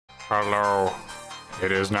Hello.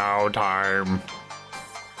 It is now time.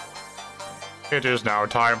 It is now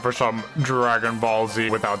time for some Dragon Ball Z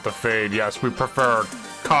without the fade. Yes, we prefer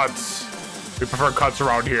cuts. We prefer cuts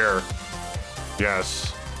around here.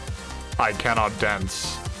 Yes. I cannot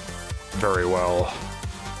dance very well,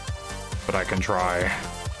 but I can try.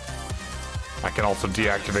 I can also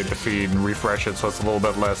deactivate the feed and refresh it so it's a little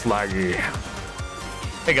bit less laggy.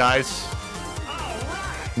 Hey guys.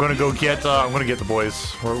 I'm gonna go get the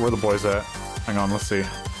boys. Where are the boys at? Hang on, let's see.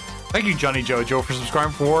 Thank you, Johnny Jojo, for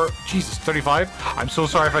subscribing for, Jesus, 35. I'm so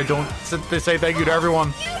sorry if I don't say thank you to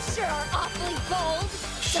everyone. You sure are awfully bold.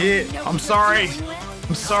 Shit, I'm sorry.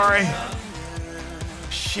 I'm sorry.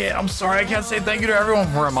 Shit, I'm sorry. I can't say thank you to everyone.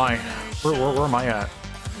 Where am I? Where am I at?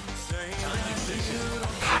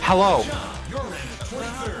 Hello.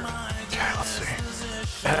 Okay, let's see.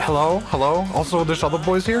 Hello? Hello? Also, there's other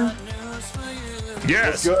boys here?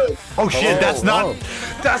 Yes. Good. Oh shit, that's not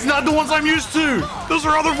the ones I'm used to. Those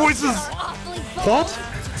are other voices. What?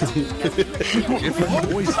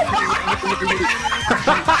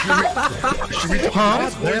 Huh?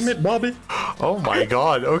 Damn it, Bobby. Oh my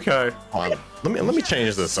god. Okay. Let me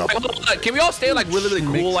change this up. Wait, can we all stay like really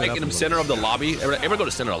cool, like in the center of the lobby? Everybody go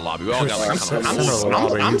to center of the lobby. We all got like.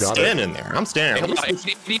 I'm standing there. I'm standing.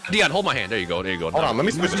 Dion, hold my hand. There you go. There you go. Hold on. Let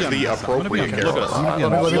me switch to the appropriate character.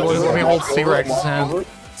 Let me hold C-Rex's hand.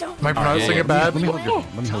 Am I pronouncing it bad?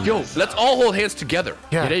 Yo, let's all hold hands together.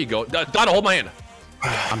 Yeah. There you go. Donna, hold my hand.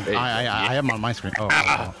 I am on my screen.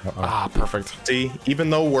 Ah, perfect. See,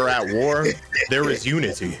 even though we're at war, there is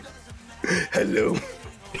unity. Hello.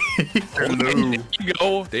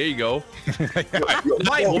 Hello. There you go. There you go.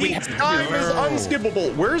 My lead time is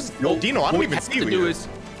unskippable. Where's Dino? I don't even see you.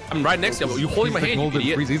 I'm right next to you. You holding my hand, you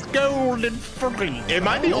idiot. He's golden freezing. Am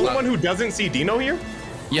I the only one who doesn't see Dino here?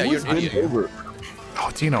 Yeah, you're an idiot. Oh,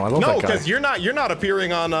 Dino, I love that guy. No, because you're not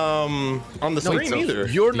appearing on the stream either.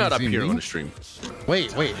 You're not appearing on the stream.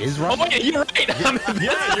 Wait, is Ryan? Oh, yeah, you're right.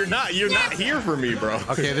 Yeah, you're not here for me, bro.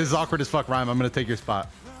 Okay, this is awkward as fuck, Ryan. I'm gonna take your spot.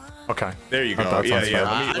 Okay. There you go.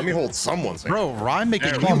 Yeah. Let me hold someone's hand. Bro, Ryan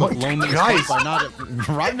making me look lonely as fuck by not.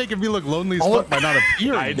 Ryan making me look lonely as fuck by not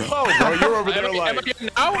appearing. I know, bro. You're over there like.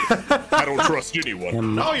 Now? I don't trust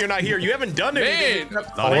anyone. No, you're not here. You haven't done anything.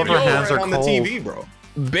 All of our hands are on cold. the TV, bro.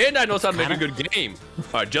 Bandai knows how to make a good game.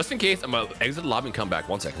 All right, just in case, I'm gonna exit the lobby and come back.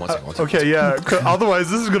 One second. Okay, yeah. Otherwise,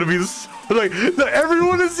 this is gonna be this, like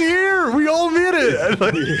everyone is here. We all made it.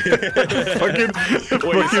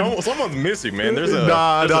 Wait, someone's missing, man. There's a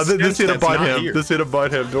nah. This hit about him. This hit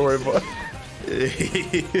about him. Don't worry about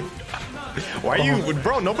it. Why are you,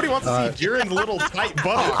 bro? Nobody wants to see Jiren's little tight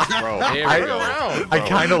buttocks, bro. I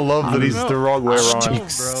kind of love that he's the wrong way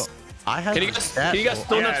around, bro. Can you guys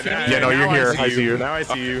still not see me? Yeah, no, you're here. I see you. Now I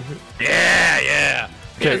see you. Yeah.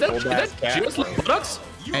 Okay. Is that Jiren's little buttocks?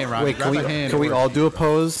 Hey, Ryan, wait, can we all do a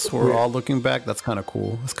pose? We're all looking back. That's kind of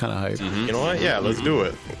cool. That's kind of hype. You know what? Yeah, let's do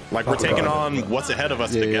it. Like we're taking on what's ahead of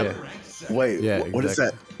us together. Wait, what is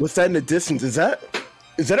that? What's that in the distance? Is that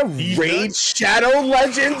a Raid Shadow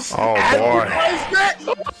Legends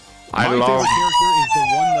advertisement? My favorite character is the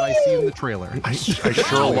one that I see in the trailer. I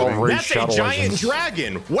sure love Raid That's Shadow a giant Legends.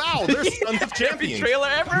 dragon. Wow, there's Sons of Champions. Trailer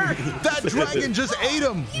ever? That dragon just ate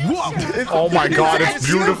him. Whoa. Oh my god, it's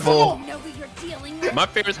beautiful. Know who you're dealing with. My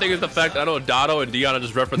favorite thing is the fact that I know Dotto and Dion are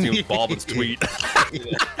just referencing Baldwin's tweet.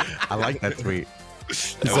 I like that tweet.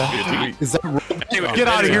 Is that Anyway, Get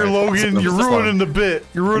out of here, Logan. You're ruining the bit.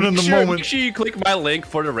 You're ruining the moment. Make sure you click my link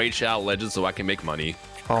for the Raid Shadow Legends so I can make money.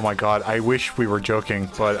 Oh my god, I wish we were joking,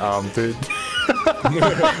 but dude. But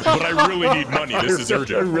I really need money. This is I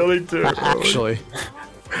urgent. really do. actually?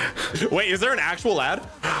 Wait, is there an actual ad?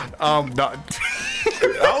 Not.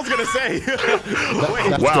 I was gonna say. Wait,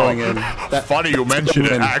 That's wow. going in. Funny you mention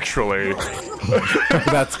it, actually.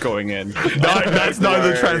 That's going in. That's not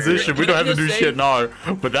the transition. We don't have to do shit now,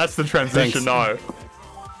 but that's the transition now.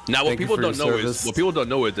 Now, what Thank you people for don't your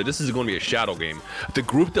know is that this is going to be a shadow game. The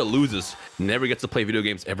group that loses never gets to play video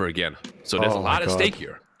games ever again. So there's a lot at stake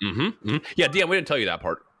here. Yeah, Dion, we didn't tell you that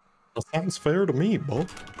part. that sounds fair to me, bro.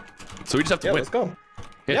 So we just have to Yeah, win. let's go.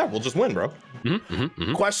 Yeah, we'll just win, bro.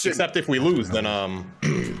 Question. Except if we lose, then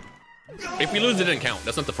If we lose, it didn't count.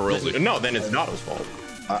 That's not the for real. no, then it's not his fault.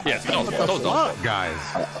 Yeah, it's not his fault. Guys.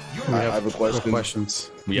 I have a question.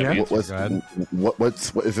 Questions. Yeah.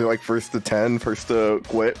 What's is it like first to 10, first to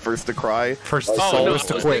quit, first to cry? First, Oh, no,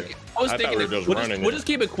 to quit. I was I thought thinking we were just running we'll it. just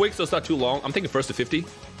keep it quick so it's not too long. I'm thinking first to 50.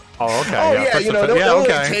 Oh, okay. Oh yeah, you know, that only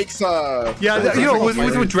takes yeah, you know,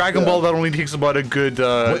 with Dragon Ball, that only takes about a good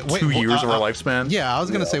 2 years of our lifespan. Yeah, I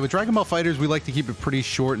was gonna say with Dragon Ball Fighters, we like to keep it pretty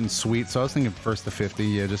short and sweet. So I was thinking first to 50,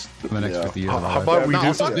 yeah, just the next 50 years. How about we do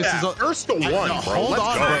this is first to 1, bro.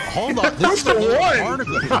 Hold on. First to 1.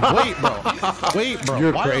 Wait, bro.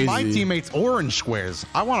 You're Why crazy. are my teammates orange squares?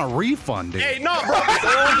 I want a refund, dude. Hey, no, bro.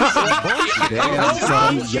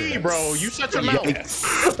 Damn, bro. You shut your mouth.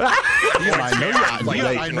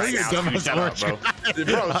 I know you're dumb as orange.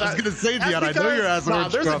 Bro, I was gonna say, Dion, I know your ass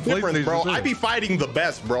orange. There's a difference, bro. I be fighting the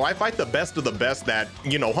best, bro. I fight the best of the best that,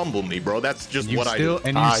 you know, humble me, bro. That's just what I do.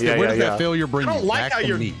 And you still, where does that failure bring you? I don't like how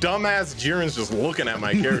your dumbass Jiren's just looking at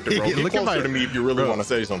my character, bro. Get closer to me if you really want to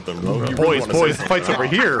say something, bro. Boys, the fight's over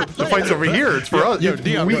here. The fight's over here. It's for us. Yo,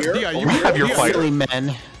 Dion, we have your fight.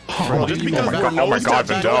 men. Bro, just because oh my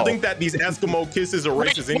God, I don't think that these Eskimo kisses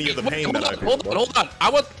erases any of the pain that I feel. Hold on. I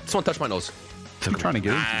want someone to touch my nose. I'm trying to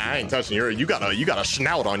get into I ain't touching your. You got a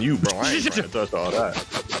snout on you, bro. I ain't trying to touch all that.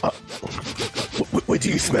 What do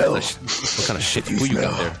you smell? What kind of shit you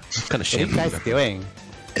got there? What kind of shit What are you guys doing?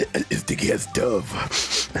 His dick has dove.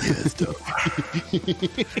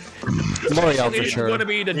 L'Oreal for It's sure. going to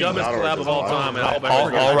be the dumbest collab of all time. And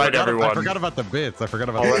All right, everyone. I forgot about the bits.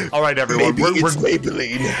 All right, everyone. Maybe it's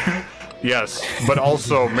Maybelline. Yes, but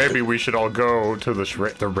also maybe we should all go to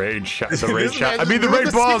the raid chat. The raid chat. I mean the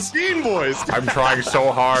raid boss. 16 boys. I'm trying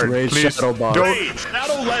so hard. Raid Please Shadow Boss. don't.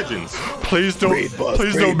 Shadow Legends. Please don't.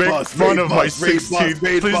 Please don't make fun of my 16.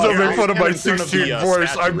 Please don't make fun of my 16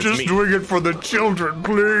 voice. I'm just doing it for the children,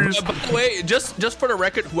 please. By the way, just for the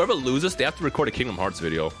record, whoever loses, they have to record a Kingdom Hearts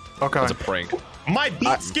video. Okay. It's a prank. My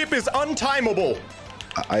beat skip is untimable.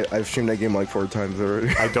 I've streamed that game like 4 times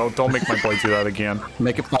already. Don't make my boy do that again.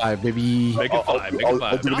 Make it 5, baby. Make it 5. Make it 5.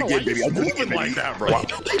 I'll do it again, baby. I'll do it again, Like that, bro. You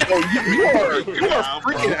are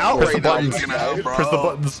freaking out right now. Press the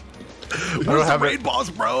buttons. Where's the raid boss,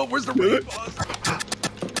 bro? Where's the raid boss?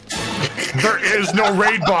 There is no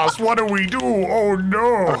raid boss. What do we do? Oh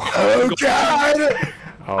no. Oh God.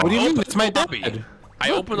 What do you mean? It's my dad. I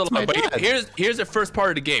opened the my lobby. dad. Here's the first part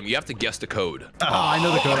of the game. You have to guess the code. Oh, I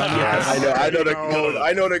know the code. I know the code.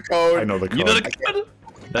 I know the code. I know the code. You know the code?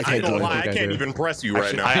 I ain't gonna lie, I can't even press you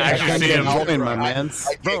right now. I actually see him. Open, my mans.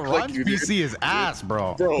 Bro, Ron's PC is ass,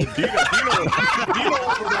 bro. Bro, Dino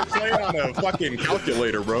over there playing on a fucking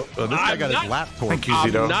calculator, bro. This guy got his lap torn. Thank you, I'm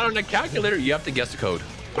Zito. not on the calculator. You have to guess the code.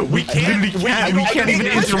 We can't even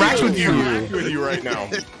interact with you. With you right now.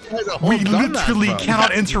 We literally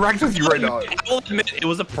cannot interact with you right now. I will admit it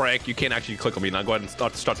was a prank. You can't actually click on me. Now go ahead and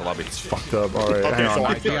start the lobby. Fucked up. All right.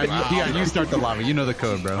 Okay, so Dion, you start the lobby. You know the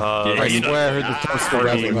code, bro. I swear I heard the toaster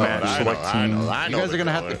rapping man. about Select team. You guys are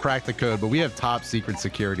gonna have to crack the code, but we have top secret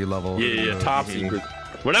security level. Yeah, top secret.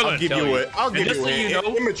 We're not I'll gonna give tell you you. it. I'll give And just you so you it.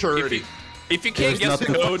 know, Immaturity. If you can't There's guess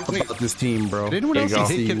the nothing code, about this team, bro. Did anyone else There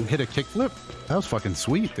hit you go. a kickflip? That was fucking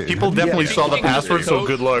sweet, dude. People definitely saw the password, so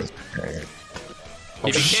good luck.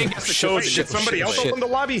 if you can't guess the code, Did somebody else open the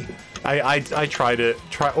lobby? I tried it.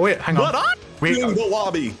 Oh wait, hang on. But I'm Wait, in the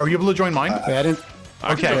lobby. are you able to join mine? Wait, I didn't.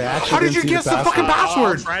 Okay. I actually How did didn't you see guess the the fucking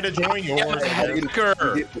password. password? Try to join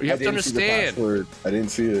yours. You have to understand. I didn't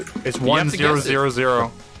see it. It's You have to guess it.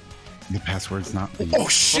 1000. The password's not. Oh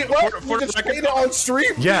shit! What? For You the just record- played it on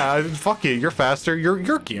stream? Yeah, fuck it. You're faster. You're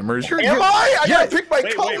gamers. Am I? I gotta pick my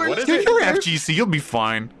Wait, colors. what is You're, it? you're FGC. You'll be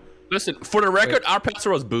fine. Listen, for the record, our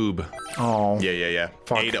password was boob. Oh. Yeah.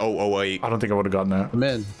 Fuck. 8008. I don't think I would have gotten that. I'm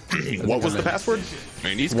in. What was the password? I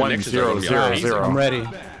mean, these connections are gonna be 1000. amazing. I'm ready.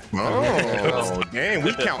 Oh, dang,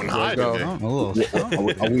 we counting high Go. today. A little.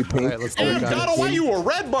 Are we All pink? right, let's go. Damn, God, why you a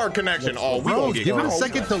red bar connection? Oh, we Bro, gonna get give it a cooked.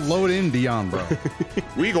 second to load in, Dion, bro.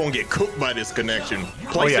 We gonna get cooked by this connection.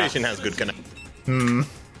 PlayStation has good connection.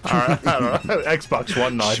 All right. I don't know. Xbox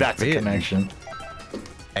One, no, that's a Shit. connection.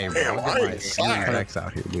 Hey, bro, Damn, look I at my ain't CX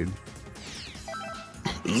out here, dude.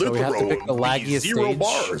 So we have to pick the laggiest zero stage.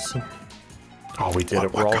 bars. Oh, we did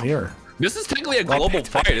it. We're all here. This is technically a global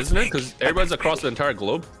fight, isn't it? Because everybody's across the entire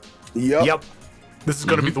globe. Yep. This is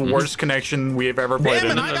gonna be the worst connection we have ever played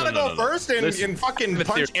Damn it, in. I gotta go first and fucking Have a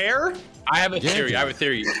punch theory. air? I have a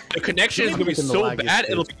theory. The connection is gonna be Picking the so laggiest bad,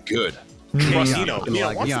 it'll be good. Trust Dion, Nino.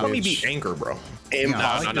 Dion, Watch Dion. me beat Anchor, bro. Dion,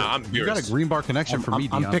 No, I'm You got a furious. green bar connection for me,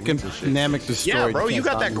 Dion. I'm picking What's this shit? Namek Destroyed. Yeah, bro, you Can't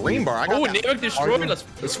got stop that me. green bar. I Oh, got that. Namek destroyed.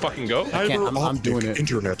 Let's fucking go. I can't. I'm doing it.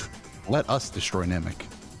 Internet. Let us destroy Namek.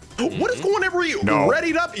 What is going every No.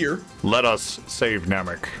 readied up here? Let us save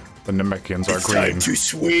Namek. The Namekians are It's green. time to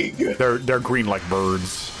swing. They're green like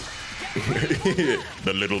birds.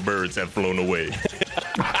 The little birds have flown away.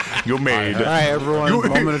 You made. All right, everyone. You-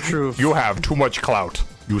 Moment of truth. You have too much clout.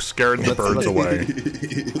 You scared the birds away.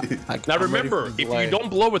 Now remember, if you don't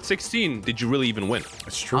blow with 16, did you really even win?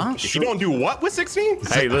 It's true. If you don't do what with 16?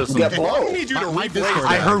 Hey, listen. I need you to rephrase.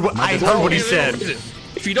 I heard what he said.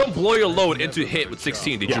 If you don't blow your load into hit with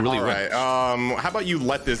 16, did you really win? Alright, how about you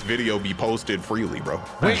let this video be posted freely, bro?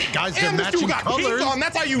 Wait, guys, they're matching colors.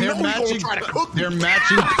 That's how you know we're gonna try to cook. They're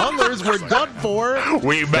matching colors. We're done for.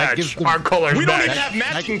 We match. Our colors We don't match. even have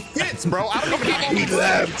matching fits, bro. I don't even need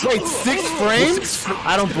them. Wait, 6 frames?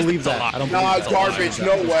 I don't believe that. I don't believe Nah, that. garbage.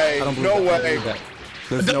 No way. I don't believe No that. way.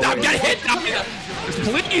 There's no I way. got hit.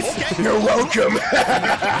 Please. You're welcome.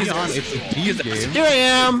 It's a team game. Here I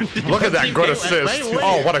am. Look at that good assist.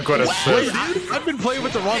 Oh, what a good assist. I've been playing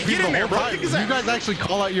with the wrong people the whole time. You guys actually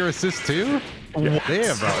call out your assist too? Damn,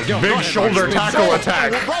 bro. Yo, go Big ahead, shoulder bro. tackle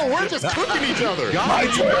attack. Bro, we're just cooking each other. My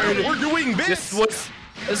turn. We're doing this.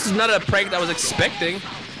 This is not a prank that I was expecting.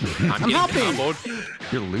 I'm helping.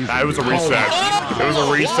 You're losing. It was a reset. It was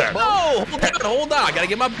a reset. No, hold on. I gotta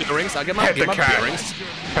get my bearings. I get my Pet the cat. bearings.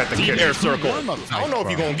 Pet the Air kitty. circle. I don't know if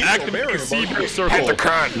you're gonna get Activate the C circle. Pet the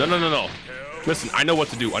cat. No. Listen, I know what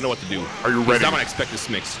to do. Are you ready? He's not gonna expect this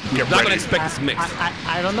mix. Get He's not ready. gonna expect this mix.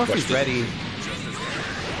 I don't know if he's ready.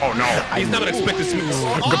 Oh no. He's not gonna expect this mix.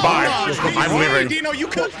 Goodbye. I'm leaving. Dino, you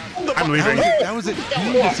killed the I'm leaving. That was a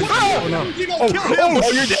team decision. Dino, kill him.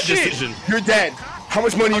 Oh, you're Dead dead. decision. You're dead. How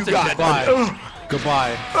much money you got?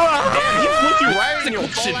 Goodbye. He flipped you right in your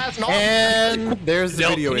Shit. full ass nose. And there's the Del,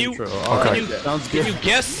 video can you- intro. Okay. Alright, sounds Can good. you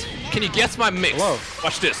guess? Can you guess my mix? Hello.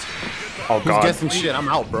 Watch this. Oh Who's god. guessing shit? I'm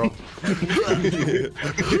out, bro. Go ahead.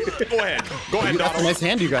 Go ahead, That's a Donald. nice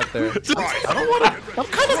hand you got there. Right. I don't want to. I'm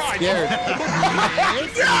kind of scared.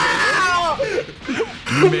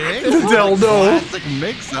 Del no. Classic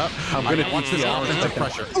mix-up. I'm gonna Watch this offensive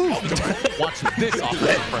pressure. Watch this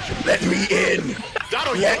offensive pressure. Let me in.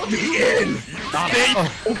 Donald, Let me in.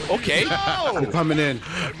 Okay. I'm coming in.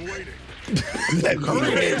 Let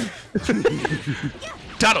me in.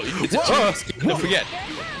 Tato, it's a chance. Don't forget.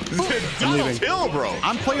 Donald, chill, bro.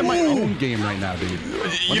 I'm playing my own game right now, dude.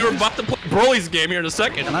 You're about to play Broly's game here in a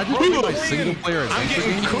second. And I just play my single-player I'm adventure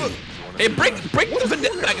getting game. cooked. Hey, break the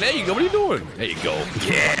vanilla back. There you go. What are you doing? There you go.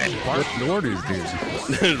 Bark the orders, dude.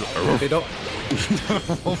 They don't.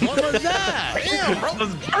 What was that? Damn, bro. I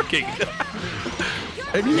was barking.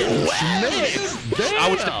 And you snakes.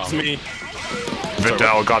 I wish that was me.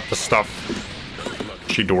 Vidal got the stuff.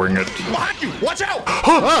 She doing it. Behind you. Watch out.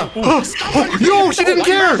 Yo, she didn't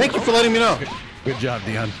care. Thank you for letting me know. Good job,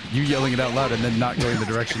 Dion. You yelling it out loud and then not going the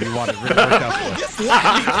direction you wanted. Really worked out for us. This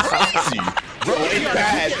line is crazy. Bro, it's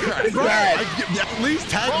bad. It's bad. At least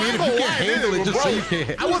tag me in if you can't handle it, just so you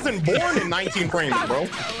can. I wasn't born in 19 frames, bro.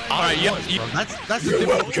 All right, yeah. That's the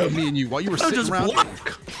difference between me and you. While you were sitting Just around block.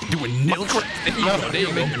 doing nil There you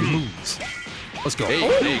go. moves. Let's go.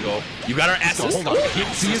 There you go. You got our asses. Hold on.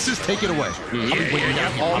 See, assist, take it away.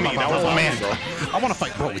 All me. That was all man, bro. I want to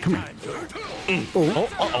fight Broly. Come here.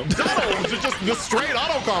 Donald, just the straight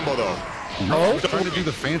auto combo, though. No. Trying to do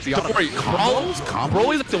the fancy auto Worry, combos.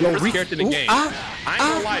 Broly's like the worst character in the game. I ain't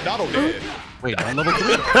gonna lie, Donald did. Wait, on level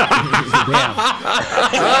 3?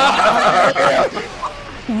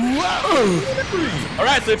 All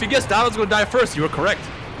right, so if you guess Donald's gonna die first, you were correct.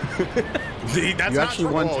 See, that's You not actually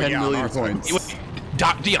true. won Oh, 10 yeah, million on our side. points.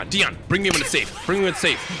 Dion, bring me in the safe. Bring me in the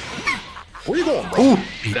safe. Where you going, bro?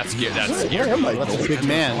 That's scary. That's scary. That's a big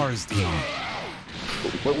man. Bars, Dion.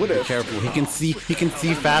 What if? Careful. He can see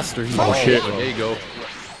faster. Oh shit. There you go.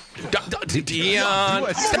 Dion.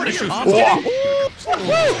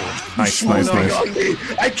 Nice.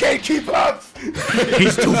 I can't keep up.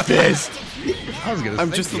 He's too fast. I was gonna I'm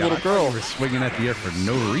say, just a Dion, little I thought you girl. were swinging at the air for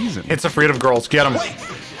no reason. It's afraid of girls. Get him.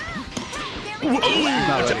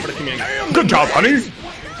 Good job, honey.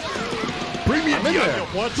 Bring me in there.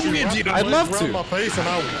 I'd love to. My face and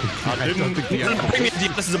I didn't. Bring me in,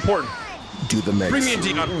 Dion. This is important. Do the mix. Bring me in,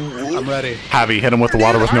 Dion. I'm ready. Javi, hit him with the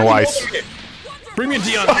water with no ice. Bring me in,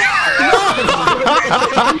 Dion.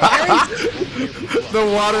 The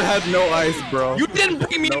water had no ice, bro. You didn't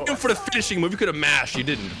bring me in for the finishing move. You could have mashed. You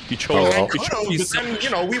didn't. You chose. well. You chose to be selfish. You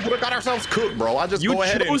know, we would have got ourselves cooked, bro. I just You go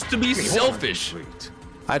ahead chose and to be selfish.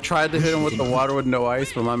 I tried to hit him with the water with no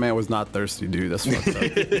ice, but my man was not thirsty, dude. That's fucked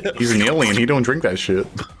up. He's an alien. He don't drink that shit.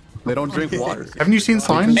 They don't drink water. Haven't you seen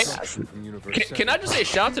signs? Can I just say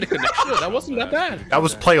shout out to the connection? That wasn't that bad. That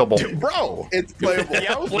was playable. Bro, It's playable.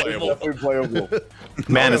 Yeah, it was playable. Definitely playable.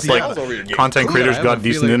 Man, it's like content creators got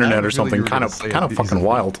decent internet or something. Kind of fucking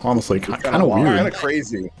wild, honestly. Kind of Kind weird. of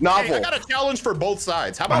crazy. Hey, Novel. I got a challenge for both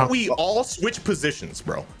sides. How about we all switch positions,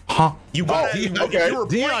 bro? Huh? You got okay. If you're a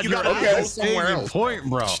point, you gotta go somewhere else. Point,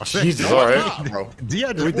 bro. Jesus, all right. Bro.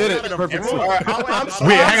 Dion, We did it perfectly. All right, I'm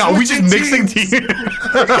Wait, hang on. We just mixing teams.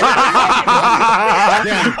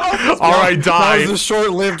 All right, That die. was a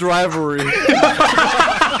short-lived rivalry. The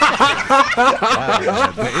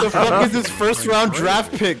fuck is this first-round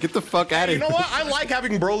draft pick? Get the fuck out of You here. know what? I like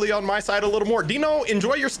having Broly on my side a little more. Dino,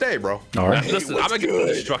 enjoy your stay, bro. All right. Listen, I'm gonna give you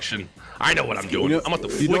instruction. I know what I'm doing. I'm about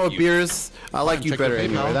to You know flick what, you. Beers? I like you better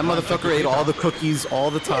anyway. That motherfucker ate all the cookies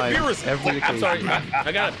all the time. Beers- Every I'm occasion. sorry.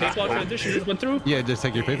 I got a PayPal transition just went through. Yeah, just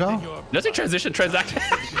take your PayPal. Does it transaction?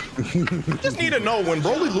 I just need to know when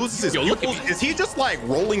Broly loses his Yo, look at pupils, is he just like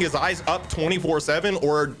rolling his eyes up 24/7,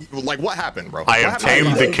 or like what happened, bro? I What have happened?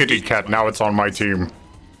 tamed the kitty cat. Now it's on my team.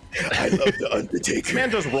 I love the Undertaker. This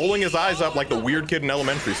man just rolling his eyes up like the weird kid in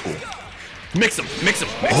elementary school. Mix them.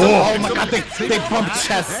 Oh my god, they bumped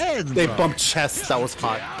chests. They bumped chests. That was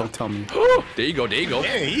hot. Don't tell me. There you go.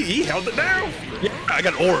 Man, he held it down. Yeah, I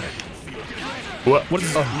got an orb. What? What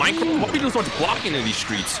is Minecraft? What are you doing? Starts blocking in these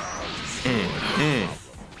streets.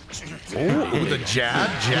 Ooh, the jab.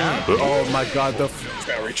 Oh my god,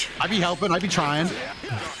 I be helping. I be trying.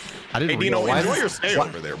 I Hey, didn't Dino, realize. enjoy your stay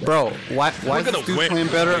over there, bro. bro. Why is Look at this the dude whip. playing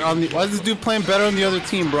better on the? Why is this dude playing better on the other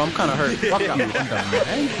team, bro? I'm kind of hurt. Fuck you. I'm done,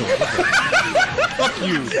 man. Fuck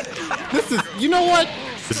you. This is. You know what?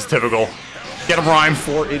 This is typical. Get him, Rhyme.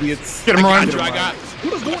 Four idiots. Get him, Rhyme. I got.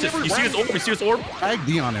 Watch this. You see this orb? You see this orb? Tag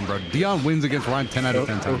Dion in, bro. Dion wins against Ryan 10 out of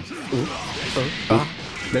 10 times.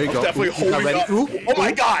 There you go. Definitely Ooh, you got holding ready? up. Ooh. Oh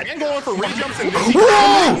my god. Man going for re-jumps and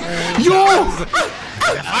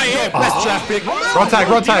I am best draft pick.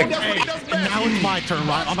 Run tag. Now it's my turn,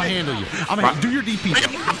 Ryan. I'm gonna handle you. Do your DP.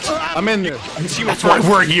 I'm in there. That's why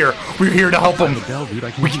we're here. We're here to help him. Bell, dude,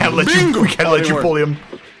 I We can't let you. We can't let you bully him.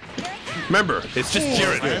 Remember, it's just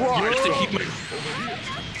Jared. Just to keep my.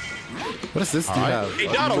 What does this dude have? Hey,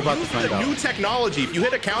 We're Dono, about to use find the out. new technology. If you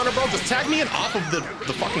hit a counter, bro, just tag me in off of the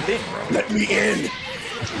fucking thing, bro. Let me in.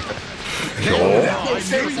 I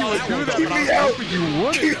knew you would do that, but I was hoping you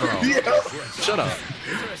wouldn't, bro. Shut up.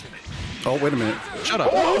 Oh, wait a minute. Shut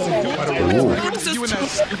up. You and that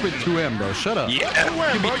stupid 2M, bro. Shut up. Yeah.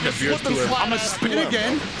 Bro, you're slipping I'm slide. gonna spin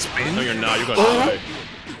again. No, you're not. You're gonna die.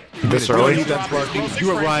 This You don't early? need that sparking.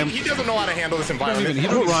 Do it, Rhyme. He doesn't know how to handle this He environment.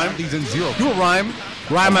 don't rhyme. He's in zero. Do it, Rhyme.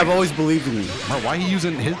 Rhyme, I've always believed in you. Bro, why he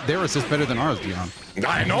using their assist better than ours, Dion?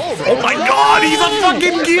 I know, bro. Oh my god, he's a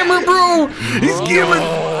fucking gamer, bro! He's gaming!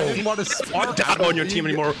 I just want to spark Not on your team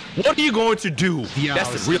anymore. What are you going to do? Dion,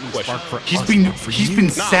 That's the real question. He's been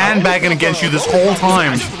sandbagging against you this whole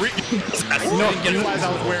time. I realized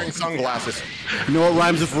I was wearing sunglasses. You know what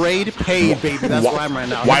rhymes with raid? Paid, baby. That's Rhyme right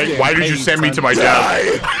now. Why did you send me to my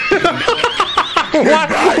dad?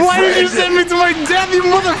 Why did you send me to my dad, you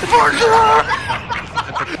motherfucker?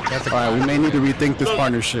 Alright, we may need to rethink this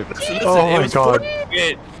partnership. Oh my god.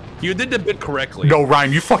 You did the bit correctly. No,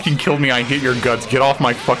 Ryan, you fucking killed me. I hate your guts. Get off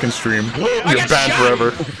my fucking stream. You're banned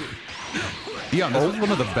forever. Dion, this was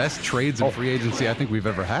one of the best trades in free agency I think we've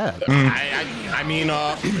ever had. I mean,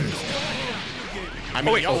 yo, I'm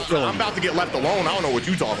about to get left alone. I don't know what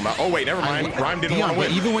you talking about. Oh wait, never mind. Rhyme didn't Dion, want to but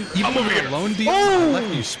win. even when you're alone, Dion, I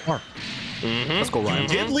left you spark. Let's go, He Rhyme.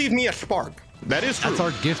 did leave me a spark. That is true. That's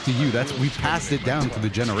our gift to you. We passed it down to the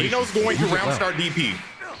generation. Dino's going to Use it round well. start DP.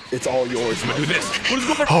 It's all yours. Do this. What is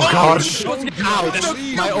going on? Oh god.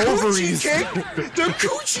 My ovaries. The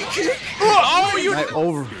coochie kick. Oh, you My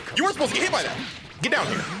over. you weren't supposed to get hit by that. Get down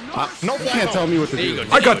here. No You fly can't tell home. me what to There you do.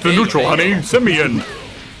 go. I got the neutral, honey. Send me in.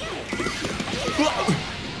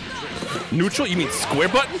 Neutral? You mean square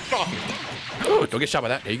button? Oh, don't get shot by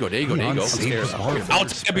that. There you go. There you go. There you go. I'll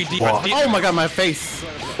take a BD. Oh my god, my face.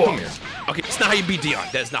 Come here. Okay, that's not how you beat Dion.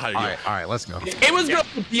 That's not how you do it. All right, let's go. It was gonna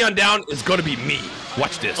put Dion down. It's gonna be me.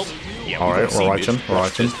 Watch this. All right, we're watching. We're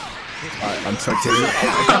watching. I'm spectating.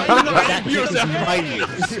 That kick is mighty.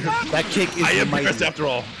 That kick I is am mighty. impressed after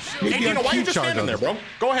all. Hey, Dino, why you just standing there, bro?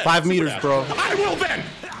 Go ahead. 5 meters, bro. I will then.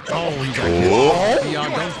 Dion,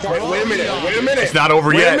 don't Wait a minute. Wait a minute. It's not over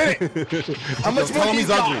Wait a yet. minute. How much Tell him money he's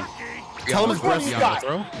you ugly. got? Tell him his breast is Got?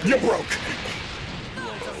 throw. You're broke.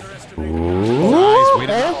 Guys, wait a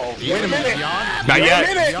minute. Wait a minute. Not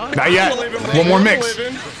yet. Not yet. One more mix.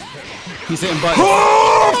 He's hitting buttons.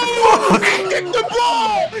 Oh, fuck! kicked the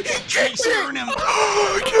ball! He kicked it!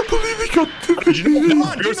 I can't believe he got defeated. Come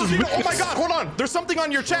on, Dino, oh my god, hold on. There's something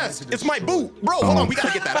on your chest. It's my boot. Bro, hold on. We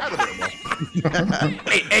gotta get that out of there, bro.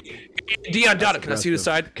 Hey, Dion, Dada, can I see the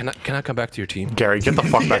side? Can I come back to your team? Gary, get the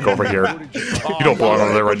fuck back over here. You don't belong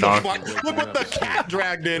over there right now. Look what the cat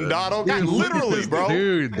dragged in, Dotto. God, literally, bro.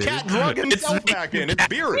 Dude, Cat drug himself back in. It's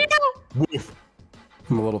beard.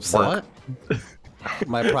 I'm a little upset.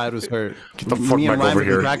 My pride was hurt. Get the fuck Me and back Ryan over have been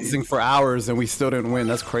here. practicing for hours and we still didn't win.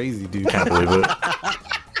 That's crazy, dude. Can't believe it.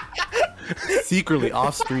 Secretly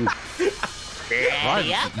off screen.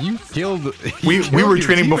 You killed. We were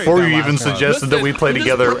training before you even suggested. suggested that we play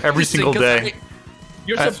together every single day.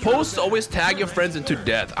 You're supposed to always tag your friends into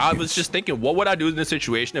death. I was just thinking, what would I do in this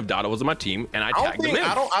situation if Dada was on my team and I tagged him in?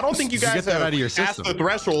 I don't think you guys get that have out of your passed system. the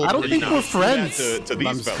threshold. I don't think we're friends. To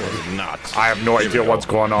these fellas. Not. I have no idea what's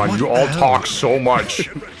going on. You all talk so much.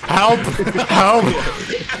 Help! Help!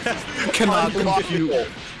 Cannot compute.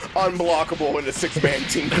 Unblockable in a 6-man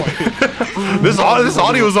team fight. This audio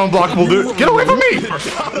is unblockable, dude. Get away from me!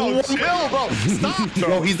 Oh, chill, bro. Stop, bro.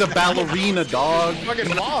 Bro, he's a ballerina, dog. Fucking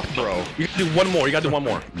moth, bro. You gotta do one more. You gotta do one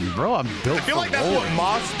more. Bro, I'm built I feel like that's what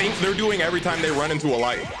moths think they're doing every time they run into a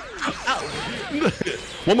light.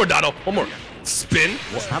 One more, Dado. One more. Spin.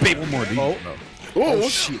 Babe. One more, dude. Oh,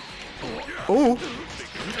 shit. You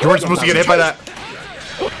weren't supposed to get hit by that.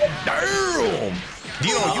 Damn.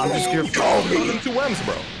 Dino, you called me 2 M's,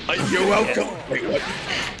 bro. You're welcome. Wait, what?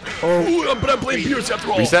 But I'm playing Pierce after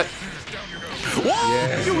all. Reset.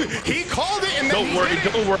 What? Dude, he called it and then Don't worry,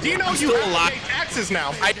 don't worry. Dino, I'm you still have to alive. pay taxes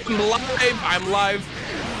now. I'm live.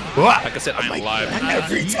 What? Like I said, I'm alive.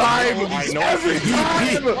 Every time. I know. Every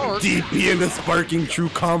time. DP and the sparking true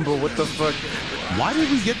combo. What the fuck? Why did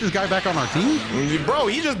we get this guy back on our team? Bro,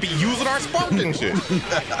 he just be using our spark and shit.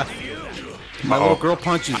 My little girl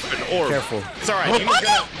punches. Careful. It's alright. Dino's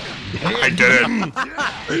gonna... I did it.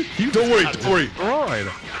 Don't worry. Right.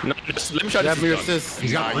 No, just, let me show Grab this. me your assist.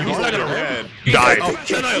 He's not gonna head. Died. No.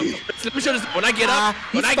 Let me show this. When I get up,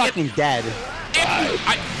 He's when I get, fucking dead.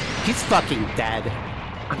 He's fucking dead.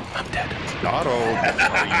 I'm dead. Otto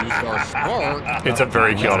used our spark. It's a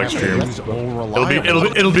very chaotic stream. He's all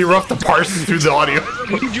reliable. It'll be rough to parse through the audio.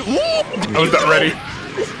 I was not ready.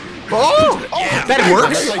 Oh, that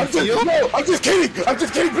works. I'm just kidding.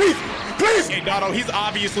 Please. Hey, Dotto, he's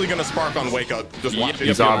obviously gonna spark on Wake Up. Just watch it.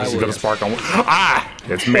 He's obviously gonna spark on.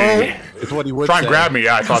 It's me. It's what he would Try and say. grab me.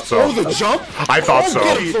 Yeah, I thought so. Oh, the jump? I thought so.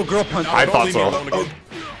 Little girl punch. I thought so.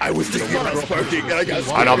 I was thinking about sparking and I got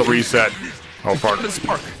I know the reset. Oh fuck!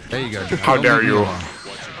 Spark. There you go. How dare you?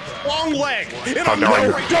 Long leg. How dare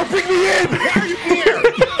you? Don't bring me in! Why are you here?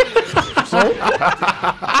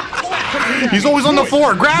 He's always on the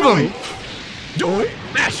floor. Grab him.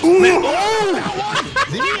 Mash.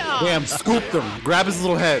 Damn, scooped him. Grab his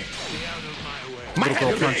little head. Little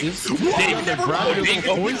girl punches.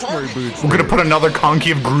 We're gonna put another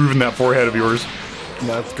concave groove in that forehead of yours.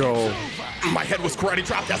 Let's go. My head was karate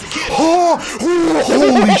chopped as a kid. Oh,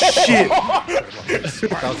 holy shit!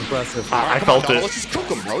 That was impressive. I felt Let's it. just cook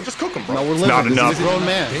him, bro. Just cook him, bro. No, we're living. not This enough. is a grown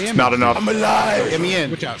man. It's not enough. I'm alive! Get me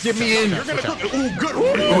in. Get me in. You're gonna cook it. Ooh, good.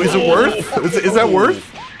 Oh, is it worth? Is that worth?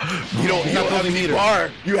 You don't have any bar.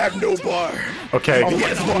 You have no bar. Okay. You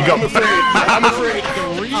I'm afraid. I'm afraid.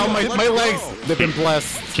 Oh, my legs. They've been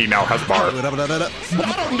blessed. He now has bar.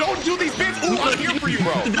 Don't do these bits. Ooh, I'm here for you,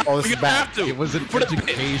 bro. Oh, this is bad. It was an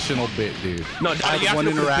educational bit, dude. No, I had one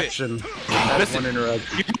interaction. Listen,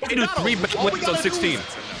 you can do 3 backflips on 16.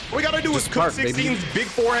 All we gotta do is cook spark, baby. 16's big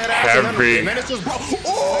forehead ass, Heavy. and then it's just, bro.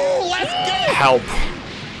 Oh, let's get it. Help.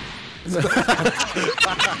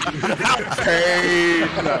 Pain.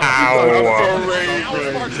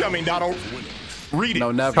 Ow. Spark's coming, Dotto. Read it.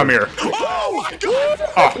 No, never. Come here. Oh my god!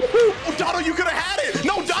 Oh, Dotto, you could have had it!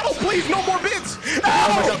 No, Dotto, please, no more bits!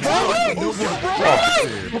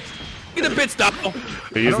 Get the bits, Dado.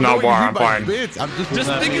 He's not bar. I'm fine. Bits. I'm just Just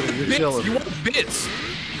think of the You're bits. chilling. You want bits.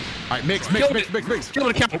 All right, mix. Kill him with a counter. Kill him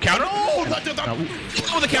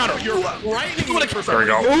with a counter. You're right. Kill him with a There we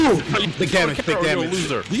go. Big damage. Big You're a damage.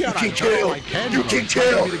 loser. You can kill. You can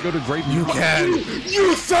kill. to go to great. You can.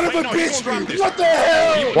 You son of a bitch. What the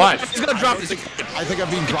hell? What? He's gonna drop this. I think I'm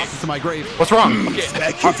being dropped into my grave. What's wrong?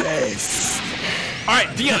 Back your face. All right,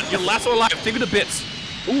 Dion, you're last one alive. Think of the bits.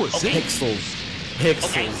 Ooh, Pixels.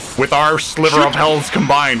 Pixels. With our sliver of hells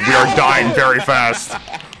combined, we are dying very fast.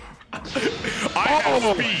 I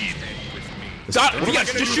have speed. Dion,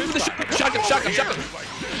 just shoot with the shotgun.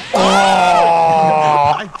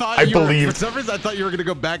 Oh! I thought I believed. For some reason, I thought you were gonna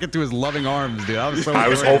go back into his loving arms, dude. I was so. I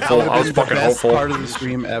was hopeful. I was fucking hopeful. Part of the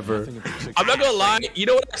stream ever. I'm not gonna lie. You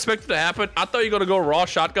know what I expected to happen? I thought you were gonna go raw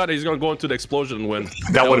shotgun and he's gonna go into the explosion and win.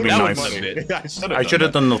 That would have been nice. I should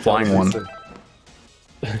have done the flying one.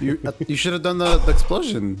 You should have done the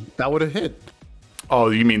explosion. That would have hit. Oh,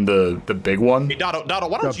 you mean the big one? Hey, Dotto,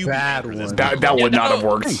 why don't you bad be one. That would not have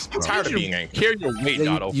worked. I'm tired of being angry. Carry your weight,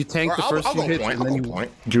 Dotto. You tank the first few hits, and then you point.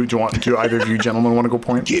 Do either of you gentlemen want to go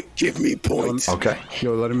point? Give me points. Okay.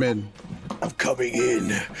 Yo, let him in. I'm coming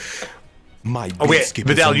in. My Oh wait,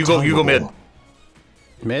 Vidal, you go mid.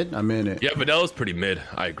 Mid? I'm in it. Yeah, Vidal's pretty mid.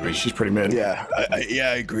 I agree. She's pretty mid. Yeah,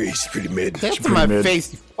 I agree. She's pretty mid. That's She's to my pretty mid.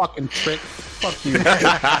 face, you fucking trick. Fuck you.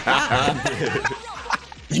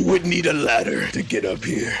 You would need a ladder to get up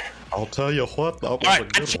here. I'll tell you what. That was All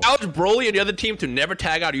right, I challenge Broly and the other team to never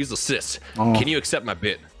tag out or use assists. Can you accept my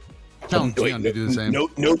bid? Tell Dion to do the same. No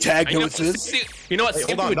tag, no assist. You know what? Hey,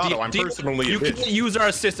 hold on, Dotto, I'm personally a you bitch. can't use our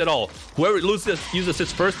assist at all. Whoever uses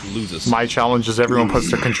assist first loses. My challenge is everyone puts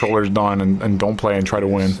their controllers down and don't play and try to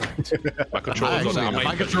win. My controller's on. Actually,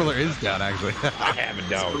 my controller is down. Actually, I have it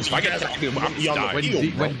down. If I get tagged, I'm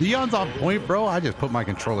dying. when Dion's on point, bro, I just put my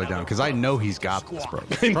controller down because I know he's got this, bro. No,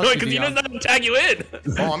 because he doesn't have to tag you in.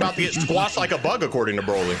 Oh, I'm about to get squashed like a bug, according to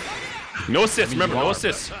Broly. No assists, remember, no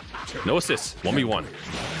assists. No assists. 1v1.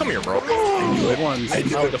 Come here, bro.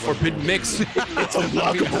 The forbidden mix. It's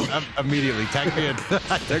unblockable. Immediately tag me in.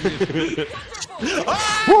 Tag me in.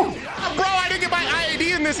 Bro, I didn't get my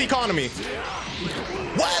IAD in this economy.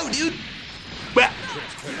 Wow, dude. Yeah.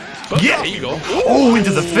 There you go. Oh,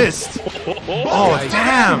 into the fist. Oh,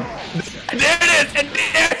 damn. There it is, and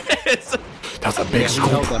there it is. That's a big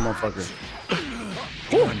Held scoop. that motherfucker.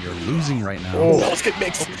 Dion, you're losing right now. Let's get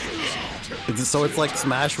mixed. So it's like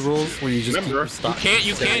Smash rules where you just Remember, stop. you can't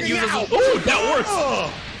use this. Oh, that works.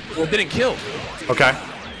 Well, it didn't kill. Okay,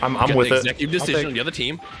 I'm Get with the it. executive decision on the other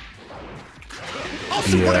team.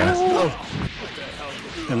 Yeah.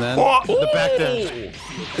 And then Oh. the back dash.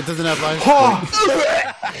 It doesn't have life.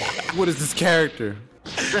 What is this character?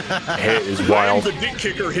 Hit is wild. The dick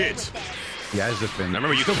kicker hit. Yeah, it's just been. Now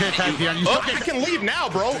remember, you still can't tag Dion. You still I can't. can leave now,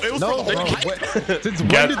 bro. It was No, for the bro. whole fight. Since when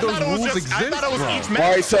Get- did I those thought it was rules just- I exist, thought it was bro? each All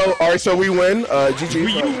match. right, so we win.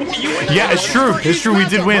 GG. Yeah, it's true. It's true. We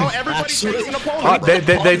did win. Everybody takes an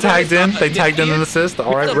opponent. They tagged in. They tagged in an assist.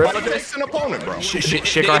 All right, Rip. Everybody takes an opponent, bro.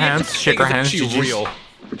 Shake our hands. Shake our hands. Actually GG's. real.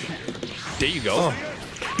 There you go.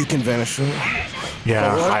 You can vanish.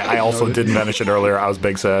 Yeah, I also didn't vanish it earlier. I was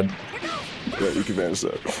big sad. Yeah, you can vanish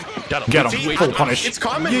that. Get him. See, Full punish. It's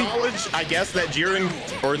common knowledge, I guess, that Jiren,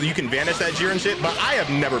 or you can vanish that Jiren shit, but I have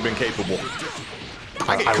never been capable.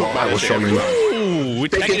 I will show you. Ooh, we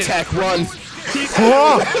Take attack, run.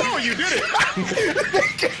 Oh, you did it!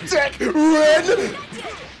 Attack, run.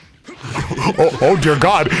 Oh dear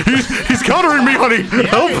God, he's countering me, honey.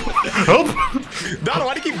 Help! Dotto,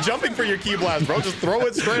 why do you keep jumping for your key blast, bro? Just throw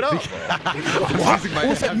it straight up.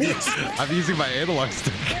 I'm using my analog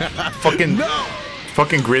stick.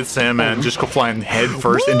 Fucking Grid Sandman just go flying head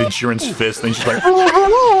first into Jiren's fist, and he's just like.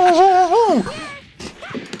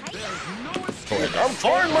 I'm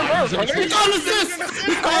firing my mouse. I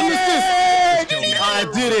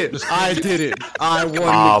did it. I won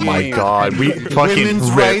Oh the my game. God, we fucking Women's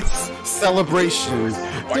ripped. rights celebration. Is this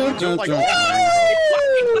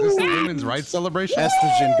the women's rights celebration?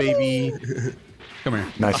 Estrogen, baby. Come here.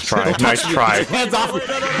 Nice try. Nice try. Hands off.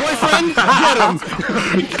 Boyfriend, get him.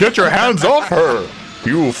 Get your hands off her,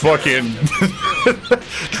 you fucking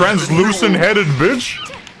translucent-headed bitch.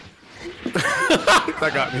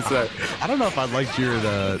 That got me set. I don't know if I'd like Jiren.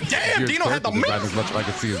 Damn, Dino had the design as much as I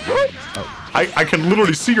could see his brain. Oh. I can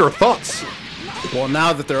literally see your thoughts. Well,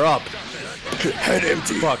 now that they're up. Head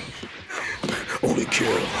empty. Fuck. Only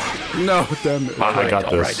kill. No, damn it. I got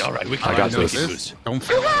this. All right. We I got can this. Don't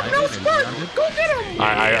feel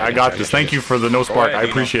I got this. Thank you for the no spark. I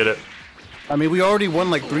appreciate it. I mean, we already won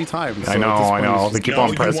like 3 times. I know. They keep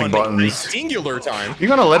on pressing buttons. Singular time. You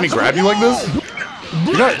gonna let me grab you like this?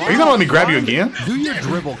 Are you gonna let me grab you again? Do your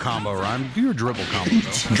dribble combo, Ryan. Do your dribble combo,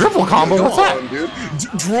 bro. Dribble combo? What's that? Dude.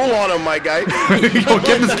 Drool on him, my guy. Yo,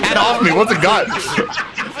 get this cat off me. What's it got?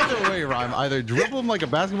 Either way, Ryan. Either dribble him like a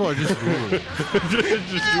basketball or just dribble him.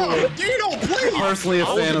 Dino, please. Personally a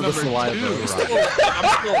fan of the saliva.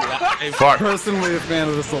 Fuck. Personally a fan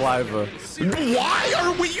of the saliva. Why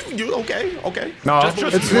are we? You okay? No,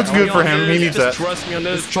 it's good for him. He needs that. Trust me on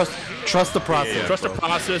this. Trust the process. Trust the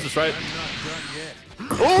process. That's right.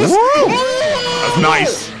 That's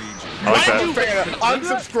nice. I like that. I'm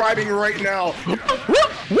subscribing right now.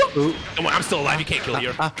 Come on, I'm still alive. You can't kill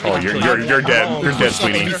here. Oh, you're dead. You're dead,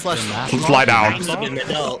 sweetie. Lie down.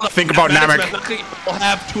 Think about Namek. I'll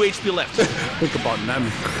have 2 HP left. Think about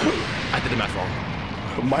Namek. I did the math wrong.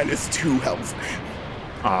 -2 health.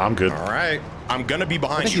 I'm good. All right. I'm gonna be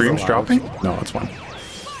behind you. Stream's dropping? No, it's fine.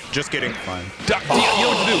 Just kidding. Fine. You know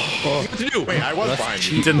what to do. You know what to do. Wait, I was behind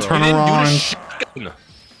you. Didn't turn You didn't do the around. shotgun.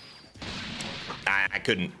 I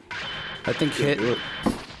couldn't. I think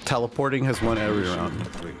teleporting has won every round.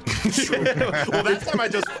 Well, that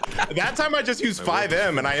time I just used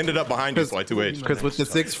 5M and I ended up behind you by 2H. Because with the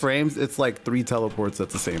 6 frames, it's like 3 teleports at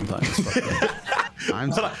the same time.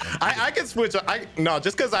 I can switch. No,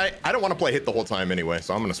 just because I don't want to play hit the whole time anyway,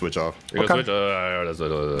 so I'm gonna switch off. Okay. But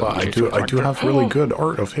I do have really good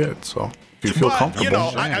art of hit, so if you feel comfortable. You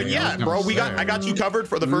know, yeah, bro, I got you covered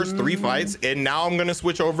for the first 3 fights, and now I'm gonna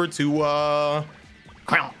switch over to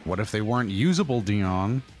What if they weren't usable,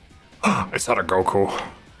 Dion? It's not a Goku.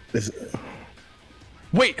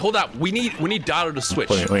 Wait, hold up. We need Dotto to switch.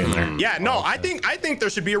 Put it in there. Yeah, no, I think there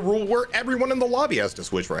should be a rule where everyone in the lobby has to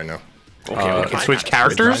switch right now. Okay, switch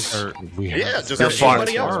characters? Yeah, just You're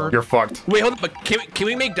everybody fucked. else. You're fucked. Wait, hold up. But can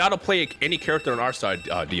we make Dotto play any character on our side,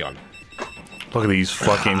 Dion? Look at these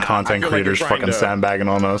fucking content feel like creators you're trying fucking to- sandbagging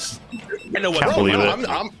on us. I know what. Can't believe it.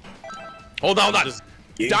 Hold on. Just-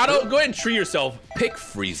 Dotto, go ahead and treat yourself. Pick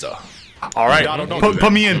Frieza. All right, Dotto, don't do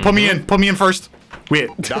put me in. Put me in first. Wait,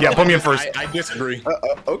 yeah, put me in first. I disagree.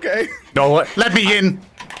 Okay. No, let me in.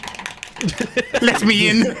 Let me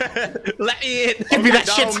in. Let me in. Give me that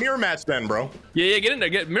Dotto, shit. mirror match then, bro. Yeah, get in there.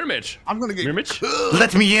 Get mirror match. I'm gonna get mirror match.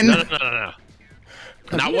 Let me in. No.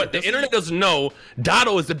 Now what the internet doesn't know,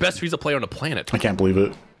 Dotto is the best Frieza player on the planet. I can't believe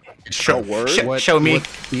it. Show me.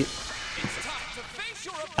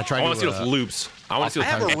 I tried I want to see to. those loops. I want to see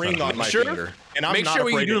I those have a ring on my finger, and I'm Make not sure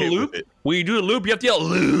when you afraid do to the hit loop, with it. when you do the loop, you have to yell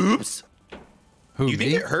loops. Who, Do you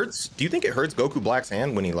think me? it hurts? Do you think it hurts Goku Black's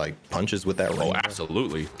hand when he like punches with that ring? Oh,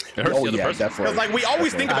 absolutely. It hurts Oh the other yeah, person. definitely. Because like we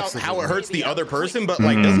always think about how it hurts the other person, but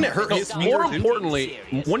like doesn't it hurt No, his more finger too? importantly,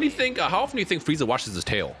 when do you think? How often do you think Frieza washes his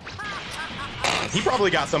tail? He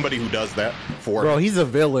probably got somebody who does that for Bro, him. he's a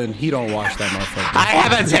villain. He don't watch that motherfucker. I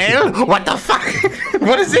have a tail. What the fuck?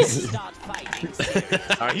 What is this?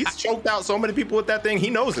 He's choked out so many people with that thing. He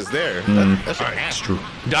knows it's there. That's true.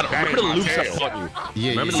 Dotto, remember the loops that fought you. Yeah,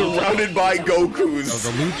 Remember yeah. the loops? Surrounded by Gokus.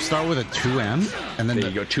 So the loops start with a 2M, and then There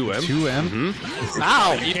you go, 2M. 2M.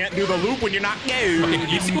 Ow! You can't do the loop when you're not new.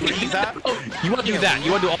 You see what you want to do that.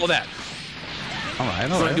 You want to do all that. All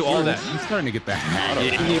right, all right. do all that. I'm starting to get the hang of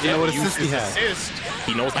it. He didn't even know what assist he had. Assist.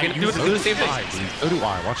 He knows how I to can do use the same thing. So do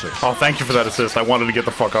I. Watch this. Oh, thank you for that assist. I wanted to get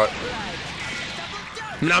the fuck out.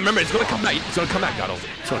 Now remember, it's gonna come back. It's gonna come back, Dotto.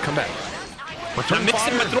 It's gonna come back. Now mix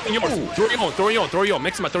him by throwing yours. Throw your own.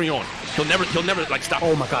 Mix him by throwing your own. He'll never like stop.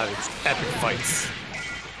 Oh my god, it's epic fights.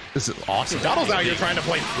 This is awesome. Dotto's out here trying to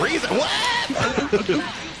play Frieza. What?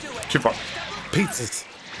 Keep up. Pizzas.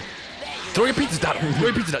 Throw your pizzas, Dotto. Throw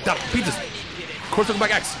your pizzas, Dotto. Pizzas. Course of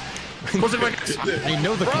back X. Course of back X. I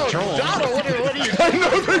know the control. Dotto, what are you?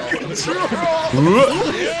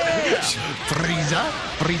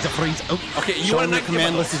 Frieza. Oh, Okay, you Showing want the to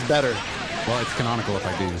command list is better. well, it's canonical if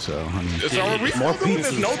I do. So I mean, So are we still doing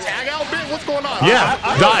this no tag out bit? What's going on? Yeah,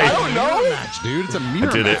 die. mirror match, dude. It's a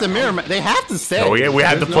mirror did match. it. It's a mirror match. They have to say. Oh yeah, we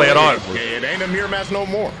had to There's play no it way. on. Okay, it ain't a mirror match no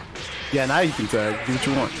more. Yeah, now you can tag. Do what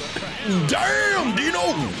you want. Damn,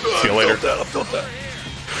 Dino. See you later.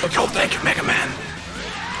 Yo, thank you, Mega Man.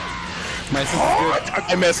 My assist is good.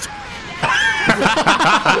 I missed.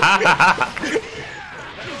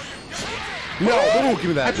 No, give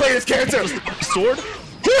me that. I play this character. Sword?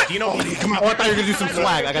 Dino, come on. Oh, I thought you were gonna do some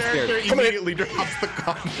flag. I got scared. Immediately drops the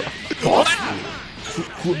combo.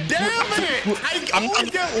 Damn it! I'm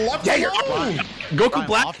not getting left alone. Goku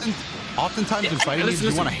Black? Oftentimes in fighting games,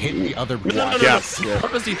 listen. you want to hit the other No, block. Yes.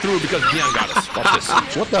 Purposely threw because Dion got us. Watch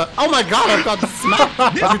this. What the? Oh my god, I've got the smack.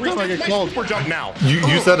 Every time I get called. Super jump now.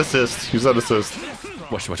 Use that assist. Use that assist.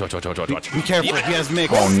 Watch. Be careful, he has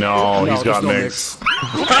mix. Oh no, he's there's got no mix.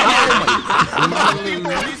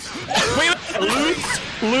 Wait,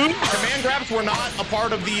 Luke? Command grabs were not a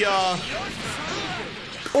part of the.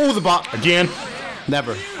 Oh, the bot. Again.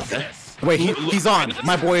 Never. Wait, he's on.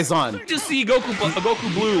 My boy is on. Just see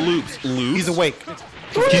Goku Blue loops. He's awake.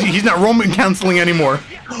 He's not Roman canceling anymore.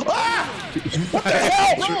 What the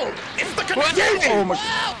hell? Bro, it's the command. Oh my.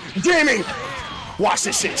 Jamie. Watch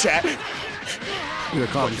this shit, chat. Here it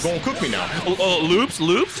comes. Gonna cook me now. Loops?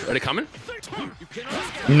 Are they coming?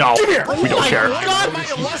 No, we don't care.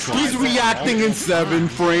 He's reacting in 7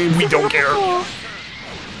 frames. We don't care.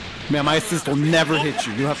 Man, my assist will never hit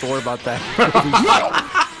you. You don't have to worry about that.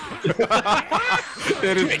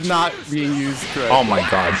 It is not being used correctly. Oh my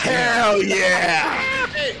god. Hell yeah!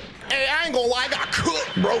 Hey, I ain't gonna lie, I got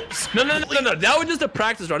cooked, bro. No. That was just a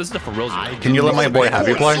practice run. This is the for real. Can you let my boy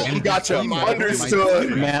Happy play? Gotcha.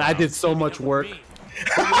 Understood. Man, I did so much work.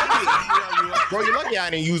 Bro, you're lucky I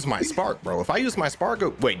didn't use my spark, bro. If I used my spark,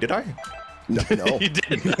 wait, did I? No. You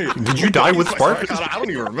did. Did you die with Spark? I don't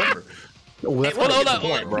even remember. Hold on.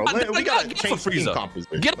 Point, bro. We gotta change team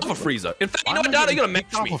composition. Get off of Frieza. In fact, you know what, Dada? You're gonna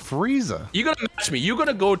match me. Off of Frieza. You're gonna match me. You're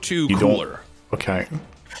gonna go to You cooler. Okay.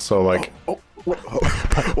 So like.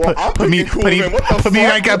 Well, I'm Put me cool, man. What the put me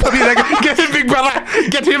fuck? like put me like get him, big brother.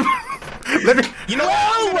 Get him. Let me. You know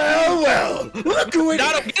Well. Look who it is.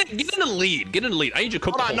 Dada, get in the lead. Get in the lead. I need you to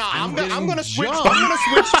cook the Hold on, whole nah, thing. I'm gonna switch.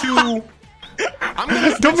 to. I'm gonna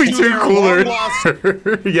switch Don't be to too your cooler. long-lost-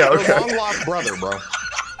 Yeah. your Okay. long-lost brother, bro.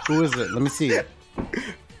 Who is it? Let me see. Let's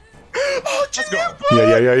go.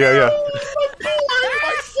 Yeah.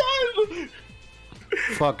 My son.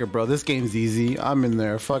 Fuck it, bro. This game's easy. I'm in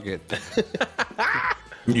there. Fuck it.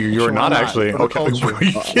 You're not actually. Okay. Are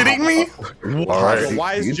you kidding me? All right.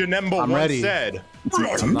 Why is Janembo I'm once ready. said?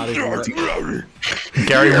 I'm not even ready.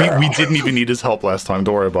 Gary, we didn't even need his help last time.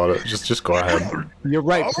 Don't worry about it. Just go ahead. You're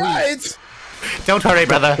right. All Please. right. Don't worry,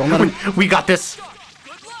 brother. Don't let him- We got this.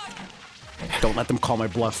 Don't let them call my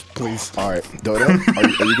bluff, please. All right, Dodo.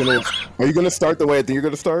 Are you gonna start the way I think you're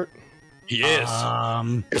gonna start? He is.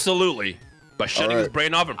 Absolutely. By shutting his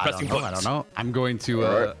brain off and pressing buttons. I don't know. I'm going to.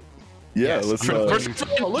 Alright. Yeah, let's. First,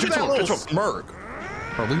 Oh, look at that little smirk.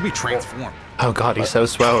 Bro, look at me transform. Oh god, he's so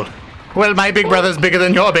swelled. Well, my big brother's bigger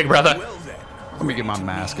than your big brother. Let me get my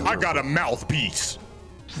mask. I got a mouthpiece.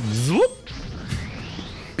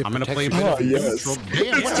 I'm gonna play a bit of yes. neutral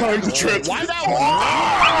It's dance. time to transform. Why that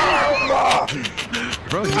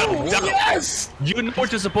Bro, Yes. You know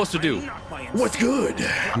what you're supposed to do. What's good?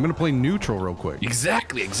 I'm gonna play neutral real quick.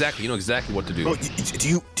 Exactly. You know exactly what to do. Bro,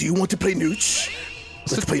 do you want to play Nooch?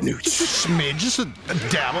 Let's play Nooch. Smidge, just a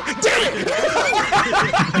dabble.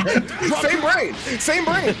 Same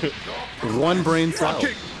brain. One brain cell.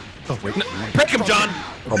 Break him, John.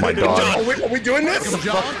 Oh my god. Are we doing this?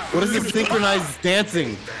 What is this synchronized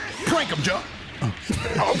dancing? Prank him, John. I'm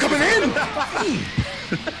coming in.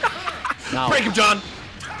 Now, Break him, John.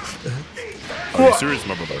 Are you serious,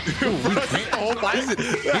 my brother?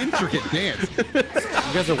 Intricate dance. you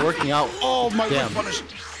guys are working out. Oh my Damn. god.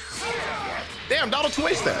 Damn, Donald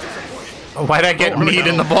twist that. Why'd I get meat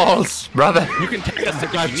in the balls, brother? You can take us to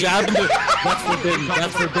God, jab him. That's forbidden.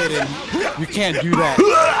 That's forbidden. You can't do that.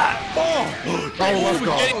 Oh, let's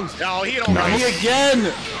go. No, he don't. Me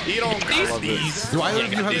again. He don't. Do I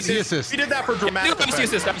you have a C assist? He did that for dramatic Let me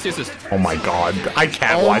see effect. assist. Oh my god. I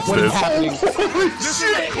can't watch What is this. happening? This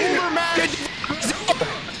is a cooler match.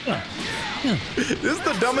 This is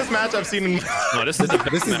the dumbest match I've seen in. No, this is the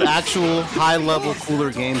This is actual high-level cooler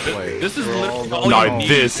gameplay. This is literally all No, you need.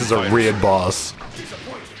 this is a weird boss.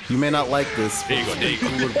 You may not like this. There you go. There you go.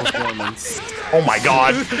 Cooler performance. Oh my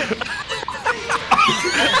god.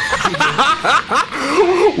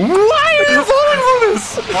 Why are you falling for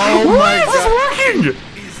this? Oh Why is this working?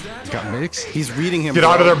 Got mix. He's reading him. Get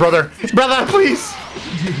out of there, brother. Brother, please.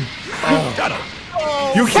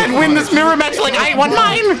 You can't win this mirror match like I won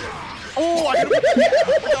mine. Oh, I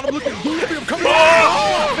got him looking goofy. I'm coming. No!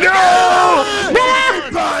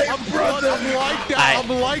 I'm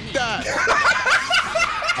like that.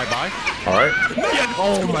 Bye-bye. All right.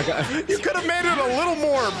 Oh my god. You could have made it a little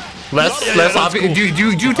more. Let's off. Do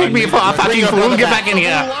you take me for a fucking fool? Get back in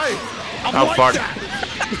here. Oh fuck.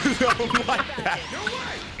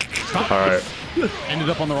 All right. Ended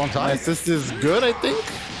up on the wrong My side. assist is good, I think.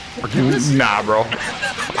 Nah, bro.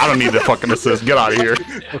 I don't need the fucking assist. Get out of here.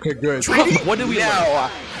 Okay, good. What did we learn?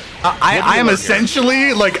 I am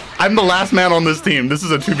essentially like I'm the last man on this team. This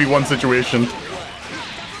is a 2v1 situation.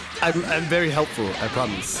 I'm very helpful, I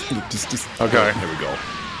promise. Just Okay. There we go.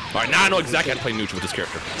 All right, now I know exactly how to play neutral with this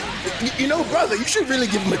character. You know, brother, you should really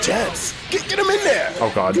give him a chance. Get him in there.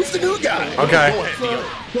 Oh god. Who's the new guy? Okay.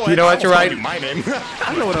 You know what? You're right. My name.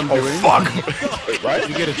 I know what I'm doing. Fuck. Right?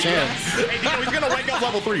 You get a chance. He's gonna wake up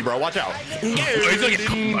level 3, bro. Watch out. He's gonna get.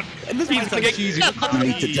 He's gonna get cheesy. You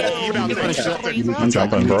need to tap. You need to tap. You need to I'm tap.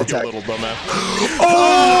 jumping, You bro. need to tap. Little dumbass.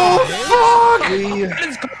 Oh fuck.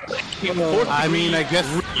 I mean, I guess.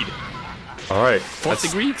 All right. Fourth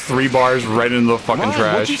That's degree? 3 bars right into the fucking What you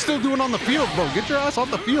trash. still doing on the field, bro? Get your ass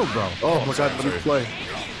off the field, bro. Oh my god, let me play.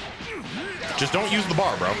 Just don't use the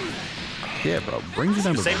bar, bro. Yeah, bro. Bring the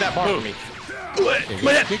number. Save that bar for me.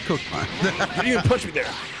 Get cooked, man. You didn't even punch me there.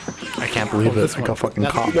 I can't believe it. I got fucking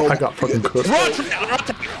caught. I got fucking cooked. Run!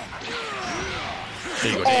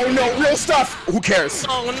 There you go. Oh no, real stuff. Who cares?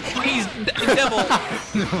 Oh, no, he's devil.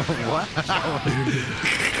 What?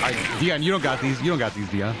 Dion, you don't got these. You don't got these,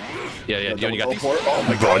 Dion. Yeah, Dion, you got these. Oh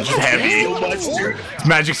my Bro, god, just heavy. so much, dude. It's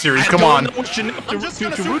Magic Series. Come on. I'm just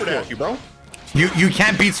gonna super dash you, bro. You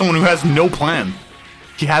can't beat someone who has no plan.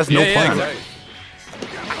 He has no plan. Exactly.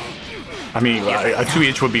 I mean, a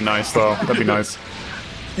 2-each would be nice, though. That'd be nice.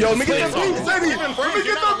 Yo, let me get that bleed, Zeddy. Let me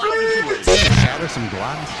get that bleed. Shatter some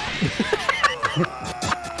glass.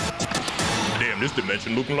 Damn, this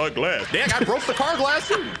dimension looking like glass. Dang, I broke the car glass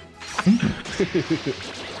too.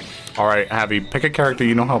 All right, Abby, pick a character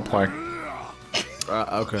you know how to play.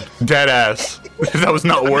 Okay. Dead ass. That was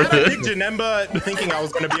not worth I it. picked Janemba thinking I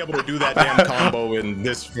was gonna be able to do that damn combo in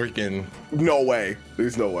this freaking No way.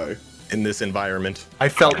 There's no way. in this environment. I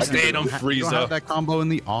felt. Stayed on You don't have Frieza. that combo in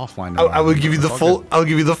the offline. I will give you the full. I'll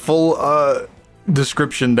give you the full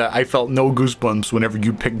description that I felt no goosebumps whenever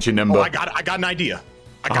you picked Janemba. Oh, I got an idea.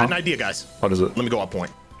 I got an idea, guys. What is it? Let me go on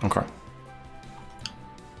point. Okay.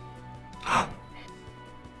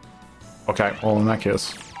 Okay. Well, in that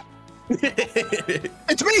case.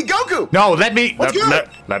 It's me, Goku. No, let me. What's good?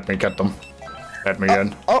 Let me get them. Let me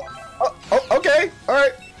in. Oh, okay. All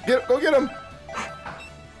right. Go get him.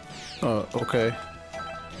 Okay.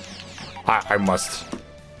 I must.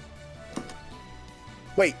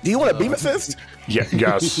 Wait, do you want a beam assist? Yeah.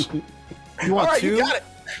 Yes. You want All right, two? you got it.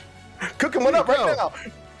 Cooking one up right now.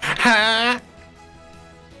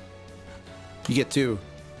 You get two.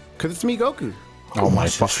 Cause it's me, Goku. Oh my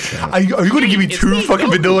fuck. Are you going to give me two fucking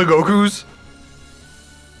vanilla Gokus?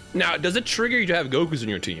 Now, does it trigger you to have Gokus in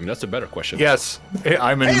your team? That's a better question. Yes.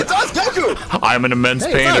 I'm in. Hey, it's us, Goku. I'm in immense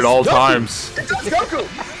Hey, pain it's at us, all Goku. times. It's us, Goku.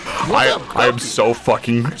 I am so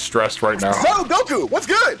fucking stressed right now. So, Goku, what's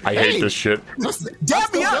good? I hate this shit.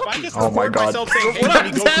 Dab me up. I just Oh my record God. myself saying, hey, What?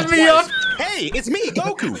 it's me, Dab Goku me twice. up. Hey, it's me,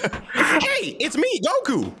 Goku. Hey, it's me,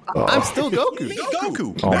 Goku. I'm still Goku. Me,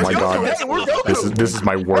 Goku. Oh That's my God. Hey, we're Goku. This is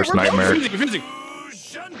my worst nightmare. Confusing.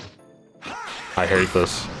 I hate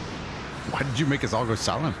this. Why did you make us all go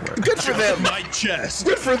silent for it? Good for them. My chest.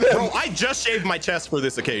 Good for them. Bro, I just shaved my chest for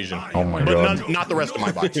this occasion. Oh my but God. not the rest of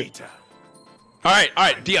my body. All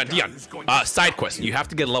right, Dion. Side quest. You have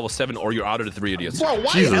to get level 7 or you're out of the 3 idiots. Bro,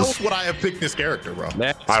 why Jesus. else would I have picked this character, bro?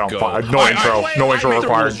 Let's I don't. go. No All right, intro. No intro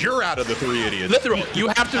required. You're out of the 3 idiots. Literal, you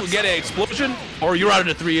have to get an explosion or you're out of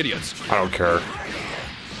the 3 idiots. I don't care.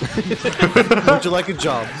 Would you like a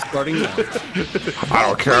job starting now? I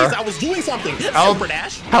don't care. Please, I was doing something. Help! Super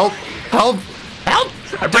Dash. Help! Help! Help!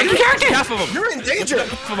 I'm breaking character! Half of them. You're in danger.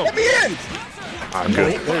 Half of them. Let me in. I'm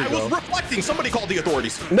good. I was reflecting. Somebody called the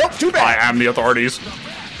authorities. Nope, too I bad. am the authorities.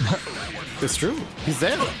 It's true. He's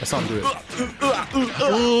there. I saw him do it.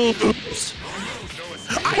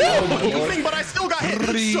 I know moving, but I still got hit.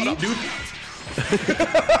 Shut up, dude.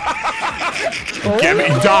 Get me!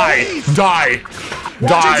 Die! Die!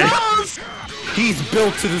 Die! He's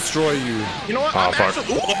built to destroy you. You know what? Oh, I'm fuck.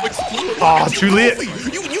 actually. Oh, too late.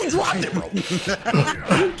 You dropped it, bro.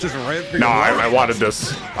 Just ran through No, your I wanted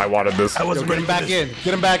this. I wanted this. Yo, get him back in.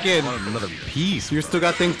 Get him back in. another piece. You still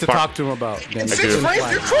got things to Fuck. talk to him about. Damn it. do. 6 frames?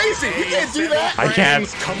 You're crazy. You can't do that. I can't.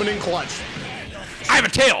 Friends coming in clutch. I have a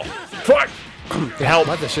tail. Fuck! Help!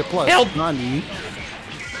 Let the shit plus. Help. Not me.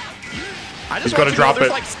 I just He's want gonna you to drop know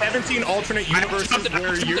there's it. like 17 alternate universes something-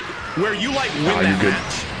 where you like win Oh, you that good.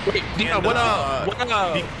 match. Wait, Dion,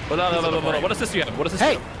 what assist do you have? What assist?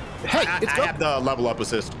 Hey, do you hey, I it's go. have the level up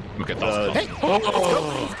assist. Okay, Hey,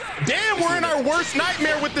 damn, we're in our worst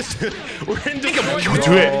nightmare with this. We're in You Detroit. can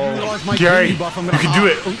do it! Gary, you buff, I'm gonna can do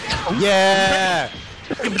it! Yeah. have?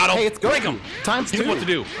 Hey, it's Break Goku. him. Times You know what to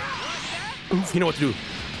 2. do. You know what to do.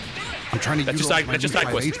 I'm trying to That's your utilize side. my That's your side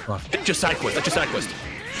quest. V5H buff. That's your side quest. That's your side quest.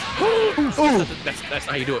 That's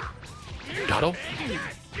how you do it. Dotto,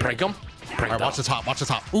 prank him. Prank All right, watch the top. Watch the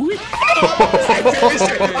top. I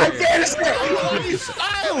vanished it. He's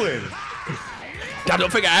island. Dotto,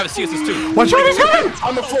 don't forget I have a CSS too. Watch out, he's coming!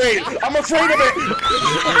 I'm afraid. I'm afraid of it.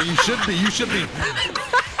 Yeah, you should be. You should be.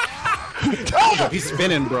 He's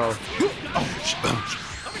spinning, bro.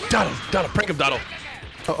 Dotto, prank him, Dotto.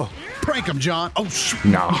 Prank him, John. Oh, shoot.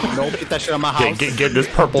 No. Nope, get that shit out of my house. Get this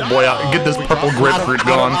purple boy out. Get this purple grapefruit out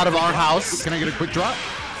going. of our house. Can I get a quick drop?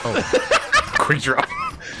 Quick drop.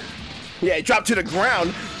 Yeah, it dropped to the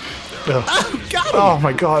ground. Got him. Oh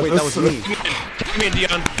my God. Wait, that was me. Come in,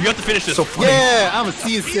 Dion. You have to finish this. so funny. Yeah, I'm a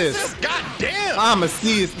C assist. God damn. I'm a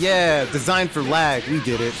C. Yeah, designed for lag. We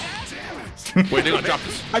did it. Wait, they're gonna drop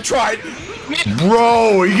this. I tried.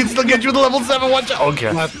 Bro, you can still get you the level 7 watch out.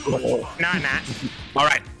 Okay. Nah. All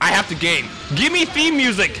right, I have to game. Give me theme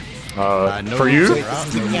music. For you? This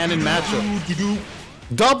is the canon matchup.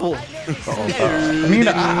 Double. I mean,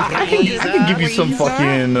 I can give you some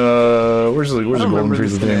fucking. Where's the Golden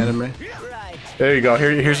Frieza theme? There you go.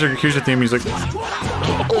 Here's your theme music. You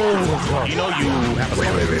know you have a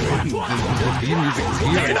wait. Theme music is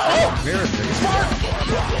here.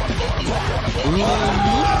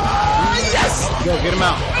 Yes! Go, get him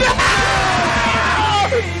out.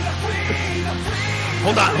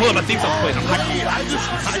 Hold on, my theme song's playing. I just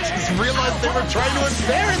realized they were trying to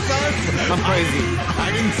embarrass us. I'm crazy. I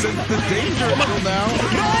didn't sense the danger until now.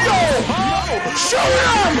 Yo! Show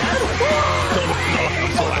him!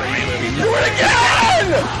 Do it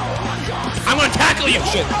again! I'm gonna tackle you!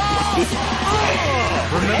 Shit!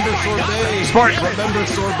 Remember sorbet. Smart. Remember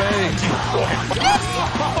sorbet.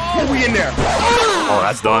 Oh, we in there. Oh,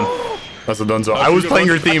 that's done. That's a done zone. I was playing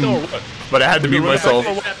your theme, but I had to mute myself.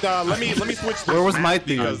 Let me switch. Where was my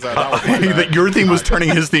theme? Your theme was turning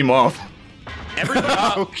his theme off.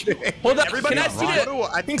 Everybody, Okay. Hold on, everybody can I see it?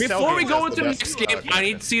 I think Before we go Cell into the Games next has the game, best. I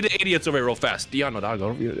need to see the idiots over here real fast. Dion, no,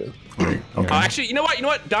 Dado, go. Okay. Actually, you know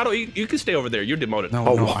what? Dado, you can stay over there. You're demoted. No,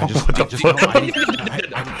 Oh, I just.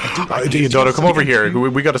 Dodo, come over here.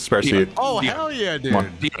 We got a spare seat. Oh, hell yeah, dude.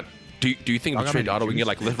 Dion, do you think we I trade gotta Dado? We can get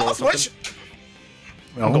like lift roll or Switch. something?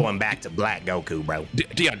 I'm going back to Black Goku, bro.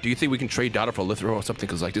 Dion, do you think we can trade Dado for a lift roll or something?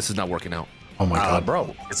 Because like this is not working out. Oh my god,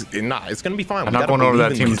 Bro, it's gonna be fine. I'm not going over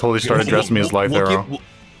that team until they start addressing me as Life Arrow.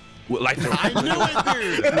 Like, I knew it,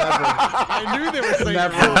 dude. I knew they were saying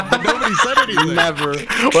it, but nobody said anything. Never.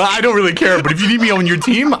 Well, I don't really care, but if you need me on your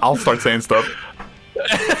team, I'll start saying stuff.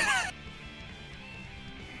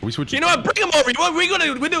 We switch. you know what? Bring him over.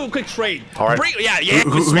 We do a quick trade. All right. Yeah.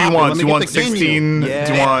 Who do swap you it. want? Let Do me you get want the game 16? you. Do you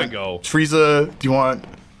There we want go. Frieza? Do you want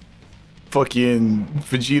fucking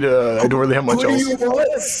Vegeta? I don't really have much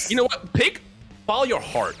else. You know what? Pick. Follow your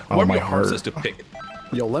heart. Oh, Whoever my your heart heart. says to pick.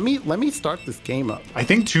 Yo, let me start this game up. I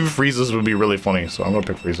think 2 Friezas would be really funny, so I'm gonna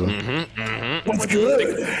pick Frieza. What's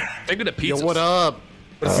good? Pick the Yo, pizzas. what up?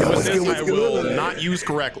 This I will not use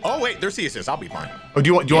correctly. Oh wait, there's C-assist. I'll be fine. Oh, do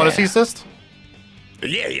you want a C assist?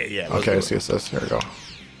 Yeah. Let's Okay, do it. C assist. Here we go.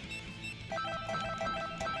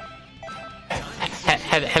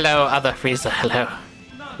 Hello, other Frieza. Hello.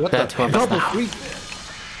 What That's the what double was free?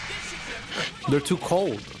 They're too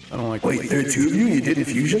cold. I don't like. Wait, there are two of you? You did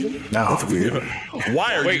infusion? No. That's weird.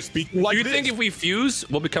 Why are you Wait, speaking like do you this? think if we fuse,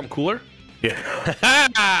 we'll become cooler? Yeah. When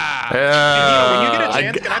you get a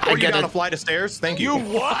chance, can I throw you get down it. a flight of stairs? Thank you.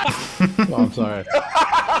 Oh, I'm sorry.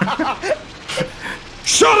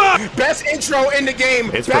 Shut up! Best intro in the game.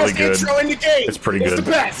 It's best really good. intro in the game. It's pretty It's good.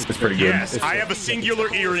 the best. It's pretty good. Yes, I have a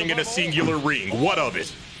singular earring and a singular ring. What of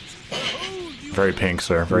it? Very pink,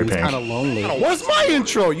 sir. Very It's pink. kind of lonely. Where's my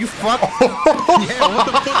intro? You fuck. Yeah, what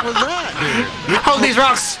the fuck was that, Hold these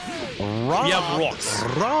rocks. We have rocks.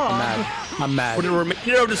 dude? Raw. I'm mad. For the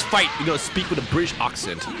remainder of this fight, you're gonna speak with a British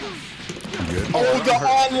accent. Oh, the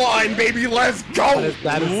online, baby. Let's go.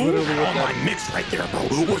 That is literally what that Online mix right there, bro.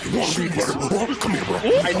 What you want? Come here, bro.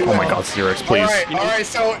 I knew Oh my it. god, Cyrix, please. All right,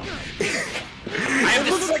 so It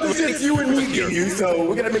looks like it's just you and me, you, so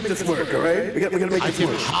we're gonna make this work, all right? We're gonna make I this can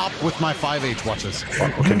work. hop with my 5H. Watch this.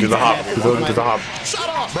 Okay, do the hop. Do the hop. shut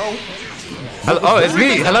up, bro. Oh, it's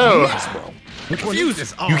me. Hello. Which one is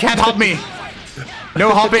this? Oh, You can't hop me. No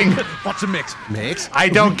hopping. Watch the mix. Mix. I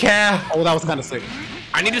don't care. Oh, that was kind of sick.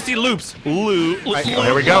 I need to see loops. Loops. Oh,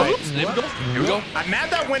 here we go. There we go. Here we go. I'm mad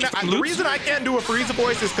that when the reason I can't do a Frieza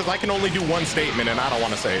voice is because I can only do one statement and I don't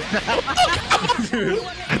want to say it.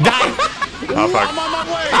 Die. Oh fuck. I'm on my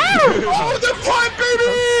way. Oh, the fun,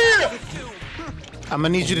 baby! I'm gonna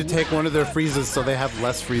need you to take one of their freezes so they have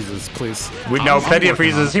less freezes, please. We know plenty of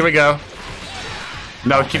freezes. Here we go.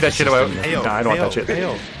 No, keep that shit away. No, I don't want that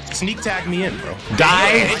shit. Sneak tag me in, bro.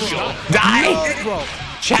 Die. Die.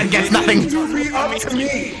 Chad gets nothing. Be up to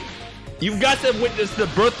me. You've got to witness the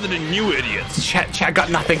birth of the new idiots. Chad got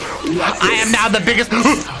nothing. I am now the biggest.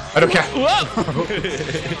 I don't care.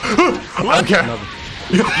 I don't care.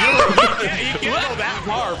 You can't go that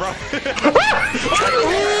far, bro.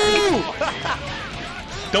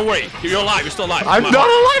 Don't worry. You're alive. You're still alive. I'm Come not on.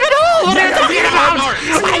 alive at all. What are you talking about?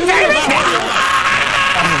 I'm very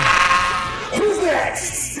Who's next?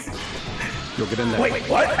 You'll get in there. Wait,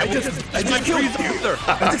 what? I just killed you.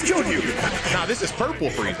 I just killed you. Nah, this is purple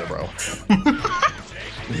Frieza, bro.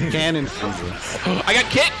 Cannon freezer. I got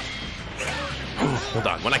kicked. Hold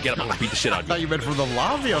on. When I get up, I'm gonna beat the shit out I of thought you. you meant from the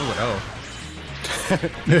lobby. I was like, oh.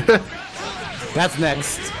 That's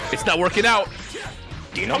next. It's not working out.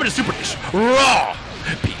 I'm gonna super dish. Raw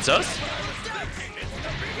pizzas.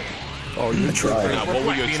 Oh, you tried. Now, what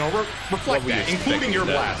were you? Reflect were you that, including your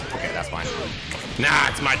expecting blast. Okay, that's fine. Nah,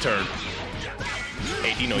 it's my turn.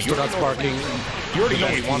 Hey, Dino, you Still got already know, sparking. you already know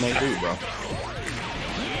what he wants to do, bro.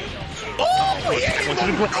 Oh,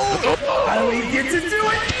 yeah. Finally get to do it.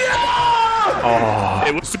 Yeah. Oh.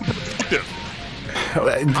 It was super effective.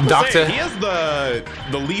 Doctor. He has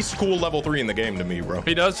the least cool level 3 in the game to me, bro.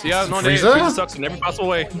 He does, yeah. No, Frieza? Frieza sucks in every possible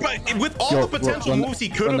way. But with all the potential moves he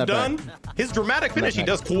could have done, his dramatic finish, he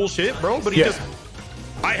does cool shit, bro. But he just,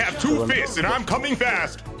 I have 2 fists and I'm coming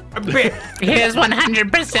fast. Here's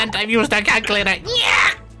 100%. I've used a calculator.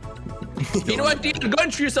 Yeah. You know what, Dean? Go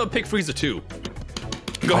and treat yourself pick Frieza 2.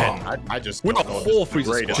 Go ahead. I just We're the whole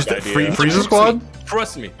Frieza squad. Just a Frieza squad?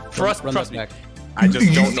 Trust me. Trust me. I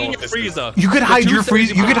just don't know. Frieza. You could hide your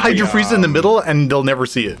Frieza. You could hide your Frieza in the middle, and they'll never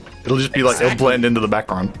see it. It'll just be like it'll blend into the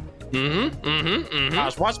background.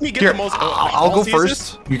 Gosh, watch me get Here, the most. I'll go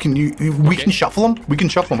first. You can. We can shuffle them. We can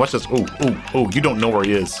shuffle them. Watch this. Oh! You don't know where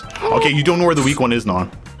he is. Okay, you don't know where the weak one is,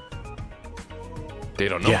 Non. They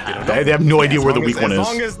don't know. Yeah, they have no idea where the weak one is. As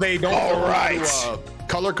long as they don't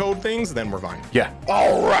color code things, then we're fine. Yeah.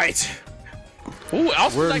 All right. Ooh, I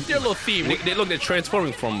also like their little theme. They look at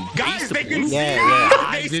transforming from Guys, base they to can blue. see Yeah.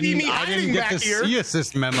 They see me I didn't hiding get back the here. C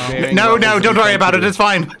assist memo. No, don't worry about it. It's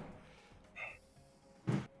fine.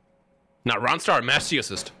 Now, Ronstar, Mass C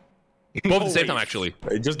assist. Both at the same time, actually.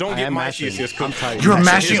 Just don't get my CCS. I'm tight. You're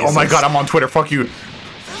mashing. Oh my god, I'm on Twitter. Fuck you.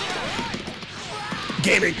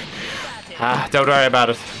 Gaming. Don't worry about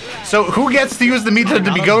it. So, who gets to use the meter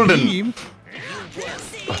to be golden?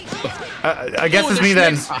 I guess it's me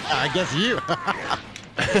then. I guess you.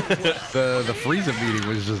 the Frieza meeting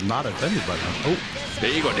was just not attended by them. Oh,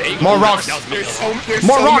 There you go. There you go. More rocks. There's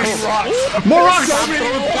More so rocks. many rocks. More rocks.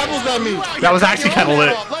 Pebbles at me. That was actually kind of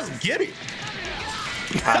lit. Let's get it.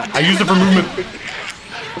 I used it for movement.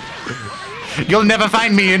 You'll never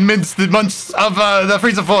find me in midst the months of the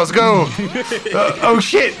Frieza Force. Go. Oh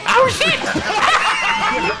shit. Oh shit.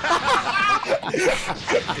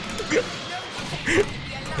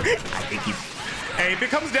 Hey, if it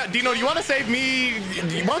comes down, Dino, do you want to save me?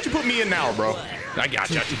 Why don't you put me in now, bro? I got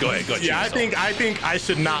you. Go ahead. Go ahead. Yeah, I think I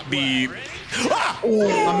should not be. Ah!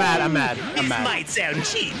 I'm mad. Might sound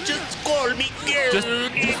cheap. Just call me girl. Just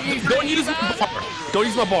don't use my bar. Don't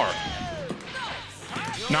use my bar.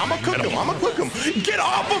 No, I'm gonna cook him. Get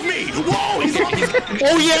off of me! Whoa, he's on me.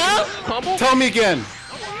 Oh yeah? Combo? Tell me again.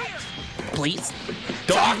 Please.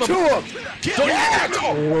 Talk to him.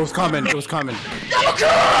 Oh, it was coming.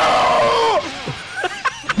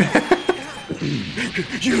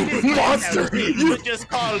 You monster! You just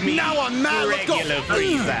call me. Now I'm mad. Let's go.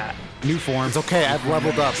 Frieza. new forms. Okay, I've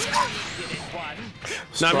leveled up.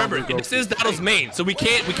 Now remember, this is Battle's main, so we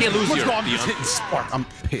can't lose here. Spark. I'm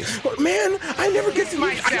pissed. But man, I never get to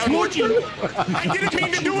I told you. I didn't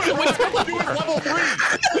mean to do it. What's supposed to do it level 3?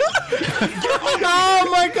 Oh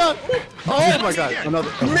my god. Oh my god. Another.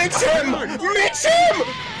 mix him. Mix him.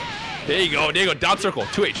 There you go. Down circle.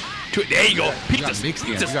 2H. There you go. Pizzas.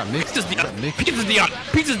 Pizza's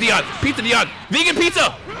Dion. Vegan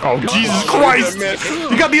pizza. Oh Jesus Christ!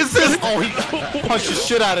 You got the assist. Oh, he punched the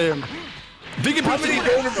shit out of him. Vegan How pizza. many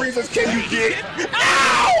golden Friezas can you get?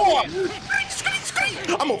 Ow!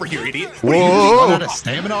 I'm over here, idiot. Run Whoa! out of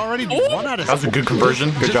stamina already? Dude, run out of That was a good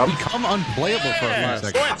conversion. Good job. become unplayable for a few Go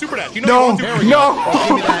seconds. ahead, super dash. You know No, you want to. no.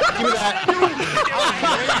 Give me that.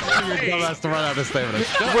 Your dumbass to run out of stamina.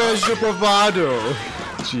 Where's your bravado?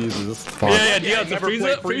 Jesus. Yeah, Dion. Never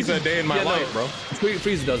played Frieza a day in my life, bro.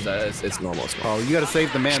 Frieza does that. It's normal. Oh, you gotta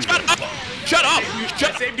save the man. Shut up.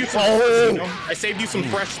 I saved you some. I saved you some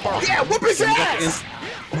fresh sparks. Yeah, whoop his ass.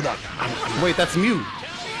 Wait, that's Mew.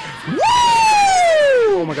 Woo!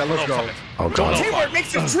 Oh my god, let's go. Oh god. Teamwork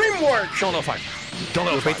makes the dream work. Don't know 5.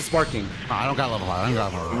 Bait the sparking. I don't got level 5. I don't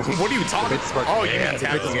got level 5. What are you talking Bait the spark. Oh, yeah, Bait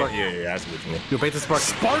the spark. yeah. I see what you mean. You bait the spark.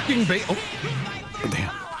 Sparking bait. Oh,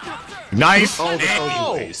 damn. Nice. Oh,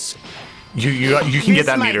 You can get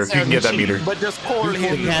that meter. You can get that meter. But just call the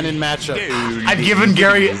him. cannon matchup. I've given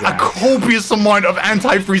Gary a copious amount of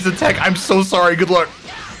anti-Frieza tech. I'm so sorry. Good luck.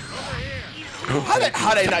 How did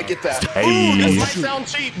I not get that? This Hey. might sound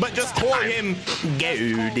cheap, but just call him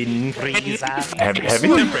Golden Frieza. Heavy.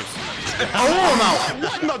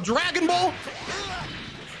 What in the Dragon Ball?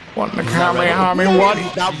 What the Kamehameha? What?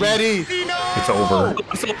 Not ready. It's over.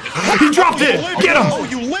 He dropped it. Get him. Oh,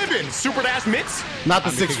 you live in Super Dash Mitts? Not the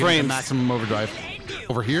 6 frames. Maximum overdrive.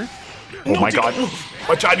 Over here? Oh my god.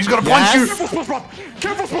 Watch out. He's gonna punch you. Yes.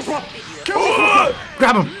 Careful, SpongeBob! Careful!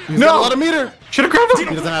 Grab him. He's got a lot No. of meter. Should have grabbed He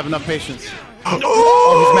him. doesn't have enough patience. Oh.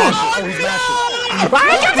 He's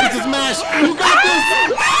mashing. He's mash. You got this.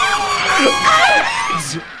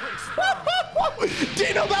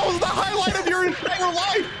 Dino, that was the highlight of your entire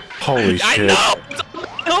life! Holy I shit. know.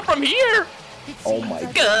 Hill from here. Oh my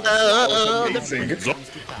god.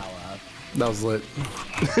 That was lit.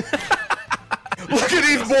 Look at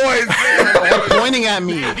these boys. They're pointing at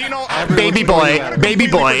me. You know, Baby boy, baby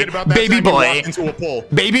boy, baby boy,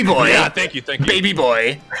 baby boy. Yeah, thank you. Baby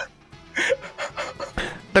boy.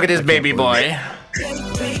 Look at this baby boy.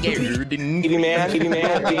 Baby man.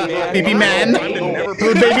 Baby man.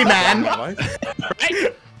 Little baby man.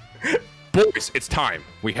 Right? Boys, it's time.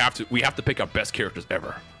 We have to pick our best characters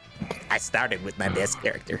ever. I started with my best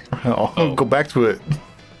character. Oh, go back to it.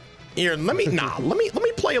 Here, let me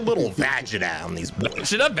play a little Vegeta on these boys.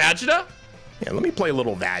 Vegeta? Yeah, let me play a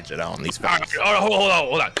little Vegeta on these All fellas. right,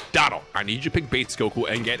 hold on. Donald, I need you to pick Base Goku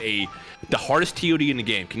and get the hardest TOD in the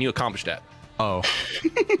game. Can you accomplish that? Oh.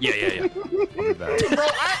 Yeah. Bro,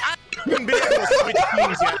 I haven't been able to switch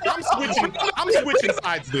teams yet. I'm switching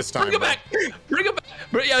sides this time. Bring it back.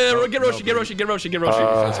 Yeah, get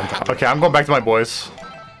Roshi. Okay, I'm going back to my boys.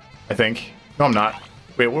 I think. No, I'm not.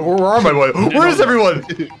 Wait, where are my boys? Where is everyone?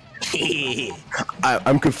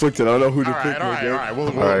 I'm conflicted. I don't know who to pick. All right.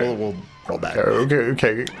 We'll go back.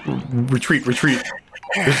 Okay. Retreat.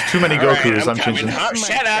 There's too many Gokus. I'm changing.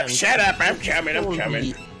 Shut up. I'm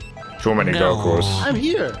coming. Too many Gokus. I'm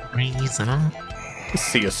here.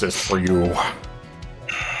 C assist for you.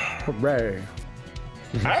 Hooray.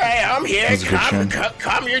 All right, I'm here. That's a good Calm chin.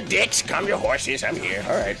 calm your dicks, calm your horses. I'm here.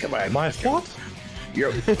 All right, come on. My what?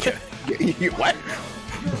 You're what?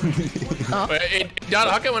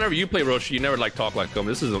 Donald, how come whenever you play Roshi, you never talk like him?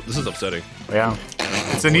 This is upsetting. Yeah.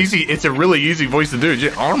 It's a really easy voice to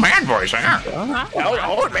do. Old man voice, huh?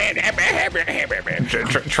 Oh man.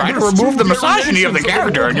 Try to remove the misogyny of the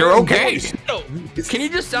character and you're okay. Can you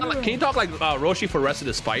just can you talk like Roshi for the rest of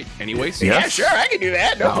this fight anyways? Yeah, sure, I can do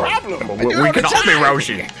that. No problem. I do We all can the all be time.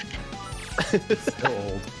 Roshi.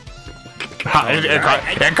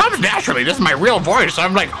 It comes naturally. This is my real voice.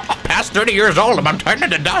 I'm like past 30 years old and I'm turning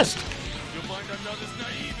to dust.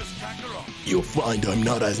 You'll find I'm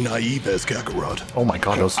not as naive as Kakarot. Oh my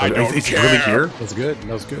god, is he really here? That's good.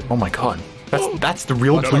 That was good. Oh my god. That's the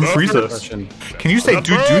real Twin Frieza. Can you say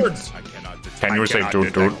dude? Can you say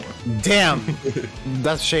dude? Damn.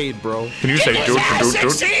 That's shade, bro. Can you say dude?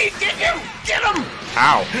 Get him!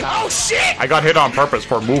 Ow. Oh shit! I got hit on purpose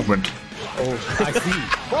for movement. Oh, I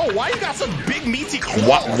see. Bro, why you got some big meaty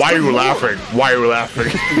claws? Why are you laughing? Why are you laughing?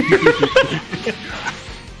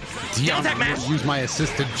 Dion, I'm gonna use my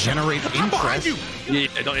assist to generate interest. Yeah,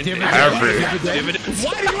 don't Heavy. dividends.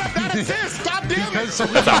 Why do you have that assist? Stop doing it! That's a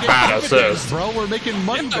bad assist. Bro, we're making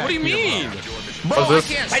money back What do you here, mean? Bro, What's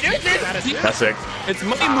this? I can't stand that. That's sick. It's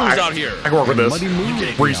money moves out here. I can work with this. Money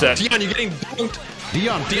move. Reset. Dion, you're getting dunked.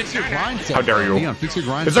 Dion, fix your grind set. How dare you? Dion, fix your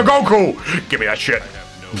grind It's a Goku! Give me that shit.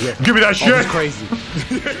 Give me that shit. That's crazy.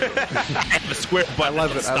 The square button. I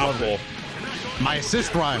love it. I love it. My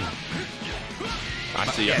assist rhyme. I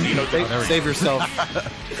see. Save yourself.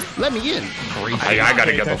 Let me in. I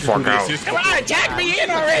gotta get the fuck out. Come on, tag me in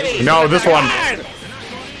already! No, this one. Come on.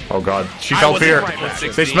 Oh god. She felt fear.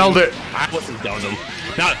 They smelled it. I wasn't down them.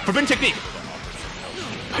 Now, forbidden technique.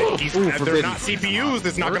 If they're not CPUs,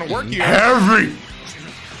 it's not gonna work here. Heavy.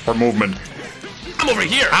 For movement. I'm over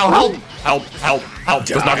here. Ow, help.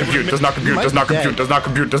 Does not compute.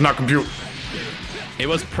 It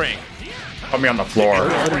was prank. Put me on the floor.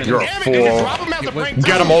 You're a Damn it, fool. just drop him at the prank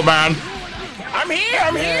Get him, old man. I'm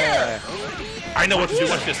here! I know what to do.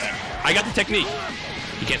 Watch this. I got the technique.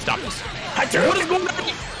 You can't stop this. What is going on?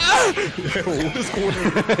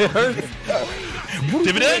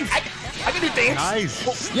 Dividend. I can do things.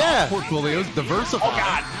 Nice. Yeah. Portfolio's diversified. Oh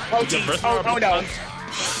god. Oh jeez. Oh no.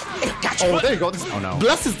 Gotcha. Oh, there you go. Oh no.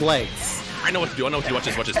 Bless his legs. I know what to do. Watch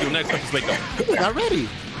this. Do not expect this wake though. Not ready.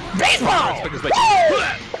 Baseball! Expect this wake.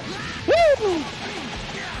 Woo!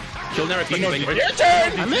 He'll never expect this wake. Your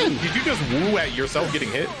turn! I'm in. Did you just woo at yourself getting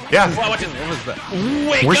hit? Yeah. Watch this.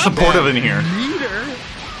 Wake We're up! supportive in here.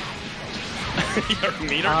 Your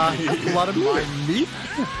meter. That's a lot of meat.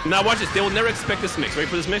 Now watch this. They will never expect this mix. Ready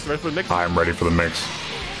for this mix? I'm ready for the mix.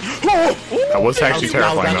 That was actually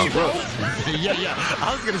terrifying though. Yeah.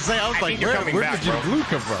 I was gonna say, I was like, you're coming where back, did your bro. blue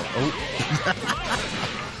come from? Oh.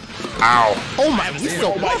 Ow. Oh my, he's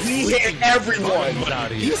so blessed. He hit everyone!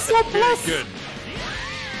 He's so blessed. Good.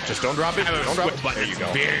 Just don't drop it. Don't drop it. There you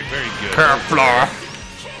go. Very, very good. Keflar.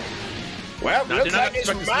 Well, Now, looks they're not like it's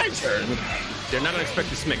expecting my this. turn. They're not gonna expect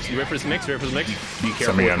this mix. You ready for this mix? Be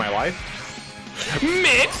careful me with in. my life.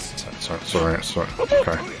 Mix. Sorry.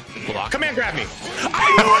 Okay. Come here and grab me.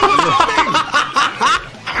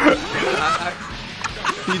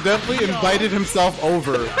 He definitely invited himself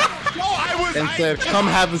over No, I was. and said, "Come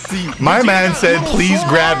have a seat." My man said, please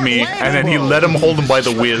grab me, and then he let him hold him by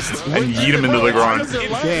the waist and yeet him into the ground.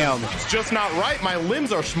 Damn. It's just not right. My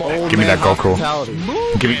limbs are small. Give me that Goku. Hospitality.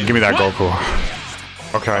 Give me that Goku.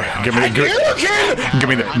 Okay, give me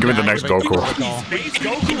the next Goku.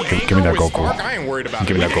 Give me that Goku. I ain't worried about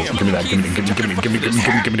Give me that Goku. Give me that. Give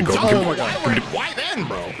me the Goku. Oh my god. Why then,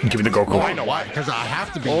 bro? Give me the Goku. I know why. Because I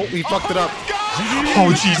have to be. Oh, we fucked it up.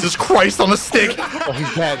 Oh Jesus Christ on the stick! Oh,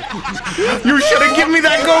 he's dead. You should have given me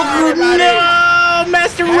that Goku. No,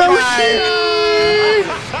 Master Roshi.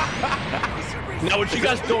 Now, what you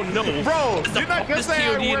guys don't know, Bro, you're not gonna say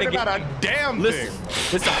I ain't worried about a damn thing.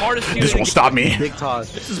 It's the hardest thing. This won't stop me. Big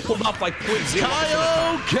toss. This is pulled off like .0.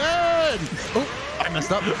 Kaioken! Oh, I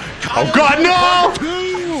messed up. Oh God, no!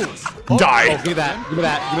 Die. Oh, give me that. Give me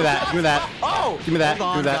that. Give me that. Give me that. Oh, give me that. Hold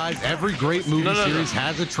on, give me that. guys. Every great movie series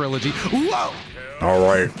has a trilogy. Whoa! All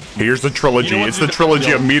right, here's the trilogy. It's the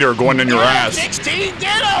trilogy of meter going in your ass. 16,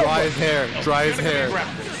 get him! Dry his hair. Dry his hair.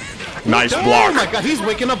 Nice Oh block. my god, he's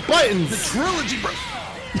waking up buttons. The trilogy, bro.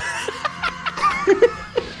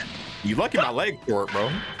 You lucky my leg short, bro.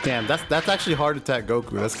 Damn, that's actually heart attack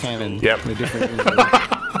Goku. That's canon. Yep. In a different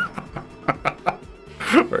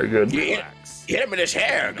Very good. Hit him in his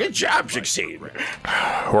hair. Good job, 16. Who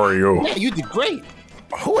are you? Yeah, you did great.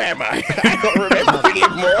 Who am I? I don't remember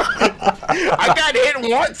anymore. I got hit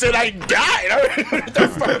once and I died. What the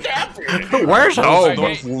fuck happened? Where's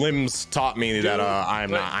Those limbs taught me that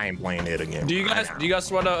I ain't playing it again. Do you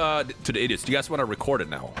guys want to to the idiots? Do you guys want to record it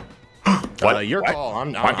now? What? Your call.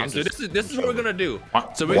 I'm So this is what we're gonna do.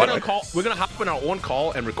 So we're gonna hop on our own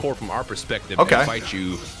call and record from our perspective Okay. and fight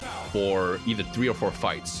you for either 3 or 4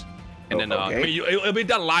 fights. And then I mean, it'll be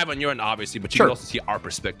done live on your end, obviously, but you can also see our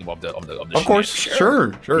perspective of the Of course,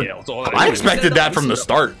 sure. Yeah, so I expected that from the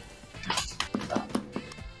start.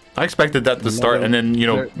 I expected that to start, and then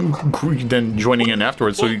then joining in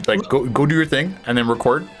afterwards. So you, like go do your thing, and then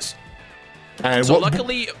record. And so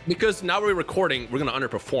luckily, because now we're recording, we're gonna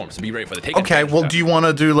underperform. So be ready for the take. Okay, well, do you want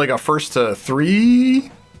to do like a first to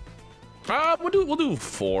 3? We'll do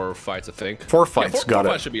 4 fights, I think. 4 fights, yeah, 4 got it.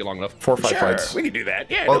 Fights should be long enough. 4 or 5 fights. We can do that.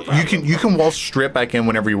 Yeah. Well, No you can wall strip back in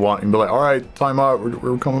whenever you want and be like, all right, time out.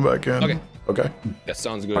 We're coming back in. Okay. Okay. That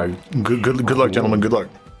sounds good. All right. Good luck, gentlemen. Good luck.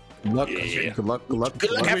 Good luck. Yeah. Good luck. Good luck.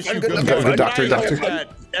 Good luck. Have fun. Good Good luck. luck. Good doctor.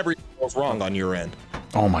 Everything goes wrong on your end.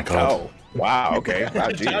 Oh my God. Oh. Wow. Okay.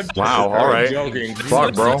 Oh, geez. Wow. All right. Joking.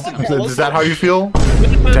 Fuck, bro. Is that how you feel?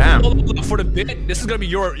 Damn. For the bit, this is gonna be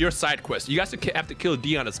your side quest. You guys have to kill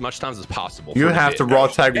Dion as much times as possible. You have to raw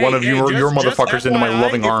tag one of your just motherfuckers into my FYI,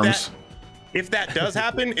 loving arms. If that does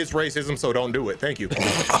happen, it's racism, so don't do it. Thank you.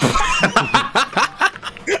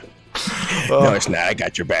 No, it's not. I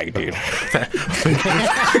got your back, dude.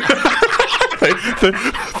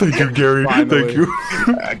 Thank you, Gary. Thank you.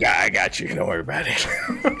 I got you. Don't worry about it.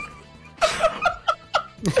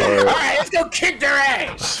 All right, let's go kick their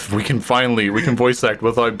ass. We can voice act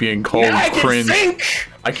without being called I can cringe. think.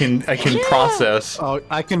 I can process. Oh,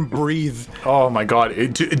 I can breathe. Oh my God.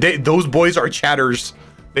 Those boys are chatters.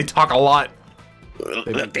 They talk a lot.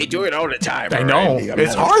 Look, they do it all the time. I know. Right?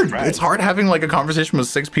 It's hard. It's hard having like a conversation with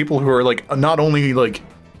 6 people who are like not only like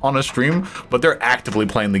on a stream, but they're actively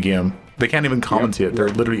playing the game. They can't even commentate. They're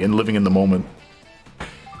literally living in the moment.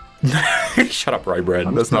 Shut up, Rye Bread.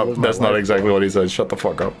 That's not exactly what he said. Shut the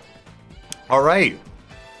fuck up. All right.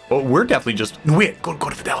 Well, we're definitely just wait. Go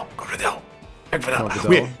to Fidel. Go to Fidel. Pick Fidel.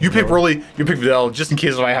 Wait, you pick Broly. You pick Fidel, just in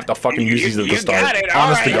case I have to fucking use these at the start.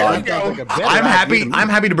 Honest to God. I'm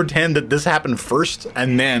happy to pretend that this happened first,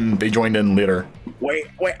 and then they joined in later. Wait,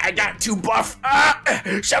 I got too buff.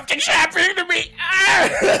 Something's happening to me.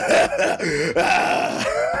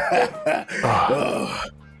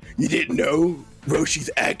 You didn't know? Roshi's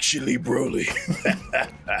actually Broly.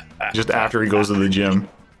 Just after he goes to the gym.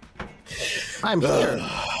 I'm here.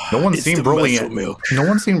 No one's seen Broly. Milk. No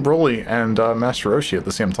one's seen Broly and Master Roshi at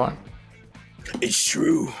the same time. It's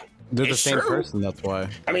true. They're the It's same true. person. That's why.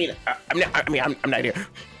 I'm not here.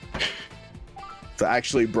 So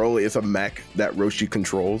actually, Broly is a mech that Roshi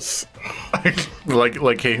controls. like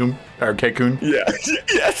Kehun or Kekun. Yeah.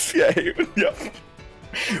 Yes. Yeah. Yeah.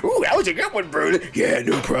 Ooh, that was a good one, bro. Yeah,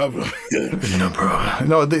 no problem. No,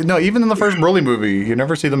 bro. No. Even in the first Broly movie, you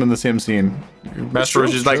never see them in the same scene. Master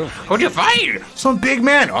Roshi's like, "Who'd you fight? Some big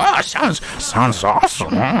man." Oh, sounds awesome.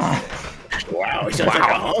 Huh? Wow, he sounds like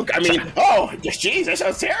a hunk. I mean, oh, jeez, that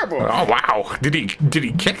sounds terrible. Oh wow, did he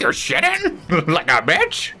kick your shit in like a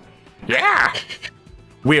bitch? Yeah.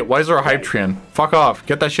 Wait, why is there a hype train? Fuck off.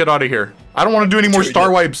 Get that shit out of here. I don't want to do any more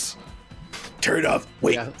star wipes. Turn off.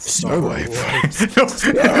 Wait, star wipe. No,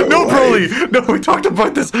 Broly. No, we talked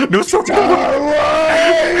about this. No star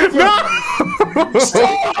wipe. No.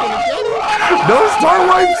 No star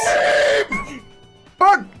wipes.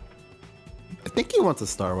 Fuck. think he wants a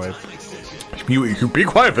star wipe. You be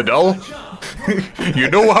quiet, Fidel. You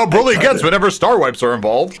know how Broly gets whenever star wipes are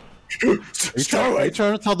involved. Are you trying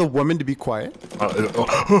to tell the woman to be quiet?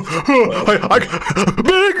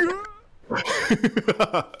 Big.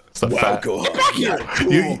 Wow, go back here.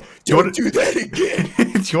 Don't do that again.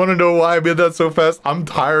 Do you want to know why I made that so fast? I'm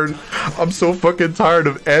tired. I'm so fucking tired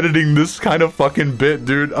of editing this kind of fucking bit,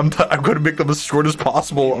 dude. I'm gonna make them as short as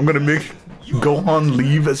possible. I'm gonna make Gohan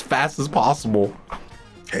leave as fast as possible.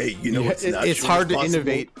 Hey, you know it's hard to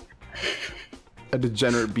innovate a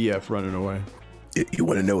degenerate BF running away. You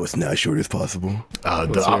want to know what's not short as possible?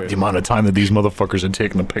 The amount of time that these motherfuckers are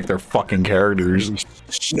taking to pick their fucking characters.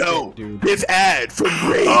 No, this ad from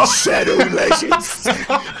Raid Shadow Legends.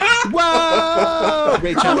 Whoa!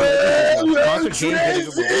 Wait,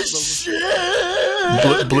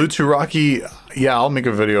 Blue Rocky. Yeah, I'll make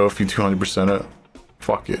a video if you 200% it.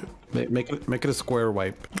 Fuck it. Make it a square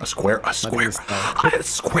wipe. A square wipe.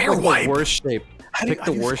 The worst shape. Pick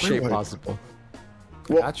the worst shape possible.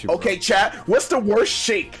 Well, okay, chat. What's the worst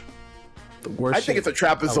shape? The worst. I think it's a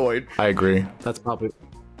trapezoid. I agree. That's probably.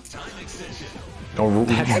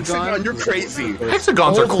 Hexagon, you're crazy.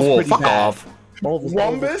 Hexagons are cool. Fuck off.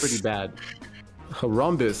 Rhombus, pretty bad. A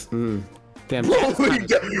rhombus. Damn.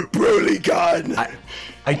 Broly God.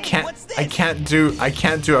 I can't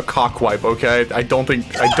do a cock wipe, okay? I don't think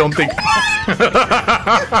if it's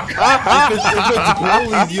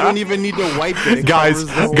Broly, you don't even need to wipe it. Guys,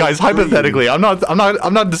 hypothetically, I'm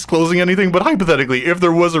not disclosing anything, but hypothetically, if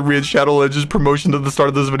there was a Red Shadow Legends promotion at the start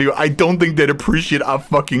of this video, I don't think they'd appreciate a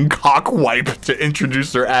fucking cock wipe to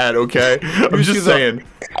introduce their ad, okay? I'm just saying.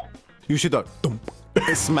 You should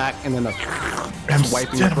smack and then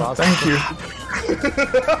wiping across. Thank you.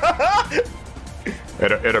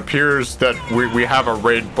 It appears that we have a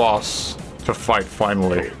raid boss to fight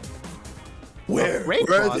finally. Where?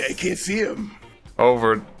 Where are they? I can't see him.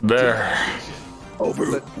 Over there.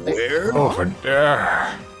 Over where? Over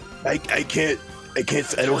there. I can't. I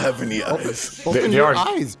don't have any eyes. Open your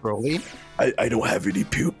eyes, Broly. I don't have any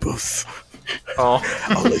pupils. Oh.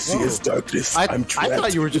 All I see is darkness. I'm trapped. I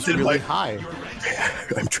thought you were just really high.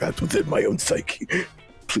 I'm trapped within my own psyche.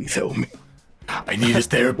 Please help me. I need a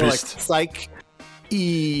therapist. Psych.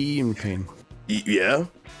 In pain. Yeah.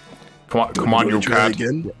 Come on, you cat.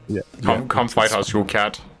 Again? Yeah. Come fight us, you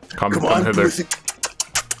cat. Come on, hither. Pussy.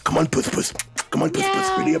 Come on, puss. Come on, puss.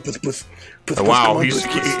 Really up, puss. Wow, he's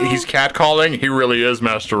catcalling. He really is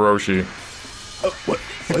Master Roshi. What?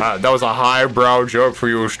 That was a highbrow joke for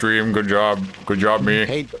you, stream. Good job, me.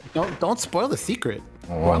 Hey, don't spoil the secret.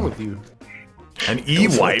 What's wrong with you? An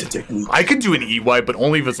E-wipe? I could do an E-wipe, but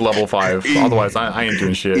only if it's level 5. Otherwise, I ain't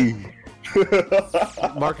doing shit.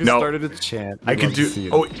 Marcus started a chant. I could do.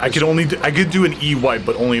 I could do an E-wipe,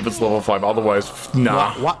 but only if it's level 5. Otherwise,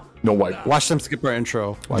 nah. No wipe. Watch them skip our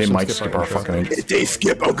intro. They might skip our fucking intro. If they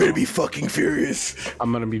skip, I'm gonna be fucking furious.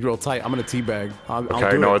 I'm gonna be real tight. I'm gonna teabag.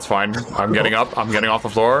 Okay, no, it's fine. I'm getting up. I'm getting off the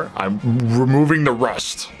floor. I'm removing the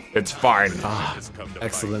rust. It's fine.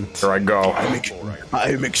 Excellent. Here I go.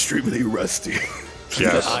 I am extremely rusty.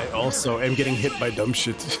 Yes. I also am getting hit by dumb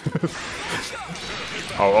shit.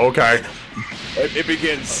 Oh, okay. It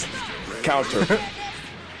begins. Counter.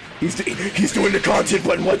 He's doing the content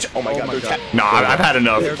button. Watch. Oh my god. Nah, I've had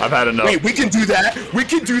enough. Wait, we can do that.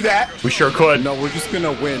 We sure could. No, we're just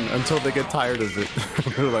gonna win until they get tired of it.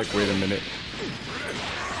 They're like, wait a minute.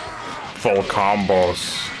 Full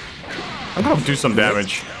combos. I'm gonna do some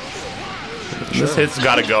damage. This hit's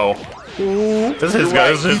gotta go. This hit's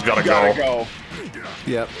gotta go.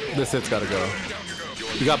 Yep, this hit's gotta go.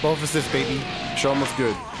 You got both assists, baby. Show them what's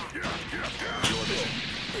good.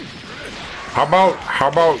 How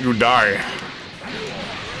about you die?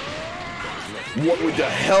 What the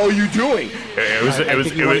hell are you doing? It was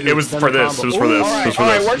for this. It was for this. All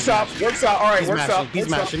right, works out. All right, works out. He's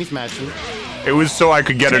smashing. It was so I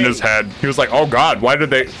could get in his head. He was like, "Oh God, why did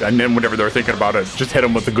they?" And then whenever they're thinking about it, just hit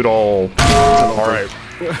him with the good old. All right.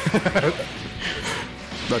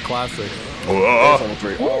 The classic.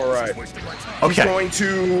 All right. Okay. He's going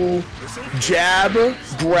to jab,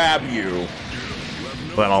 grab you.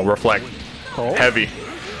 Then I'll reflect. Heavy.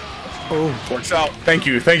 Oh, works out. Thank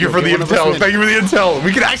you for the intel. Thank you for the intel.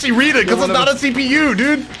 We can actually read it because it's not a CPU,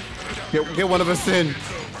 dude. Get one of us in.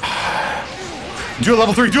 Do a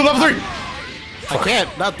level 3. Do a level 3. I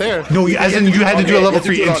can't. Not there. No, as in you had to do a level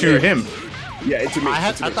 3 into him. Yeah, into me.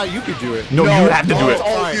 I thought you could do it. No, you have to do it.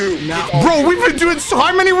 All you. Bro, we've been doing so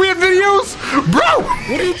many weird videos. Bro,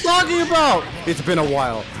 what are you talking about? It's been a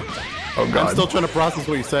while. Oh God. I'm still trying to process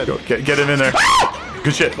what you said. Get him in there.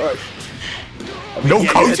 Good shit. No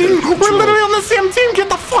coaching? We're literally on the same team. Get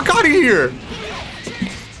the fuck out of here.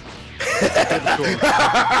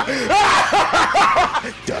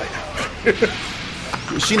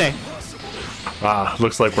 Shine.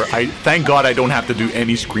 Looks like thank God I don't have to do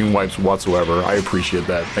any screen wipes whatsoever. I appreciate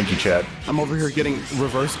that. Thank you, chat. I'm over here getting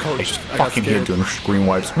reverse coached. I fucking hate doing screen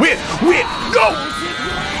wipes. Win! Go!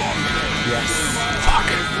 Yes. Fuck.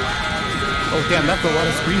 Oh damn, that's a lot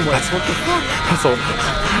of screen wipes. What the fuck?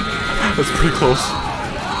 That's pretty close.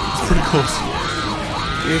 It's pretty close.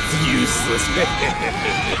 It's useless, man.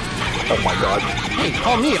 Oh my God. Hey,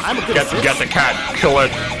 call me. I'm a good Get the cat. Kill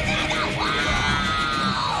it.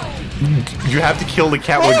 You have to kill the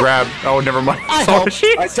cat with grab. Oh, never mind.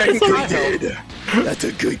 Sorry. I technically did. That's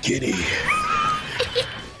a good kitty.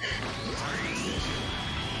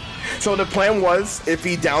 So the plan was, if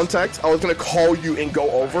he down text, I was gonna call you and go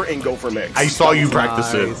over and go for mix. I saw you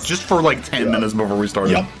practice it just for like 10 minutes before we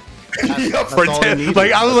started. Yep. Yep. For 10.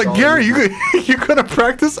 Like I was like, Gary, you gonna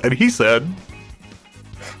practice? And he said,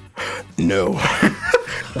 no.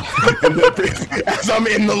 As I'm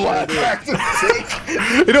in the lab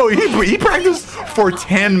practicing. You know, he practiced for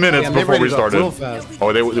 10 minutes before we started. Oh,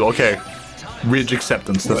 okay. Ridge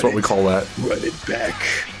acceptance. That's what we call that. Run it back.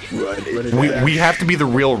 We have to be the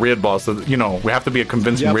real raid boss. You know, we have to be a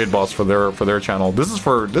convincing raid boss for their channel. This is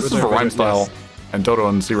for Rhyme Style and Toto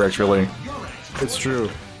and C-Rex, really. It's true.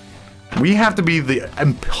 We have to be the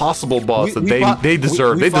impossible boss that they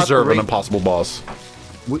deserve. They deserve an impossible boss.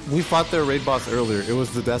 We fought their raid boss earlier. It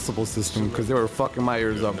was the decibel system because they were fucking my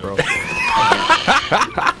ears up, bro. I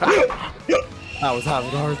was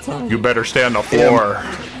having a hard time. You better stay on the floor.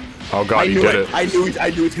 Oh God, you did it. I knew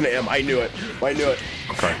it's gonna M. I knew it.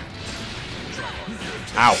 Okay.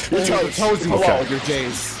 Ow. Your toes in the wall, your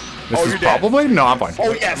J's. This is probably? No, I'm fine.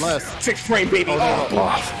 Oh yes. 6 frame, baby.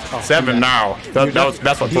 Oh. 7 now.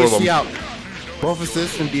 That's what threw them. DHC out. Both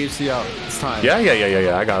assists and DHC out. It's time. Yeah.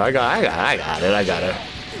 I got it.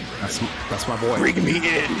 That's my boy. Bring me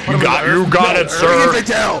in. You got it, sir.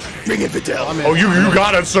 Bring in Vidal. Oh, you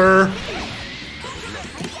got it, sir.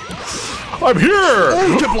 I'm here.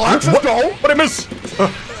 Oh, the blocks. Let's go. What I miss?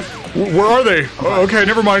 Where are they? Okay,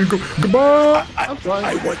 never mind. Goodbye.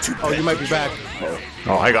 I want to. Oh, you might be back.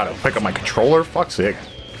 Oh, I gotta pick up my controller. Fuck's sake.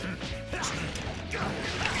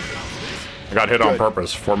 I got hit on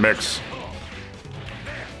purpose for mix.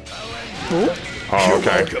 Oh,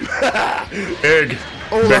 okay.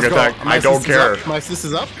 Big attack. I don't care. My assist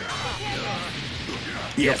is up.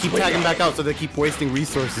 Yeah, keep tagging back out so they keep wasting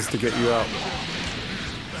resources to get you out.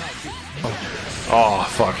 Oh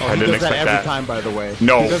fuck! I didn't expect that. Every time, by the way.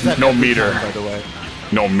 No meter. By the way.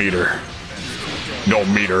 No meter.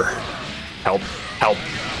 Help!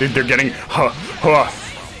 They're getting. Up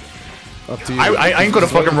to you. I ain't gonna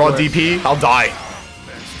fucking raw DP. I'll die.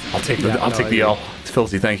 I'll take the L. It's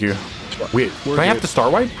filthy. Thank you. Wait, do I have to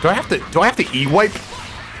star wipe? Do I have to E wipe?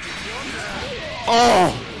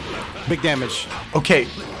 Oh, big damage. Okay.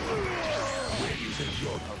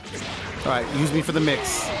 All right, use me for the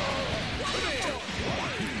mix.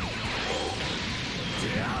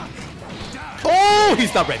 Oh,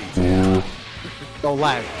 he's not ready. Ooh. Don't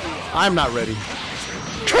lag. I'm not ready.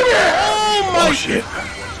 Come here! Oh shit!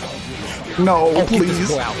 No,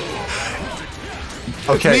 please.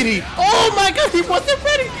 Okay. Oh my God, he wasn't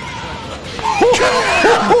ready.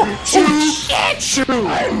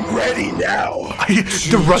 I'm ready now.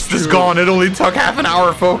 The rust is gone. It only took half an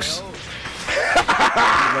hour, folks.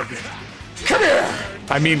 Come here.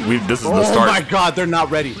 I mean, this is the start. Oh my God, they're not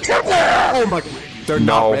ready. Come here. Oh my God, they're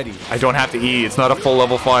not ready. I don't have to E. It's not a full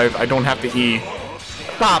level 5. I don't have to E.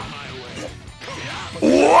 Stop.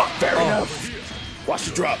 Fair enough. Watch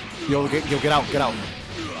the drop. Yo, get out.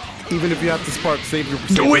 Even if you have to spark, save your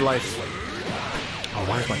life. Oh,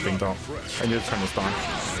 why is my thing down? I need to turn this on.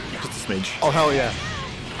 Just a smidge. Oh, hell yeah.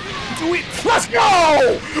 Do it. Let's go!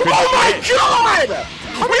 Oh my God!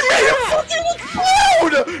 We made it fucking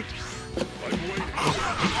explode!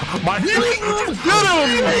 I did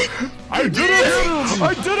it!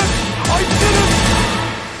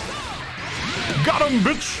 Got him,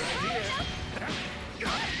 bitch!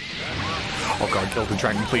 Oh God, kill the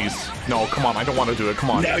dragon, please. No, come on, I don't want to do it,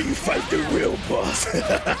 come on. Now you fight the real boss.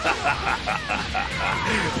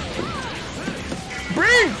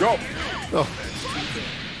 Bring! Go! Oh.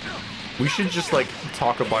 We should just, like,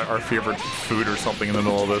 talk about our favorite food or something in the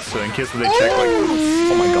middle of this, so in case they check, like,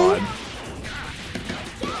 oh my God.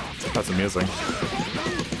 That's amazing.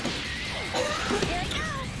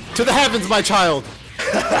 To the heavens, my child!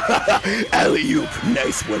 Alley-oop.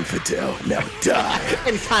 Nice one, Fidel. Now die.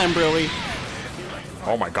 In time, Brilly.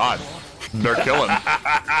 Oh my God. They're killing.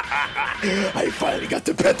 I finally got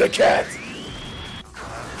to pet the cat.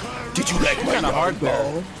 Did you like my hard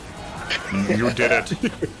ball? You did it.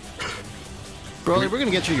 Broly, we're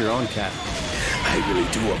gonna get you your own cat. I really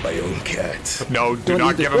do want my own cat. No, do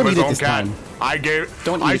not give him his own cat.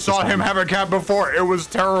 I saw him have a cat before. It was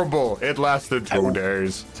terrible. It lasted 2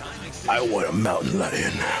 days. I want a mountain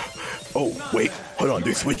lion. Oh, wait. Hold on.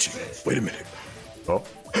 They're switching. Wait a minute. Oh.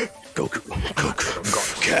 Goku.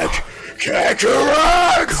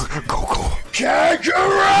 Kakarot! Goku. Kakarot!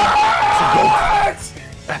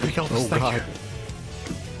 Oh, God.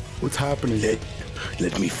 What's happening?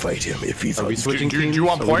 Let me fight him if he's Are we switching do teams? you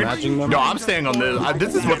want Are we point? matching them? No, I'm staying on this.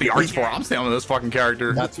 This is what the art's for. I'm staying on this fucking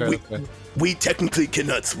character. That's fair. That's fair. We technically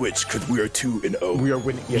cannot switch because we are 2-0. We are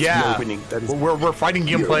winning. Yes, Yeah. we are winning. That is We're fighting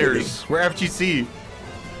game We are players. We're FGC.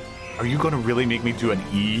 Are you gonna really make me do an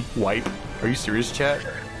E wipe? Are you serious, chat?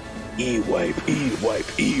 E-wipe. I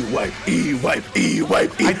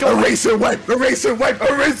don't- Eraser wipe.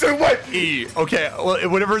 E. Okay. Well,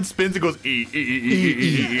 whenever it spins, it goes E.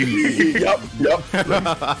 Yep.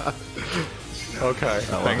 Okay.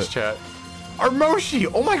 Thanks, chat. Armoshi.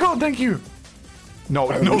 Oh my God. Thank you. No.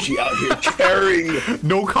 She out here carrying.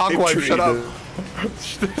 No cock wipe. Shut up.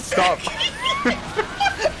 Stop.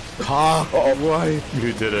 Why?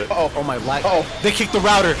 You did it. Oh my lag. Oh, they kicked the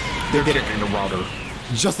router. They're kicking the router.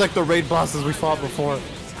 Just like the raid bosses we fought before.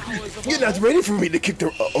 You're not ready for me to kick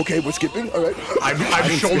the. Okay, we're skipping. All right. I'm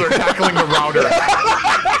shoulder tackling the router.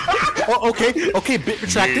 Oh, okay, bit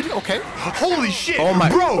retracted. Okay. Holy shit. Oh my.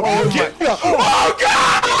 Bro. Oh get- my. Oh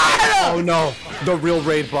God! Oh no, the real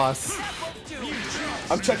raid boss.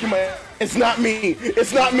 I'm checking my. It's not me. I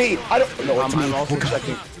don't. No, it's me. I'm also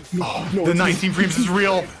checking. The 19 frames is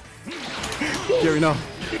real. Here we know.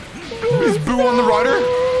 Is Boo on the router?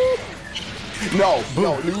 No,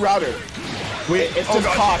 new router. Wait, It's just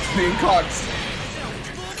Cox being Cox.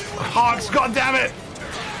 Hawks, goddammit!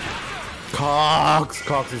 Cox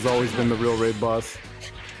has always been the real raid boss.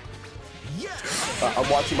 I'm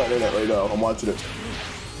watching my internet right now. I'm watching it.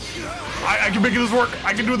 I can make this work.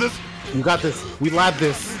 I can do this. You got this. We lab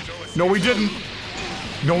this. No, we didn't.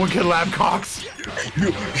 No one can lab Cox.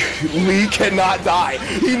 Lee cannot die.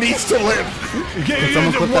 He needs to live. Can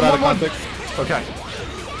someone put that out of context? Okay.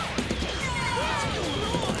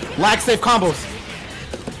 Lag safe combos.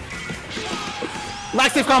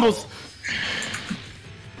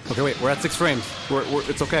 Okay, wait. We're at 6 frames.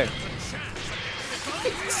 It's okay.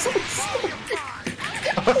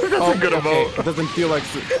 That's a good emote. It doesn't feel like.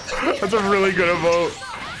 That's a really good emote.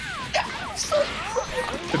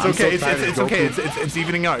 It's okay. It's okay. It's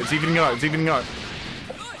evening out. It's evening out.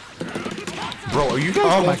 Bro, are you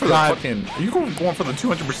guys going for the fucking? Are you going for the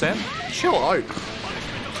 200%? Chill out.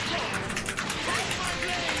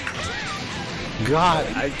 God,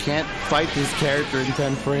 I can't fight this character in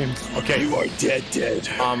 10 frames. Okay, you are dead.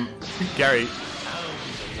 Gary,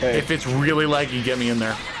 if it's really laggy, get me in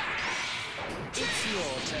there.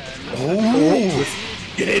 Oh,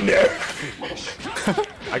 get in there.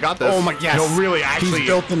 I got this. Oh my yes. No, really, actually. He's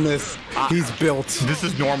built in this. He's built. This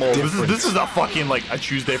is normal. This is a fucking like a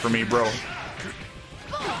Tuesday for me, bro.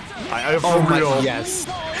 For real. Yes.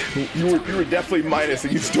 You were definitely minus,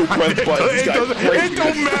 and you still press buttons. It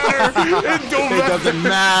don't matter. It doesn't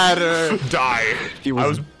matter. Die. I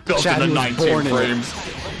was built in the 19 frames.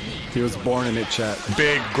 He was born in it, chat.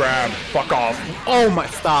 Big grab. Fuck off. Oh my!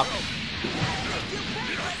 Stop.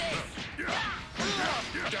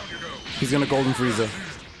 He's gonna golden Frieza.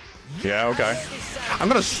 Yeah. Okay. I'm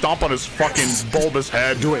gonna stomp on his fucking bulbous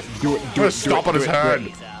head. Do it. I'm gonna stomp on his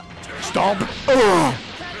head. Stomp. Ugh.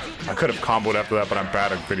 I could have comboed after that, but I'm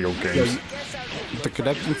bad at video games. The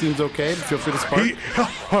connection seems okay. Feel free to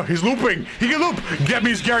spark. He's looping. He can loop. Get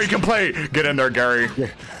me, Gary can play. Get in there, Gary.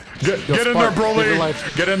 Get in there, Broly.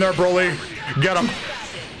 Get in there, Broly. Get him.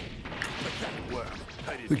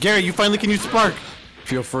 Gary, you finally can use spark.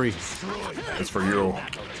 Feel free. It's for you.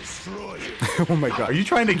 Oh my god. Are you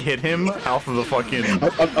trying to hit him off of the fucking...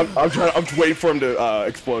 I'm waiting for him to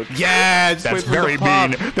explode. Yeah, just that's very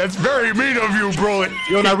mean. That's very mean of you, Broly.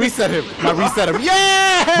 Yo, now reset him.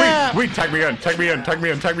 Yeah! Wait, tag me in.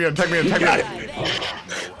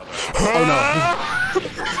 Oh no.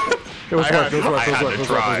 It was worse.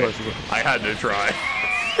 I had to try.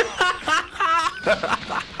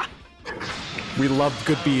 We loved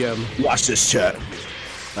good BM. Watch this, chat.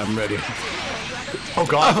 I'm ready. Oh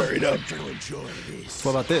god. Hurry up.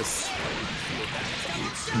 What about this?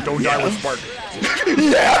 Don't die with spark.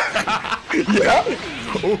 Yeah.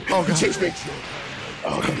 Oh god. Chase me.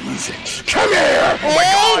 Oh, easy. Come here. Oh my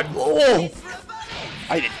god. Oh.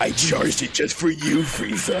 I charged it just for you,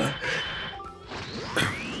 Frieza.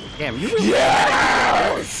 Damn, you really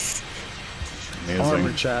Yes. Amazing.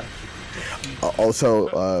 armor chat. Also,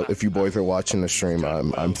 if you boys are watching the stream,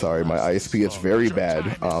 I'm sorry, my ISP is very bad.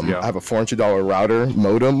 I have a $400 router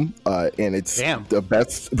modem, and it's the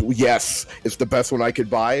best. Yes, it's the best one I could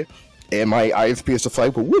buy, and my ISP is just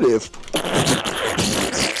like, but what if?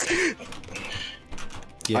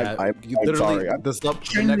 Yeah, I'm literally, sorry.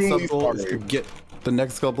 the next sub goal is to get. The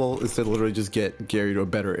next goal is to literally just get Gary to a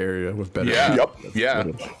better area with better. Yeah. Yep. Yeah.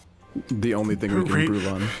 The only thing we can improve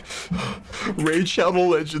on. Raid Shadow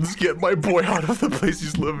Legends, get my boy out of the place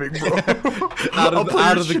he's living, bro. out of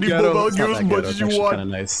the ghetto. Mobile you as much as you want. Kinda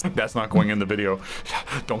nice. That's not going in the video.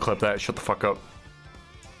 Don't clip that. Shut the fuck up.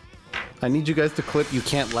 I need you guys to clip. You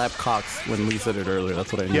can't lap cocks when Lee said it earlier.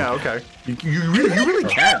 That's what I need. Yeah. Okay. You really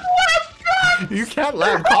can't. You can't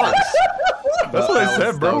lap cocks. That's what I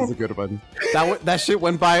said, bro. That was a good one. That shit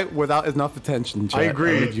went by without enough attention. Chat. I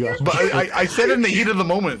agree, but I said it in the heat of the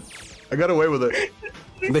moment. I got away with it.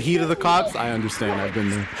 The heat of the cops? I understand. I've been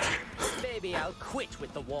there. Maybe I'll quit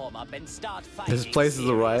with the warm up and start fighting. This place is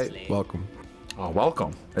a riot. Welcome. Oh,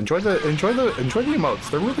 welcome. Enjoy the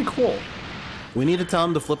emotes. They're really cool. We need to tell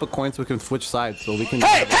them to flip a coin so we can switch sides so we can.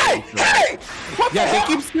 Hey! Yeah, they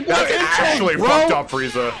keep skipping. That's actually fucked up,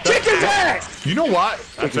 Frieza. Chicken ass! You know what?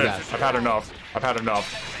 That's it. I've had enough. I've had enough.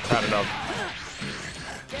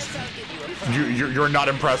 You're not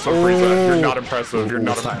impressive, Frieza. You're not impressive. You're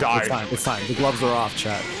not a die. It's time. The gloves are off,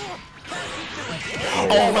 chat.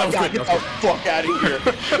 Oh my god, get the fuck out of here.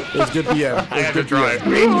 It was good BM. I had to try.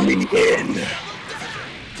 Bring me in.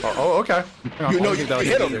 Oh, okay. You know you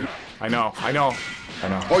hit him. I know.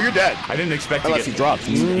 Oh, you're dead. I didn't expect Unless to he get... dropped.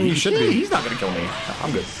 He should be. He's not gonna kill me.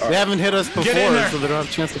 I'm good. They haven't hit us before, so they don't have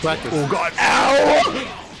a chance to practice. Oh god.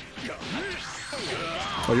 Ow!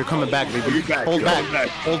 Oh, you're coming back, baby. You're back. Hold You're back.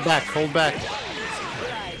 Hold back. Hold back.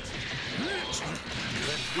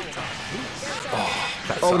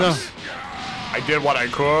 Oh no. I did what I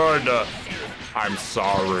could. I'm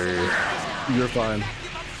sorry. You're fine.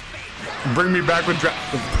 Bring me back with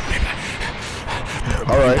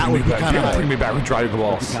All right. Bring me back with Dragon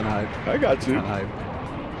Balls. I got you. You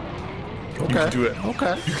can do it.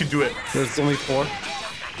 Okay. You can do it. There's only 4.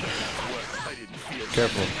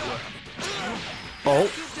 Careful. Oh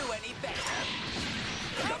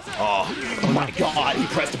my god, he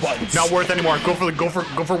pressed the buttons. Not worth anymore. Go for win.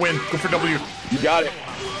 Go for W. You got it.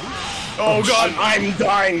 Oh god, I'm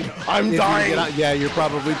dying. I'm dying. Yeah, you're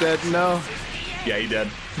probably dead. No. Yeah, he did.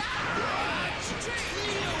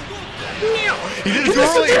 He did it too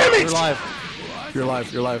early. You're alive. You're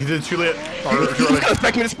alive. You're alive. He did it too late. He's gonna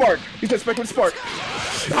expect me to spark. He's gonna expect me to spark.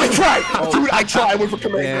 I tried, dude. I tried. I went for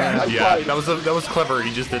command. Yeah, that was clever.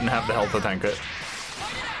 He just didn't have the health to tank it.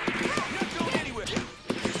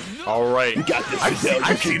 All right. You got this.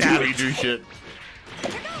 I've seen Abby do shit.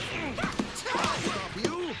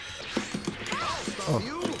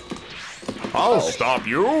 I'll stop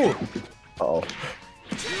you. Oh.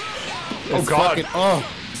 Oh god.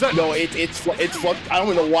 No, it's I don't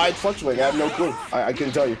even know why it's fluctuating. I have no clue. I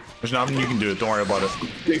couldn't tell you. There's nothing you can do. Don't worry about it.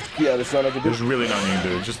 Yeah, there's nothing I can do. There's really nothing you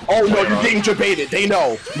can do. Just. Oh no, you're getting debated. They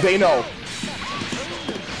know. They know.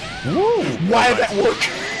 Woo! Why did that work?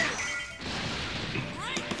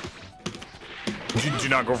 Do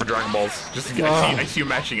not go for Dragon Balls. Just I see you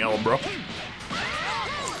matching L, bro.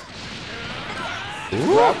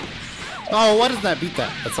 Oh, what does that? Beat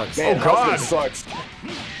that. That sucks. Man, oh god, that sucks.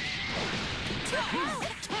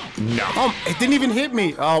 No. It didn't even hit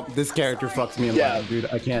me. Oh, this character fucks me in life, dude.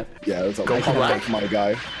 I can't. Yeah, that's my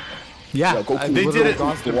guy. Yeah, they did it.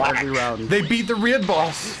 Every round. They beat the Red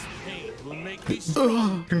boss.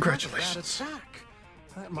 Congratulations.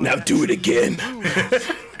 Now do it again.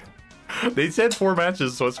 They said 4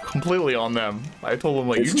 matches, so it's completely on them. I told them,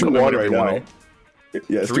 like, it's you can come in whenever right you now. want.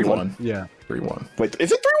 Yeah, it's 3-1. Yeah. 3-1. Wait,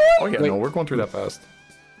 is it 3-1? Oh, yeah, no, we're going through that fast.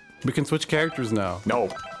 We can switch characters now. No.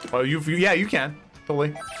 Well, yeah, you can. Totally.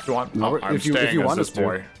 If you want. No, I'm if you staying want as us this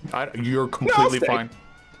boy. You're completely fine.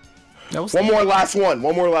 One more last one.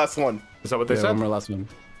 One more last one. Is that what they said? One more last one.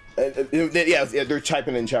 Yeah, they're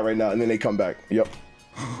typing in chat right now, and then they come back. Yep.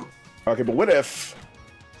 Okay, but what if?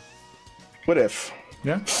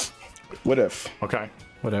 Yeah? What if? Okay.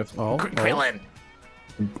 What if? Oh. Krillin.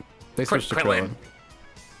 They switched to Krillin.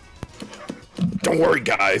 Don't worry,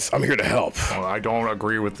 guys. I'm here to help. Oh, I don't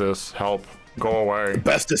agree with this. Help. Go away.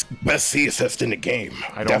 Best C assist in the game.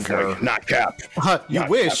 I don't care. Not Cap. You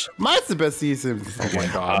wish. Mine's the best season. Oh my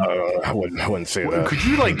god. I wouldn't say that. Could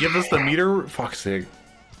you like give us the meter? Fuck's sake.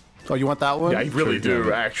 Oh, you want that one? Yeah, I really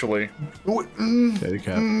do, actually.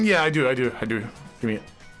 Yeah, I do. Give me it.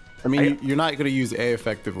 I mean, you're not gonna use A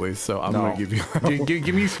effectively, so I'm gonna give you.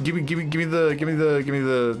 give me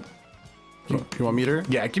the. You want meter?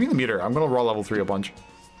 Yeah, give me the meter. I'm gonna roll level 3 a bunch.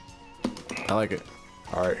 I like it.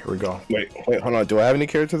 All right, here we go. Wait, hold on. Do I have any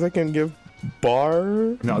characters I can give bar?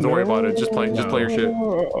 No, don't worry about it. Just play your shit.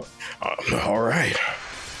 All right.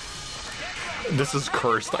 This is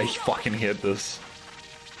cursed. I fucking hate this.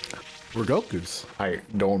 We're Gokus. I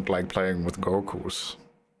don't like playing with Gokus.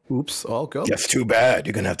 Oops, all go. That's too bad.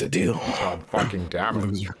 You're gonna have to deal. God fucking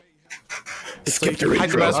damn it. Skip the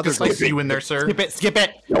intro. I see you in there, sir. Skip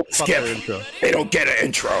it. Nope, skip. They don't get an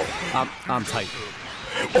intro. I'm tight.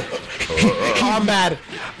 I'm mad.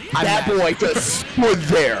 That boy just stood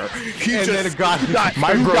there. He And then just it got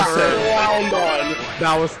My bro said, round on.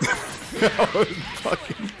 that was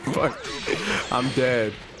fucking fucked. I'm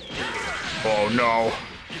dead. oh no.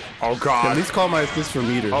 Oh At god. least call my assist for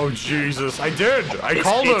meter. Oh Jesus. I did. I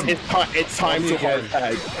called him. It's time to hard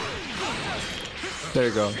tag. There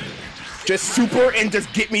you go. Just super and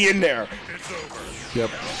just get me in there.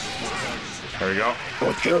 Yep. There we go.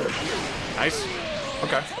 Oh, good. Nice.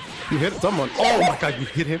 Okay. You hit someone. Oh my god, you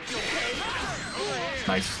hit him.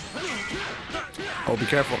 Nice. Oh, be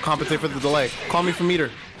careful. Compensate for the delay. Call me for meter.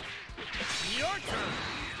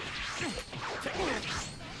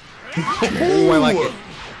 Oh, I like it.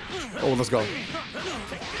 Oh, let's go.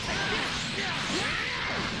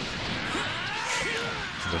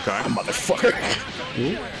 Okay. Motherfucker.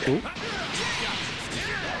 Ooh.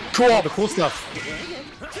 Cool. The cool stuff.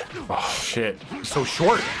 Oh shit. So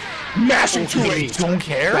short. Mashing to it. Don't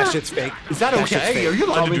care. That shit's fake. Is that That shit's okay? fake. Are you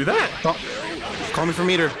allowed Call to me- do that? Call me for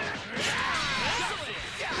meter.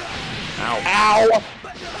 Ow. Ow.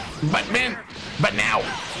 But now.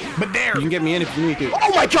 But there. You can get me in if you need to.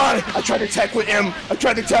 Oh my god. I tried to tech with him. I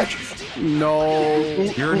tried to tech. No.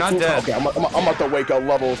 You're not dead. Okay, I'm about to wake up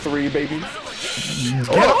level 3, baby.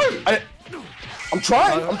 I'm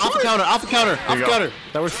trying. Off the counter. Off the counter. Off the go. counter.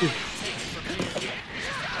 That works too.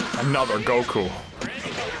 Another Goku.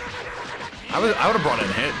 I would have brought in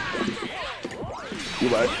a hit. You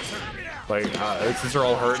what? Like, since they're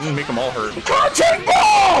all hurting, make them all hurt. Content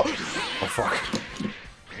ball! Oh fuck.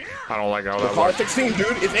 I don't like how that Car works. 16,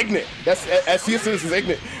 dude, is ignorant. That's SCS is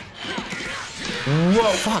ignorant.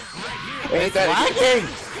 Whoa, fuck. Ain't that ignorant?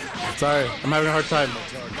 Sorry, I'm having a hard time.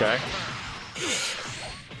 Okay.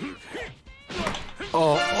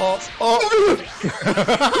 Oh.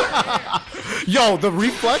 Yo, the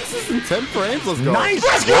reflexes in 10 frames. Let's go. Nice.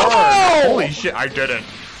 Let's go! Holy shit, I didn't.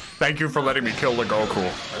 Thank you for letting me kill the Goku.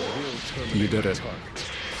 You did it.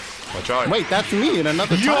 Watch out. Wait, that's me in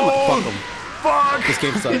another time. Yo! Fuck him. Fuck! This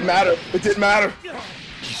game It sucks. didn't matter. It didn't matter.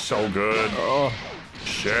 He's so good. Oh.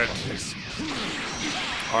 Shit.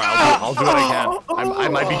 Alright, I'll do what I can. I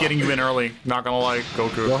might be getting you in early. Not gonna lie,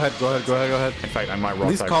 Goku. Go ahead. In fact, I might At roll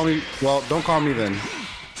least type. call me. Well, don't call me then.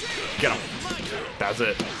 Get him. That's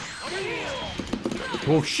it.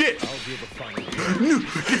 Oh shit! No,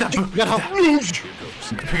 get that. Get help.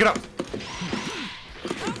 Pick it up.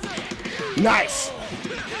 Nice.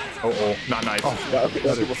 Oh, not nice. Yeah, okay,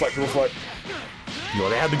 that's people fight. Yo,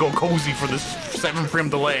 they had to go cozy for this 7 frame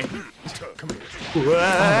delay.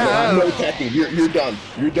 No attacking. You're done.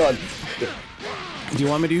 You're done. Do you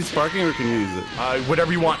want me to use sparking or can you use it?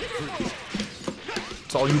 Whatever you want.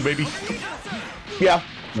 It's all you, baby. Yeah.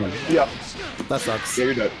 Yeah. That sucks. Yeah,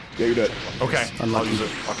 you're dead. Yeah, you're dead. Okay, I'll Unlucky. use it.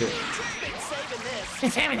 Fuck it.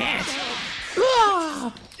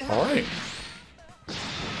 All right.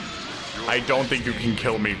 I don't think you can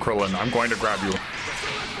kill me, Krillin. I'm going to grab you.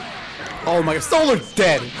 Oh my god, Solar's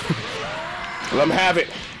dead! Let him have it.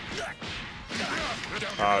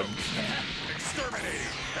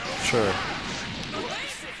 Sure.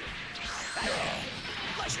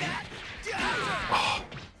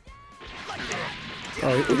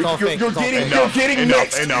 Oh, it's all fake. You're It's all getting fake.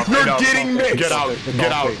 mixed. You're Enough. getting mixed. Get out.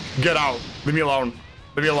 Get out. Leave me alone.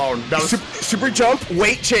 Leave me alone. That was Super jump.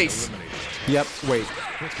 Wait, chase. Yep, wait.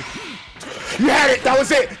 You had it. That was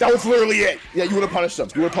it. That was literally it. Yeah, you would have punished them.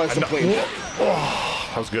 You would have punished them clean.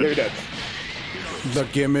 that was You're good. dead. The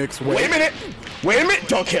gimmicks. Wait a minute.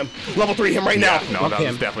 Dunk him. Level 3 him right now. No, that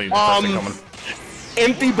was definitely the first thing coming.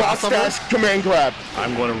 Empty boss stash. Command grab.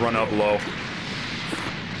 I'm going to run up low.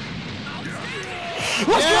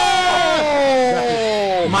 Let's go!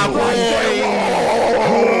 My boy!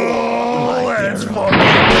 Let's fucking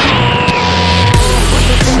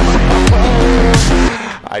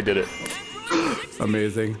I did it.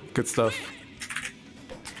 Amazing. Good stuff.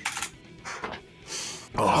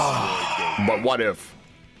 But what if?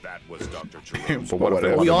 That was Dr. But what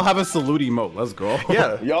if? We all have a salute emote. Let's go.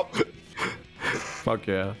 Yeah. Yup. Fuck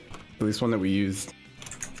yeah. At least one that we used.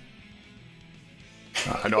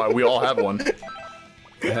 I know. We all have one.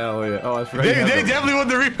 Hell yeah. Oh, I forgot. They definitely want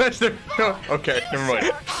the refresh there. Okay, never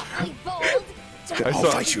mind. Awfully bold.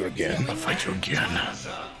 I'll fight you again. I'll fight you again.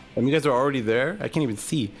 And you guys are already there? I can't even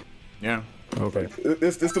see. Yeah. Okay.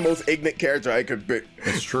 This is the most ignorant character I could pick.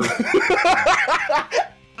 It's true.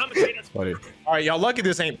 That's funny. All right, y'all lucky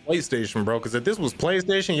this ain't PlayStation, bro. Because if this was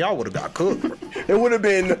PlayStation, y'all would have got cooked. It would have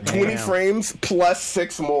been 20 frames plus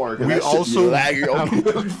 6 more. We also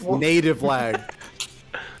native lag.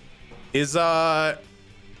 Is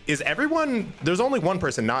everyone? There's only one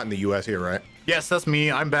person not in the U.S. here, right? Yes, that's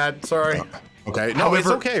me. I'm bad. Sorry. Okay. No, However, it's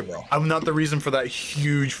okay, bro. I'm not the reason for that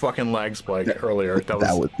huge fucking lag spike earlier.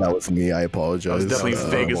 That was me. I apologize. That was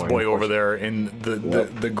definitely Vegas boy over there in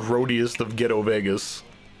the grodiest of ghetto Vegas.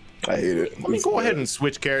 I hate it. Let me go ahead and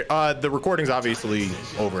switch the recording's obviously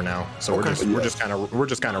over now, so we're just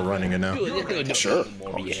kind of running it now. Sure.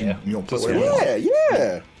 You know,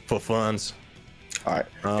 yeah. For funs. All right.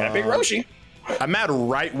 Got a big Roshi. I'm mad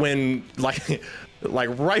right when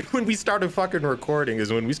right when we started fucking recording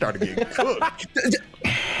is when we started getting cooked.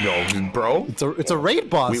 Yo, bro, it's a raid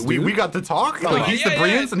boss. We got to talk. Like, he's the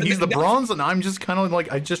bronze and he's the bronze, and I'm just kind of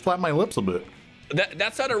like I just flapped my lips a bit.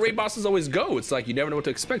 That's how the raid bosses always go. It's like you never know what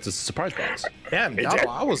to expect. It's a surprise boss. Yeah,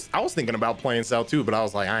 I was thinking about playing Cell too, but I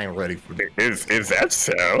was like, I ain't ready for this. Is that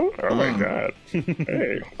so? Oh my god.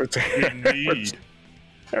 Hey,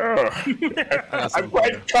 I'm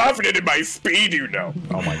quite confident in my speed, you know.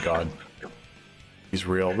 Oh my god. He's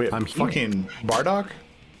real. Wait, I'm fucking Bardock?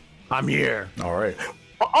 I'm here. All right.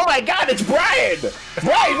 Oh my god, it's Brian!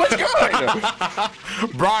 Brian, what's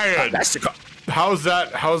going? Brian! How's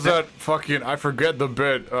that fucking, I forget the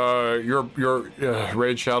bit, your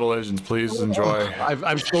Raid Shadow Legends, please enjoy.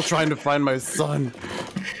 I'm still trying to find my son.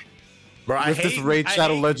 Bro, With this Raid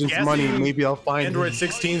Shadow Legends money, maybe I'll find Android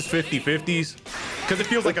 16s, 50/50s. Because it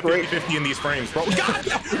feels like a 50/50 in these frames, bro. God,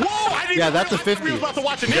 whoa, I didn't that's a 50. We were about to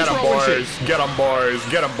watch an Get intro them, boys. Get them, boys.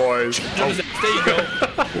 Get them, boys. Oh. There you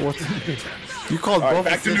go. You called both.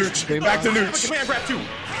 Back to Nooch. Back to Nooch. Command grab 2.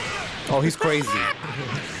 Oh, he's crazy.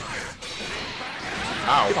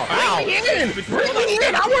 Ow. Bring me in! Bring me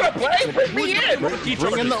in! I want to play! Bring me in!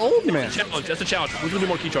 Bring in the old man. Challenge. That's a challenge. We're gonna do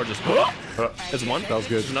more key charges. That's one. That was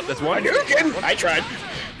good. That's one. I tried.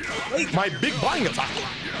 My big buying attack.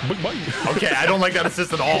 Big buying. Okay, I don't like that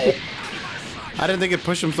assist at all. I didn't think it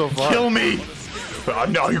pushed him so far. Kill me!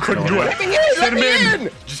 No, you couldn't do it. Let me in!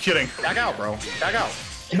 Just kidding. Back out, bro. Back out.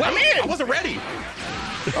 I'm in! I wasn't ready.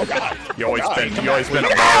 Oh god. You always been a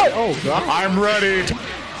Get bad. out! Oh god. I'm ready.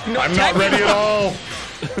 I'm not ready at all.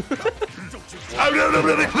 I'm not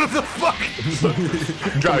ready. What the fuck?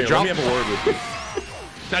 Drop. Let me have a word with you.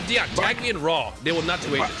 Now, Dion, tag me in Raw. They will not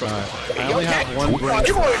 2-8 it. Trust me. I only have one brain. I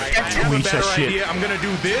have a better idea. I'm gonna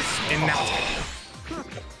do this and now.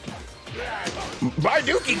 Bye,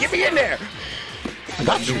 Dookie, get me in there! I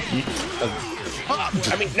got you.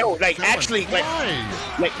 I mean, no, like, actually, like,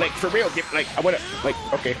 for real, I wanna,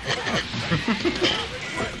 okay.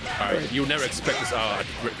 Alright, you'll never expect this.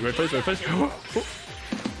 Red face.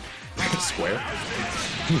 Square.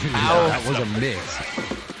 Ow, that was a miss.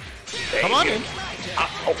 Come on in.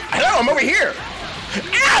 Hello, I'm over here.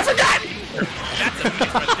 Ah, I forgot! That's a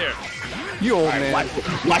miss right there. You old man.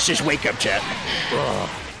 Watch this wake up, chat.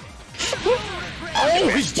 Oh,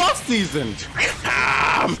 he's buff season.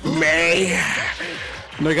 May.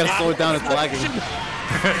 No, you gotta slow it down. It's lagging.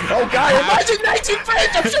 Oh god, I'm watching 19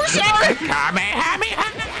 frames. I'm so sorry.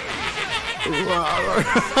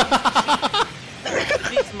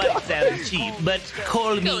 This might sound cheap, but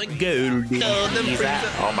call me Goldie.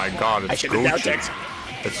 Oh my god, it's Gucci.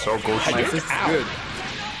 It's so Gucci. My assist is good.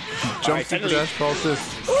 Jump super dash, call assist.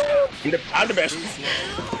 I'm the best.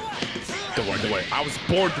 Don't worry. I was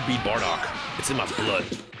born to beat Bardock. It's in my blood.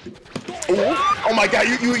 Oh my god,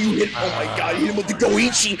 you hit. Oh my god, you hit him with the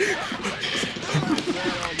Goichi.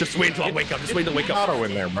 Just wait until I wake up. Just wait until I wake up. Auto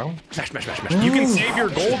in there, bro. Smash. You can save your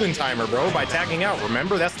golden timer, bro, by tagging out.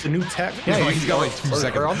 Remember, that's the new tech. Yeah, he's got like 2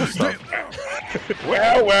 seconds.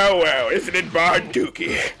 Well, isn't it Bard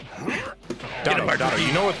Dookie? Dado,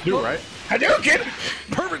 you know what to do, right? Hadouken!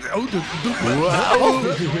 Perfect.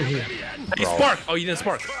 Hey, Spark. Oh, you didn't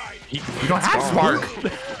Spark. You don't have Spark.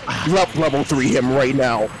 Level 3 him right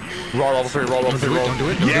now. Roll level 3. Don't do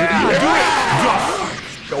it.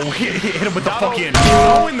 Oh, hit him with the fucking.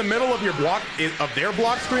 Oh, in the middle of your block of their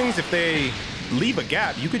block strings, if they leave a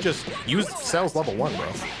gap, you could just use cells level 1, bro.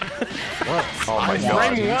 What? Oh my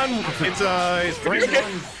god. Frame 1. It's frame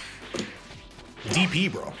 1. DP,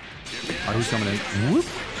 bro. Who's coming in? Whoop.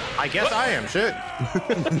 I guess I am. Shit. I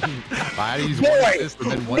had to use one assist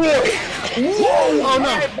and then one. Whoa! Oh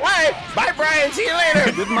no! Bye, Brian. See you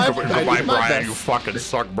later. Goodbye, Brian. You fucking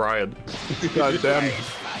suck, Brian. God damn.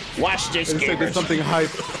 Watch this game. There's something hype.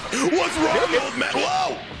 What's wrong, old man?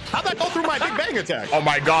 Whoa! How'd that go through my Big Bang attack? Oh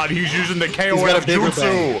my god, he's using the KO got a of bigger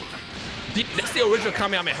Jutsu. That's the original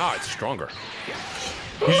Kamehameha. It's stronger.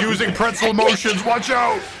 He's using pretzel motions. Watch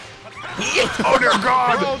out. Oh dear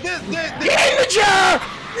god. Bro, Get in the jar!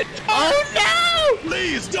 oh no!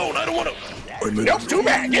 Please don't. I don't want to. Nope, too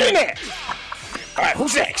bad. Get in there. All right,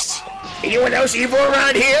 who's next? Anyone else evil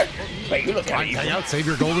around here? Wait, you look kind of evil. Tag out. Save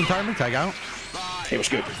your golden timer. Tag out. It was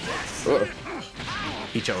good.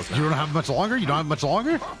 He chose You don't have much longer. You don't have much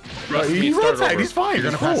longer. He's fine. He's fine. You're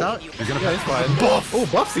gonna pass out. You're gonna pass fine. Buff. Oh,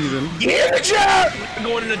 buff season. Get in the jar! I'm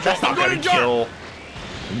going in the jar. That's not gonna kill.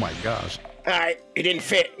 Oh my gosh. All right, it didn't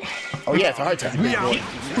fit. Oh yeah, it's a hard time.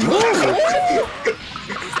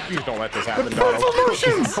 Please don't let this happen, Donald.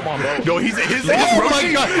 Come on, bro. No, his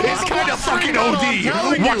Roshi is kind of fucking OD.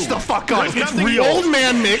 Watch the fuck out. It's real. Old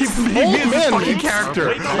man mix. He is a fucking character.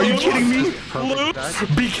 Are you kidding me?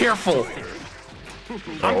 Be careful.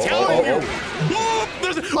 I'm telling you.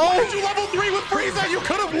 There's you level 3 with Frieza. You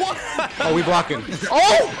could have won. Oh, we blocking.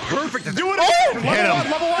 Oh, perfect. Do it. Oh, hit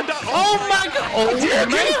him. Level 1 down. Oh my god! Oh dear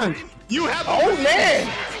man! You have. Oh man!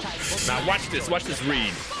 Now watch this. Watch this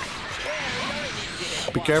read.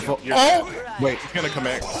 Be careful. Oh, Wait. he's gonna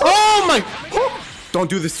connect. Oh my! Don't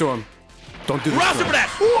do this to him. Don't do this. Roster To for him. that.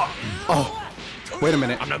 Oh, wait a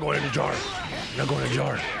minute. I'm not going in the jar. I'm not going in the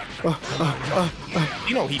jar.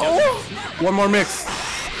 You know he does. One more mix.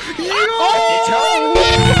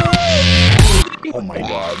 Oh my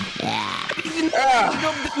god.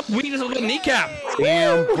 Weakness of the kneecap.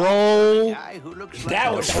 Damn, bro.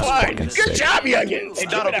 That was fun. Good job, youngin. Hey,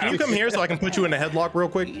 Donald, can you come here so I can put you in a headlock real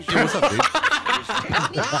quick? What's up, dude?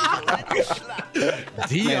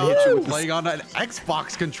 Dion playing on an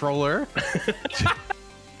Xbox controller.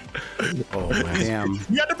 Oh man. Damn.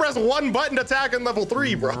 You had to press one button to attack in level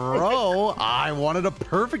 3, bro. Bro, I wanted a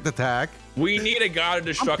perfect attack. We need a god of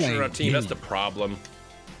destruction on our team. That's the problem.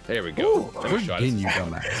 There we go. Let me try Again, this. you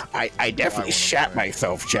dumbass. I definitely shat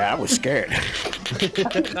myself, Chad. I was scared.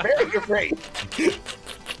 Very afraid.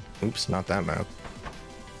 Oops, not that map.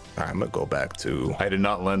 All right, I'm gonna go back to. I did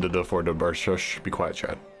not lend it for the burst. Shush. Be quiet,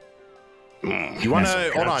 Chad. You wanna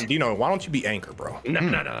hold on, Dino? Why don't you be anchor, bro?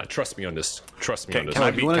 No. Trust me on this. Trust me on this. Can I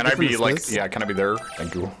be? Can I be different like? assist? Yeah. Can I be there?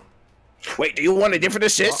 Thank you. Wait, do you want a different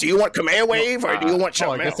assist? Do you want command wave or do you want Oh,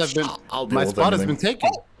 something I guess else? I've been. My spot has been taken.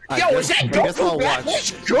 Yo, is that guess I'll Goku Black?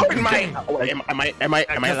 watch. What's good, man? Am I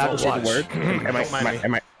allowed to say the word? Am I?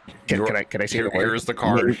 Can I say the word? Here's the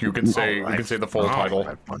card. You can say the full title.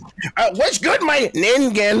 What's good, my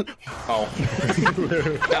Ningen? Oh.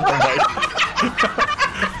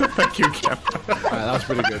 Thank you, Kim. Alright, that was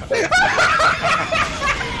pretty good.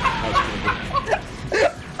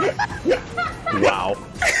 Wow.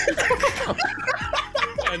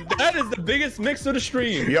 And that is the biggest mix of the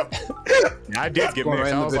stream. Yep. I did get mixed. right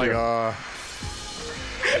in I the was like, video.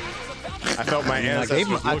 I felt my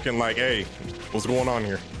ancestors looking like, hey, what's going on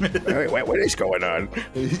here? Wait, what is going on?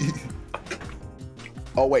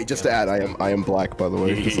 Oh wait, just to add, I am black, by the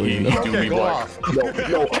way. Just so you know. Okay, go off. No,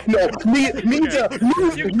 me's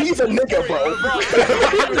a nigga, bro.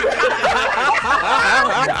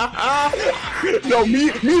 No,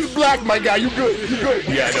 me's black, my guy. You good?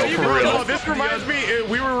 Yeah, no, for real. No, this reminds me,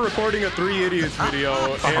 we were recording a 3 Idiots video,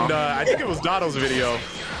 and I think it was Dotto's video,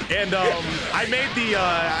 and I made the,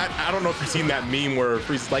 I don't know if you've seen that meme where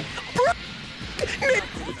Freeze's like,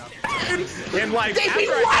 and like,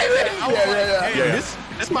 after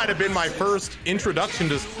this might have been my first introduction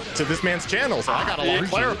to this man's channel, so I got a lot to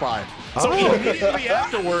clarify. So immediately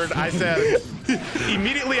afterward, I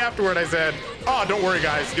said, oh, don't worry,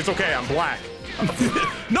 guys, it's okay, I'm black.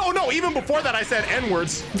 No, even before that, I said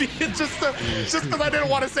N-words, just because I didn't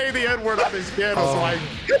want to say the N-word on this channel, so I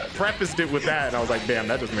prefaced it with that, and I was like, damn,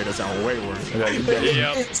 that just made it sound way worse.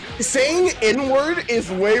 Yep. Saying N-word is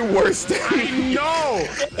way worse than I know!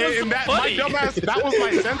 And that, my dumbass, that was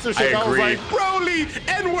my censorship. I was like, Broly,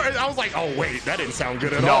 N-word! I was like, oh, wait, that didn't sound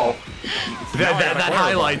good at all. That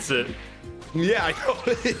highlights it. Yeah, I know.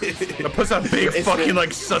 That puts a big fucking like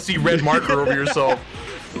sussy red marker over yourself.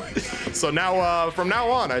 So now, from now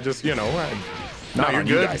on, I just, No, you're good.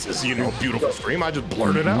 You guys, beautiful stream. I just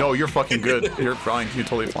blurted out. No, you're fucking good. You're fine. You're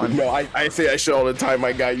totally fine. No, I say that shit all the time,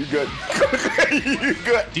 my guy. You good? You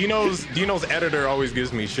good? Dino's editor always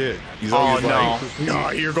gives me shit. He's always like, nah,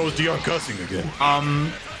 here goes Dion cussing again.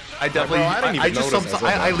 I definitely.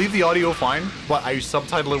 I leave the audio fine, but I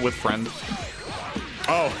subtitle it with friend.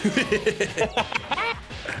 Oh.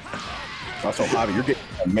 Also, Javi, you're getting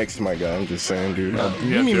mixed, my guy. I'm just saying, dude.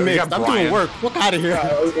 You mean mixed? I'm doing work. Look out of here.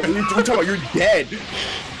 We're talking about you're dead.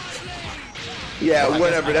 Yeah,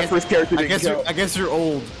 whatever. That first character didn't count. I guess you're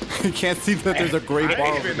old. You can't see that there's a gray bar.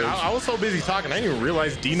 I was so busy talking, I didn't even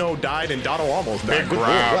realize Dino died and Dotto almost died. Big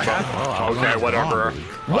grab. Okay, whatever.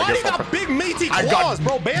 Why do you got big meaty claws,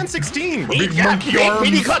 bro? Band 16. Big monkey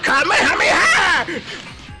arms.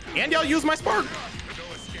 And y'all use my spark.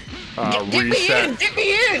 Reset. Dig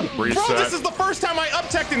me in. Reset. Bro, this is the first time I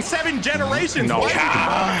up-teched in 7 generations. No.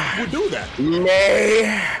 Why would you do that?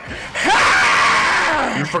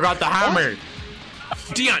 You forgot the hammer.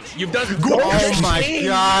 Dion, you've done. Oh my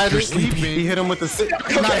God! He hit him with the.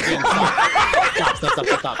 Not again.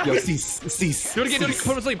 Stop. Yo, cease. Do it again. Put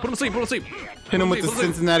him to sleep. Put him to sleep. Hit him with the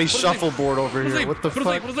Cincinnati shuffleboard over here. What the fuck?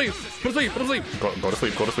 Put him to sleep. Go to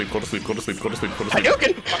sleep.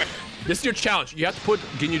 This is your challenge. You have to put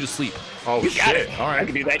Ginyu to sleep. Oh shit! All right, I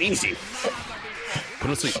can do that easy. Put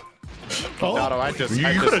him to sleep. Oh, I you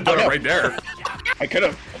could have done it right there. I could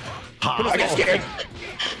have. I got scared.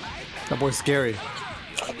 That boy's scary.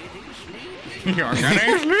 You're gonna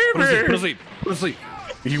sleep. Put him to sleep.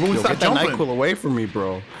 He won't stop Get that jumping. NyQuil away from me,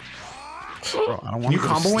 bro. Bro, I don't want Can you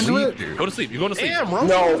combo into it? dude. Go to sleep. You're going to sleep. Damn, Roman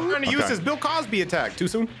was trying to use his Bill Cosby attack. Too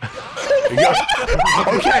soon? Okay. No,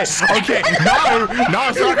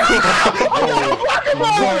 it's not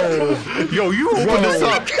cool. Yo, you open this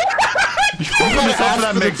up. You open this up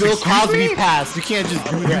that makes Bill Cosby pass. You can't just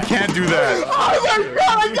do that. You can't do that. Oh my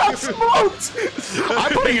God, I got smoked.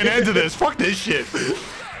 I'm putting an end to this. Fuck this shit.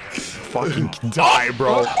 Fucking die,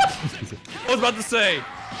 bro. I was about to say.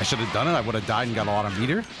 I should have done it. I would have died and got a lot of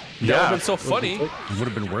meter. That would have been so funny. It would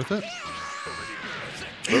have been worth it.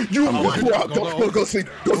 Go sleep.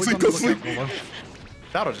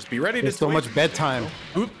 That'll just be ready to There's so much bedtime.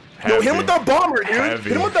 Yo, hit him with the bomber, dude. Heavy.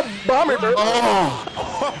 Hit him with the bomber, bro.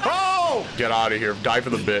 Oh! Get out of here. Die for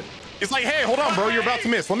the bit. It's like, hey, hold on, bro. You're about to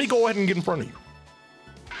miss. Let me go ahead and get in front of you.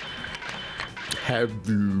 I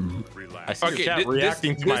see your chat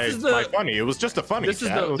reacting to my funny. It was just a funny. This is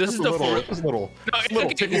little tickle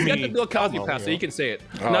He's got me. the Bill Cosby pass, so he can say it.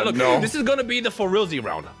 Oh, Now look, no. this is gonna be the for realsy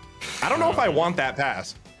round. I don't know if I want that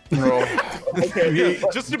pass. Bro. Okay,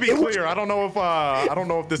 just to be clear, I don't know if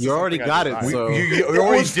this. You already got it, so You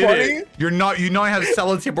already did it. You know I have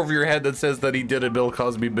sellotape over your head that says that he did a Bill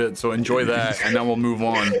Cosby bit, so enjoy that, and then we'll move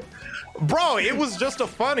on. Bro, it was just a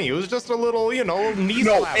funny. It was just a little, knee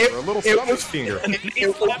slapper, a little stomach finger.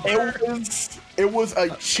 It was a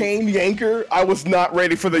chain yanker. I was not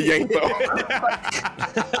ready for the yank though.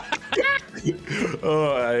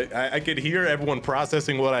 I could hear everyone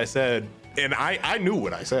processing what I said, and I knew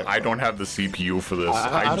what I said. I don't have the CPU for this.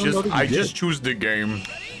 I just choose the game.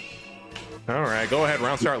 All right, go ahead.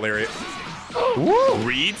 Round start, Lariat. Woo!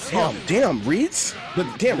 Reeds? Damn, Reeds.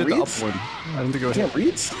 Damn, Reeds. I didn't think it was Damn,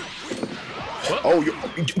 Reeds. Oh,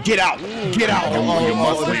 get out. Get out. You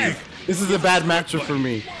must leave. This is a bad matchup for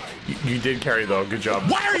me. You did carry though. Good job.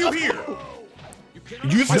 Why are you here?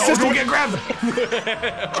 Use the system. Don't get grabbed.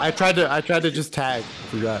 I tried to just tag.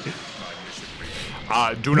 Forgot.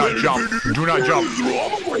 Do not jump. Do not jump.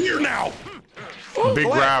 I'm over here now. Big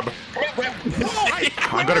grab.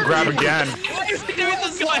 I'm gonna grab again.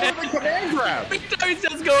 Go ahead. Command grab. Every time he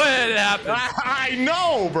says go ahead, it happens. I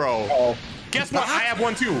know, bro. Guess what? I have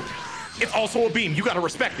one too. It's also a beam. You gotta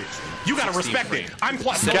respect it. You gotta respect it. I'm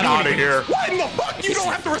plus. Get out of here. What in the fuck? You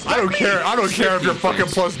don't have to respect I don't me. care. I don't care if you're fucking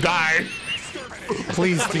plus die.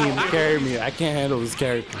 Please, team, carry me. I can't handle this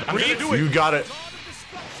character. I'm gonna do it. You got it.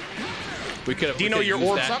 We could. Do you know your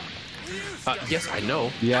orbs up? Yes, I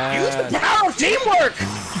know. Yeah. Use the power of teamwork.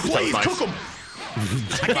 Please nice. cook them.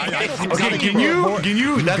 Okay, can you?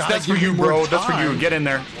 That's for you, bro. That's for you. Get in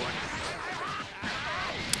there.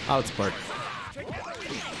 Outspark.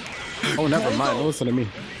 Oh, never mind. Don't listen to me.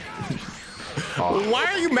 Why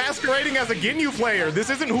are you masquerading as a Ginyu player? This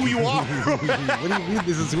isn't who you are. What do you mean?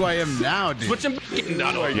 This is who I am now, dude. Switch him back in.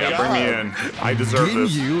 No, Yeah, bring me in. I deserve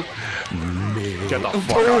this. You, Get the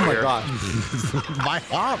fuck Oh out of my here. god. my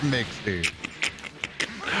hot mix, dude.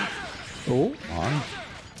 Oh. On.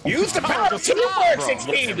 Use the power of teamwork.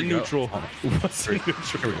 16. the neutral. What's the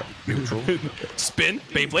neutral? Neutral. Spin,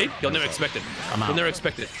 Beyblade. You'll never expect it. You'll never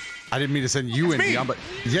expect it. I didn't mean to send you in, Dion, but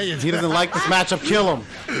yeah, He doesn't like this matchup. Kill him.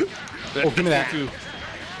 Oh, give me that.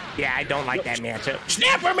 Yeah, I don't like that matchup.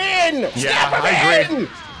 Snap him in. Yeah, Snap him I agree. in.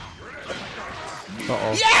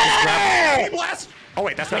 Uh-oh. Yeah. Blast. Oh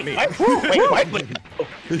wait, that's not me. Wait.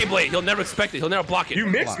 Beyblade. He'll never expect it. He'll never block it. You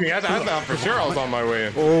mixed me. I thought for sure I was on my way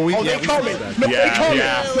in. Oh, Oh, they coming. They coming.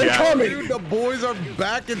 They coming. dude, the boys are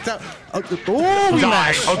back in town. Oh, we Die.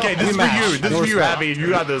 matched. Okay, this is for you. This is for you, Abby. You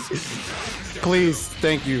got this. Please,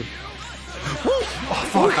 thank you.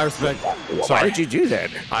 I respect. Why did you do that?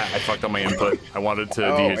 I fucked up my input. I wanted to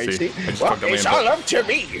Oh, I DHC. see. I just Well, fucked up my it's all input. up to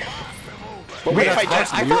me. But what if I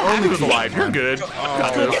just... I thought Abby was alive. You're good.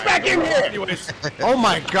 Get back in here! Anyways. Oh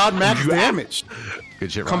my god, max damage.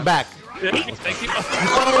 Good shit, Come Ron. back. Thank you.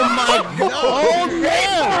 Oh my god. Oh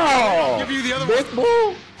man. Give you the other one.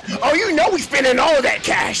 Oh, you know we spending all of that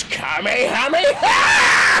cash.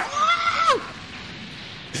 Kamehameha!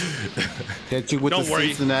 Hit you with Don't the worry.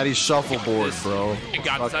 Cincinnati shuffleboard, bro. Thank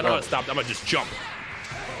God, I know how to stop. I'm gonna just jump.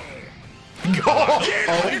 Oh,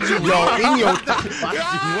 yo, in your...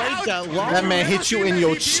 That man hit you in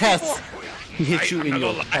your chest. He hit you in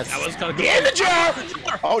your chest. I was gonna go. Get in the jar!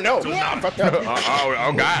 Oh, no. Fuck that.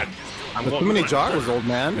 Oh God. Too many joggers, old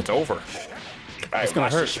man. It's over. It's gonna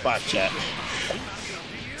hurt. Spot chat.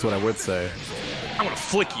 That's what I would say. I'm gonna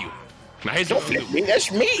flick you. Now here's Don't flip me.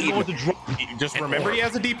 That's me. Just remember he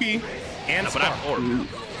has a DP and but I'm orb.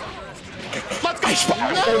 Let's go.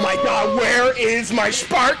 Oh my god, where is my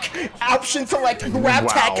spark? Option select grab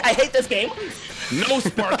tech. I hate this game. No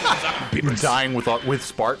spark. Dying with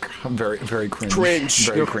Spark. I'm very cringe. Cringe.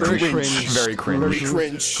 Very cringe. Very cringe. Very cringe.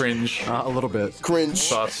 Cringe. Cringe. A little bit. Cringe.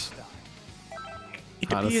 Sus.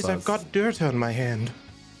 it appears I've got dirt on my hand.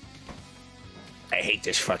 I hate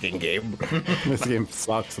this fucking game. This game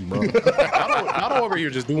sucks, bro. Not over here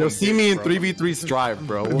just doing. You'll see me in 3v3 strive,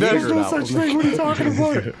 bro. We'll figure it out. What are you talking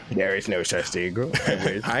about? There is no such thing, bro.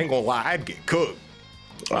 I ain't gonna lie, I'd get cooked.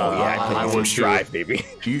 Oh yeah, I would strive, baby.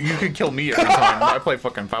 You could kill me every time. I play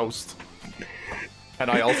fucking Faust.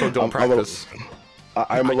 And I also don't practice.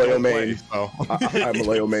 I'm a Leo main. I'm a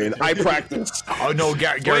Leo main. I practice. Oh no,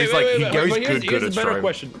 Gary's Gary's good Here's at a better Strive.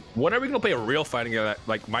 question. When are we gonna play a real fighting game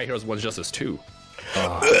like My Heroes 1 Justice 2?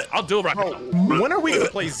 I'll do it right now. When are we gonna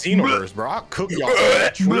play Xenoverse, bro? I'll cook y'all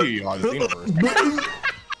a tree on Xenoverse.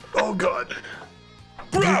 Oh god.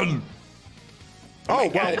 Oh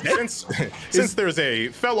well, since there's a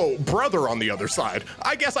fellow brother on the other side,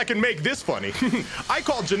 I guess I can make this funny. I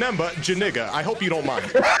call Janemba Janiga. I hope you don't mind.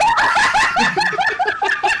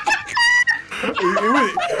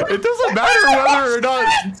 It doesn't matter whether or not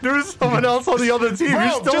there's someone else on the other team. Bro,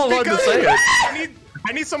 You're still allowed to say it.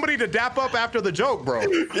 I need somebody to dap up after the joke, bro.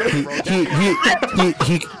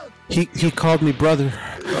 He called me brother.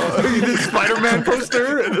 The Spider-Man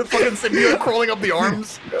poster and the fucking symbiote crawling up the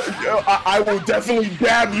arms. I will definitely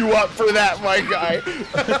dab you up for that, my guy.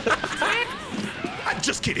 I'm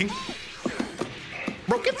just kidding.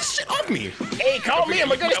 Bro, get this shit off me. Hey, call me.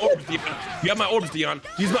 I'm a good. You got my orbs, Dion.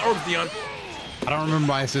 Use my orbs, Dion. I don't remember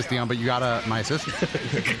my assist, Dion, but you got my assist.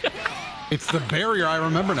 It's the barrier I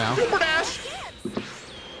remember now. Super dash.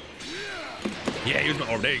 Yeah, here's my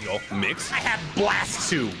orb. There you go. Mix. I have blast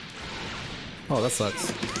too. Oh, that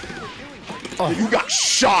sucks. Oh, you got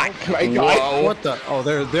shot, my guy. What the? Oh,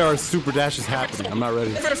 there are super dashes happening. I'm not ready.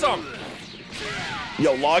 Finish song.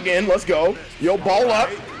 Yo, log in. Let's go. Yo, ball up.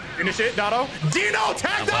 Finish it, Dotto. Dino,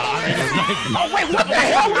 tag Dotto! Oh wait, what the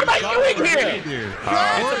hell? What am I doing here?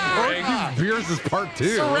 Beers is part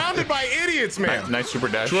 2. Surrounded by idiots, man. Nice super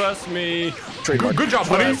dash. Trust me. Good job,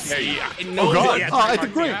 buddy. Oh god. I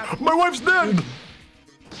think great. My wife's dead.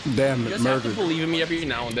 Damn You it, just have to murdered. believe in me every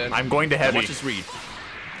now and then. I'm going to heavy. Watch this read.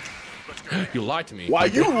 You lied to me. Why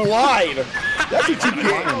you lied? That's what you did,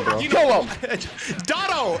 bro. Kill him.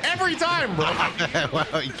 Dotto, every time, bro.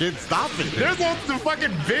 Well, you can't stop it. There's no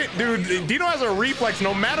fucking bit, dude. Dino has a reflex.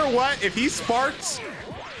 No matter what, if he sparks,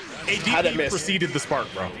 a DP preceded the spark,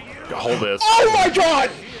 bro. Hold this. Oh my god.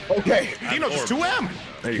 Okay. Dino, just 2M.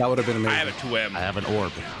 That would have been I amazing. have a 2M. I have an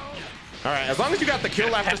orb. All right, as long as you got the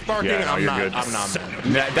kill after sparking, Yeah, no, I'm you're not. good. I'm not.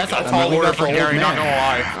 That's a tall order for Gary, not gonna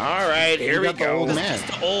lie. All right, here we go. Old man.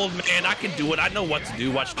 The old man, I can do it. I know what to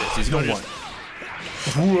do. Watch this. He's gonna just.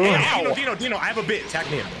 Hey, Dino, I have a bit. Tag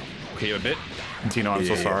me in, bro. Okay, a bit. Tino, I'm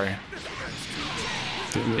so sorry.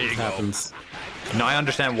 It happens. No, I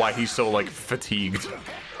understand why he's so like fatigued.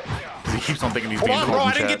 He keeps on thinking he's Hold being on, called bro. in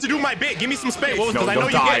I didn't chat. get to do my bit. Give me some space, No, because I know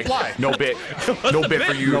don't you die. can't fly. No bit. No bit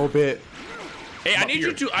for you. No bit. Hey, I need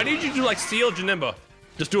you to like steal Janemba.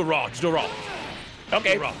 Just do it raw. Just do it raw.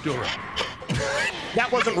 Okay. Do it raw. Do it raw. That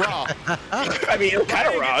wasn't raw. I mean, it was kind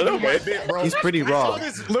of raw a little bit. He's pretty I raw. saw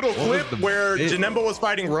this little clip where Janemba was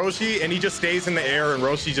fighting Roshi, and he just stays in the air, and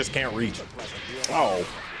Roshi just can't reach. Oh,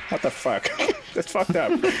 what the fuck? That's fucked up.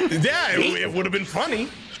 Yeah, it would have been funny.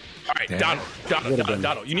 All right,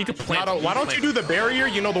 Dotto, you need to plant. Dotto, why don't you do the barrier?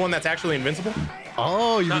 You know, the one that's actually invincible?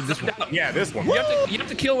 Oh, you did this one. Yeah, this one. You have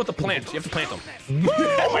to kill with the plant. You have to plant them.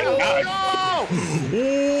 Oh my god.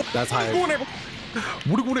 No! That's high. Got him.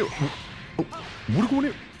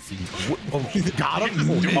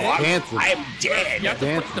 Dancing. I am dead. You have to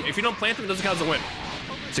plant them. If you don't plant them, it doesn't count as a win.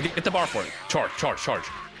 So get the bar for it. Charge.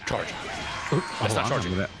 charge. That's not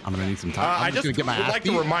charging. I'm gonna need some time. I just would like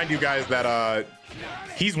to remind you guys that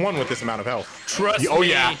he's won with this amount of health. Trust me. Oh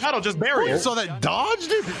yeah. That'll just barrier. So that dodge,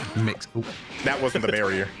 dude. Mix. That wasn't the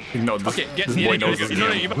barrier. No. This, Okay, get this boy knows this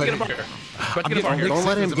game. you better get him up here. Don't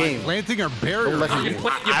let him game. Planting or barrier.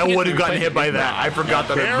 I would have gotten hit by that. I forgot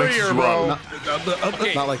that it mixes Barrier, bro.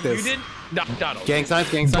 Okay, Not like this. You did. No, Donald. Gang signs,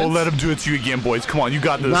 gang signs. Don't let him do it to you again, boys. Come on, you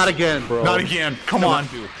got this. Not again, bro. Not again. Come on.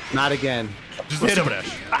 Not again. Just hit him. There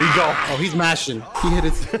you go. Oh, he's mashing. He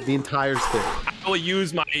hit the entire stick. I will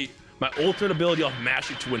use my ultimate ability of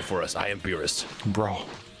mashing to win for us. I am Beerus. Bro.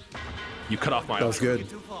 You cut off my. That was good.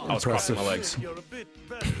 I was crossing my legs. You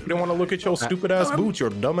didn't want to look at your stupid ass boots, your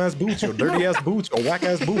dumb ass boots, your dirty ass boots, your whack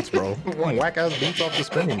ass boots, bro. Whack ass boots off the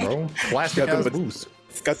screen, bro. Plastic ass boots.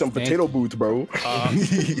 It's got them potato boots, bro.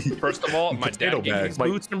 First of all, my dad gave me these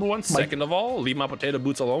boots, number one. Second of all, leave my potato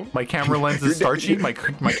boots alone. My camera lens is starchy. My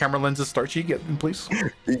camera lens is starchy. Get them, please.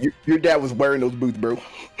 Your dad was wearing those boots, bro.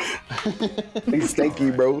 He's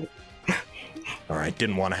stanky, bro. All right,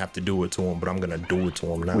 didn't want to have to do it to him, but I'm gonna do it to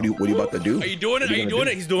him now. What are you about to do? Are you doing it? Are you doing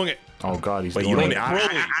it? He's doing it. Oh God, he's But doing you don't.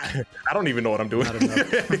 it. I don't even know what I'm doing. How do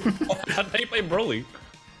you play Broly?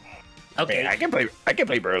 Okay, I can play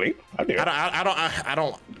Broly. I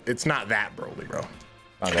don't. It's not that Broly, bro.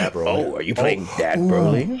 Not that Broly. Oh, are you playing that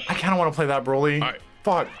Broly? I kind of want to play that Broly. All right.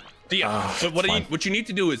 Fuck. Yeah. But what you need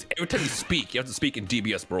to do is every time you speak, you have to speak in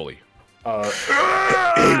DBS Broly.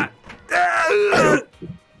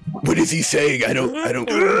 What is he saying? I don't.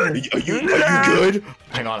 Are you good?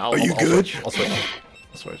 Hang on. Are you good? I'll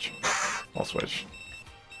switch.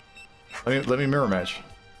 Let me mirror match.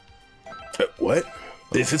 What?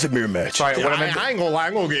 This is a mirror match. Sorry, I ain't gonna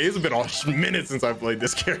lie. It's been a minute since I played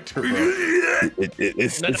this character, bro.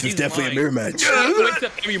 This is definitely a mirror match. He wakes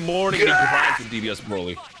up every morning and he grinds in DBS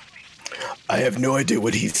Broly. I have no idea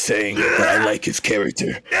what he's saying, but I like his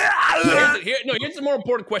character. Here's the more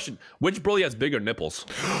important question. Which Broly has bigger nipples?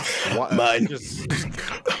 Mine.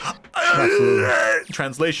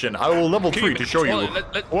 Translation. I will level 3 to show you.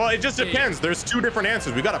 Well, it just depends. There's two different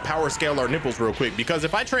answers. We gotta power scale our nipples real quick, because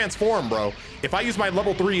if I transform, bro, if I use my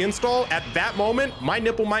level 3 install, at that moment, my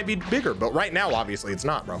nipple might be bigger. But right now, obviously, it's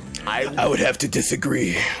not, bro. I would have to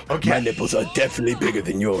disagree. Okay. My nipples are definitely bigger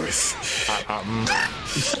than yours.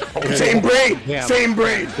 Same brain. Damn. Same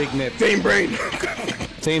brain. Big nip. Same brain.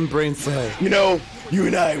 Same brain cell. You know, you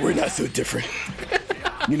and I, we're not so different.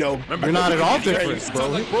 You know, we're not at all different, bro.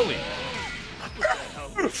 Like Broly.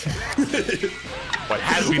 What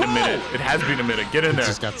has been a minute? It has been a minute. Get in there.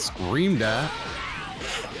 Just got screamed at.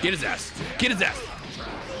 Get his ass. Get his ass.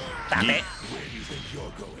 Stop it.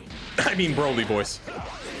 I mean, Broly voice.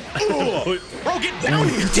 Bro, get down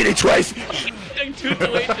here. You did it twice. Two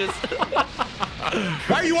inches.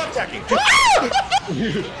 Why are you attacking?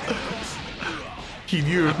 He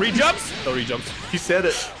knew. Rejumps? No rejumps. He said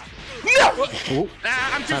it. No!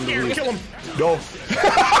 I'm too scared to kill him. No.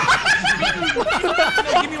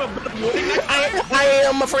 I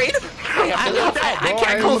am afraid. I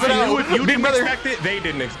can't close it out. You didn't expect it. They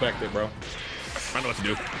didn't expect it, bro. I know what to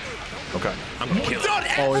do. Okay. I'm gonna kill. Done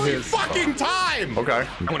every fucking time. Okay.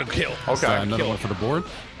 I'm gonna kill. Okay. Another one for the board.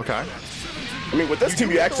 Okay. I mean, with this team,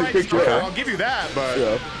 you actually picked your. I'll give you that, but.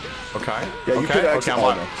 Yeah. Okay. Yeah, you could actually. I'm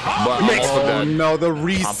on it. But I'm also dead. No, the I'm fucking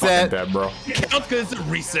reset. dead, bro. Counts because it's a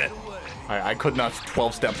reset. I could not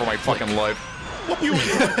 12 step for my fucking life. You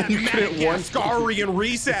couldn't one Scary and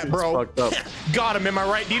reset, bro. Fucked up. Got him. Am I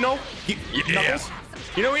right, Dino? Yes.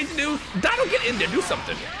 You know what you need to do? Donald, get in there. Do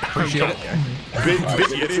something. Appreciate it.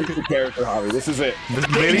 This is the character, Javi. This is it.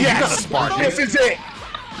 Yes, this is it.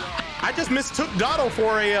 I just mistook Dotto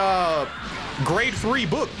for a grade 3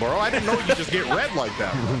 book, bro. I didn't know you just get read like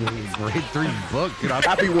that. Grade 3 book. Dude, I'm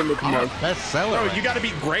Happy when the bestseller. Bro, you got to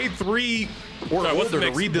be grade 3 or older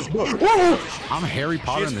to read this book. I'm Harry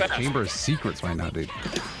Potter in the fast. Chamber of Secrets right now, dude.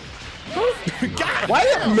 God, Why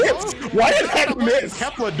did I miss? Why did I miss?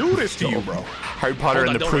 Kepler do this to you, bro? Harry Potter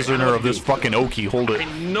and the prisoner of this fucking Oki. Hold it. I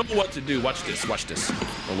know what to do. Watch this. Watch this.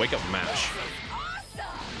 I'll wake up and mash.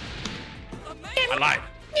 I lied.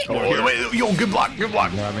 Oh, wait, yo, good block, good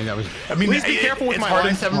block. No, I mean, that was. I mean, Please be careful with it's my hard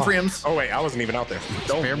in line. 7 frames. Oh, wait, I wasn't even out there.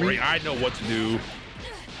 Don't worry. I know what to do.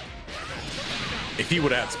 If he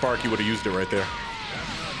would have had Spark, he would have used it right there.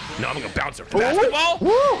 No, I'm gonna bounce her. Basketball?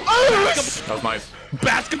 That was nice.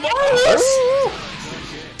 Basketball?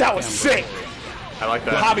 That was sick. I like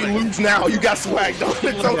that. Javi, lose now. You got swag, though. It's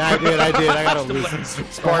Yeah, I over. did. I gotta lose.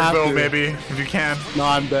 Sparkville, maybe, if you can. No,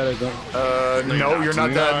 I'm dead. I don't. No, you're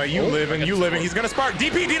not dead. You living, you living. He's gonna Spark.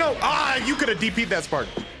 DP, Dino. Ah, you could have DP'd that Spark.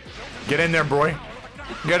 Get in there, boy.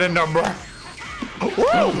 Get in there, bro.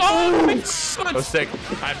 Oh, that was sick.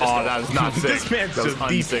 Oh, that was not sick. This man's that was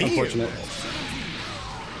just DP. unfortunate.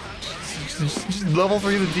 Just level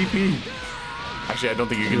 3 the DP. Actually, I don't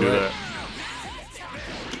think you can do that.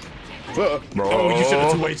 Bro, oh, you should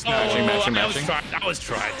have 2H matching. I was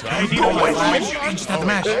trying to. You just had to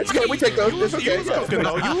match. It's okay, we take those. It's okay.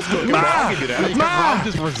 Rob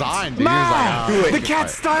just resigned, dude. The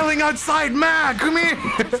cat's styling outside, Ma! Come here!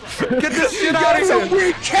 Get this shit out of here! Get a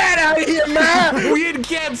weird cat out of here, Ma! Weird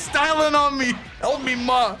cat styling on me! Help me,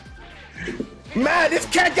 Ma! Ma, this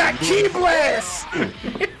cat got key blast!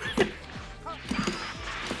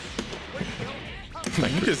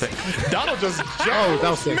 Donald just jumped. Oh, that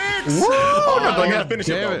was sick. Oh, no, you gotta finish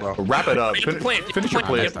it, damn bro. Wrap it up. Finish your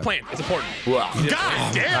play. It's important.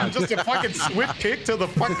 God damn, just a fucking swift kick to the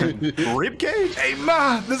fucking rib cage? Hey,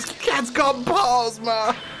 Ma! This cat's got balls,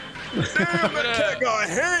 Ma! Damn, that cat got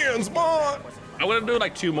hands, man! I'm gonna do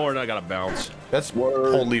like 2 more and I gotta bounce. That's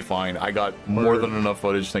totally fine. I got more than enough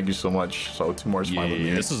footage. Thank you so much. So 2 more is fine with me.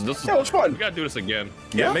 This is That was fun. We gotta do this again.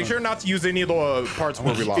 Yeah, make sure not to use any of the parts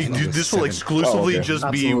where we lost. Dude, this will exclusively just be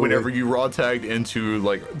Absolutely. whenever you raw tagged into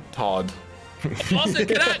like Todd. Also,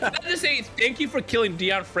 can I just say thank you for killing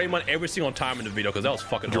Dion Fremont every single time in the video because that was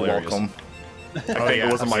fucking You're hilarious. welcome. I think it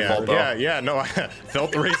wasn't my fault though. Yeah, no, I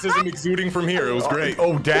felt the racism exuding from here. It was great.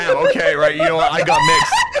 Oh damn. Okay, right. You know what? I got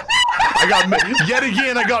mixed. Yet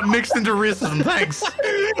again, I got mixed into racism. Thanks.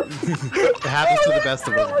 It happens to the best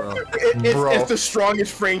of us, bro. It's the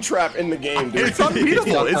strongest frame trap in the game, dude. It's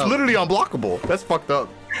unbeatable. It's literally unblockable. That's fucked up.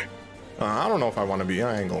 I don't know if I want to be.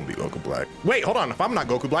 I ain't gonna be Goku Black. Wait, hold on. If I'm not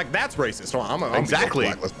Goku Black, that's racist. So I'm Exactly.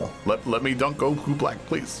 Goku Black. Let's go. Let me dunk Goku Black,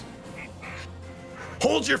 please.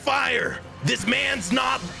 Hold your fire. This man's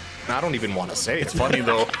not. I don't even want to say it. It's funny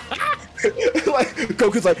though. Like,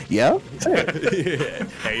 Goku's like, yeah?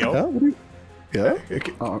 Hey, yo. Yeah?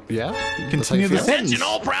 Yeah? Continue the sentence. Attention,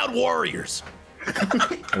 all proud warriors.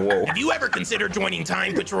 Whoa. Have you ever considered joining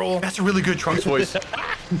Time Patrol? That's a really good Trunks voice.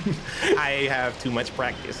 I have too much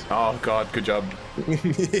practice. Oh god, good job.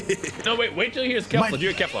 No, wait till he hears Kefla. Do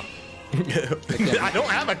your Kefla. I don't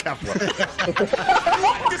have a Kefla.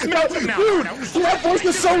 Dismount him now. That voice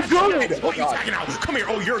is so good! What are you attacking now? Come here.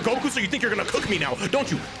 Oh, you're a Goku, so you think you're gonna cook me now,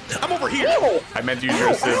 don't you? I'm over here. I meant to use your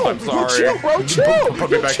assist. I'm sorry. Chill, bro. Chill.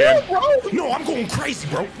 Put me back in. Bro. No, I'm going crazy,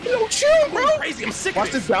 bro. Yo, chill, I'm bro. going crazy. I'm sick Watch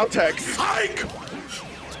of this this. down text. Hike.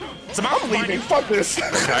 I'm Leaving. Fuck this.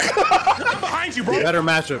 I'm behind you, bro. Better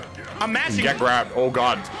matchup. I'm matching. Get grabbed. Oh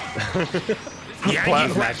god. Yeah, I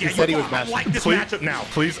need He said he was I matching. like this matchup now.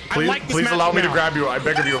 Please like this allow matchup me to now. grab you. I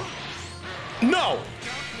beg of you. No.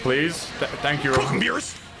 Please. Thank you. Cook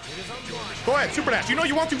beers. Go ahead, Super Dash. You know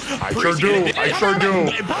you want to. I sure do. I sure do.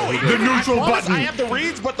 The neutral button. I have the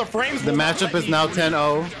reads, but the frames. The matchup is now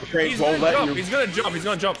 10-0. Frames He's won't gonna let jump. you. He's gonna jump. He's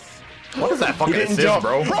gonna jump. What is that fucking didn't assist, jump.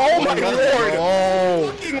 bro? Oh my lord.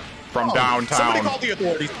 Oh. From Somebody downtown. call the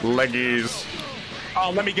authorities. Leggies. Oh,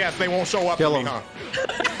 let me guess. They won't show up. Kill for me, him. huh?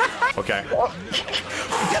 Okay.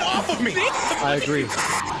 Get off of me. I agree.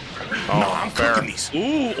 Oh, No, I'm fair. cooking these.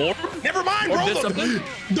 Ooh, or Never mind, Or bro. discipline.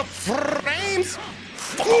 The frames.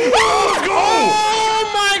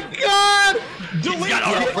 Oh my god!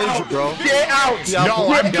 Please, bro. Get out! No,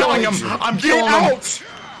 I'm killing him. I'm Get killing him. out!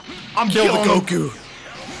 I'm Kill the killing him. Goku.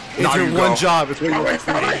 Now It's your you one go. job. It's what you're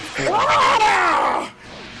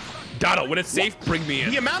Donald, when it's safe, bring me in.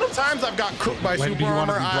 The amount of times I've got cooked by When do Super you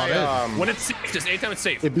wanna Armor, be brought I When it's safe, just anytime it's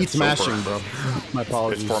safe. It beats mashing, bro. My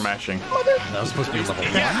apologies. It's for matching. That was supposed to be level 1.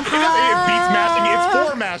 yeah, it beats mashing. It's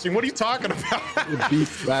for mashing. What are you talking about? It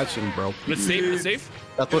beats mashing, bro. When it's safe, it's safe.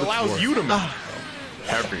 That's It what it's allows for. you to move.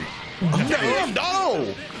 Heavy. Damn,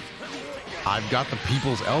 no. I've got the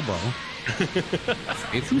people's elbow.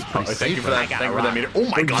 It seems pretty safe. Thank you for that. Thank you for that meter. Oh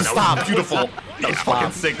my god, that Stop. was beautiful. That was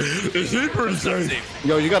fucking sick. Safe.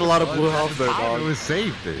 Yo, you got a lot of blue health there, It dog. was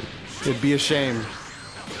safe, dude. It'd be a shame.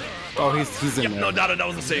 Oh, he's in No, there. Donald, that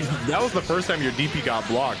wasn't safe. That was the first time your DP got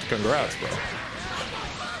blocked. Congrats, bro.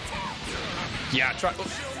 Yeah, try.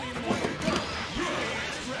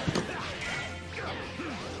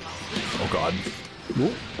 Oh god.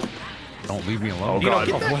 Don't leave me alone. Oh god.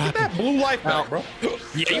 Get that blue life back, bro.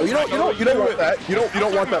 Yeah, You don't want that. You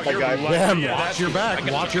don't want that, my guy. Watch your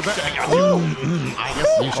back. Watch your back. I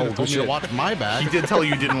guess you should have told me to watch my back. He did tell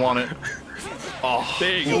you didn't want it. Oh,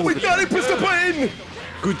 There you go. We got it, press the button!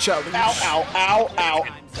 Good challenge. Ow, ow, ow, ow.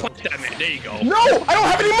 Plant that man. There you go. No! I don't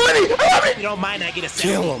have any money! I don't have it! You don't mind, I get a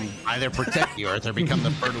Kill him. Either protect the earth or become the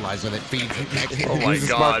fertilizer that feeds it next. oh my Use the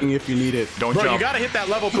god. sparking if you need it. Don't Bro, you jump. gotta hit that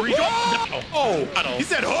level 3. Oh, he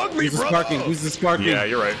said hug me, Use the bro. sparking. Use the sparking. Yeah,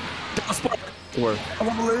 you're right. Where?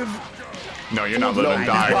 No, you're not living.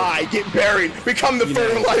 Die. Get buried. Become the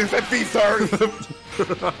fertilizer that feeds Earth.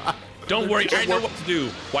 Don't worry, I know what to do.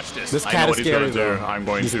 Watch this. This I know cat what is he's scary. gonna do. I'm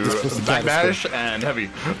going to backdash and heavy.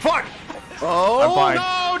 Fuck! Oh, I'm fine.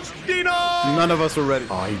 no, Dino! None of us are ready.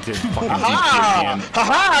 Oh, he did fucking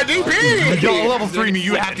Ha DP! Yo, level 3 me,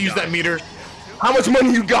 you have to use that meter. How much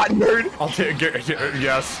money you got, nerd? I'll take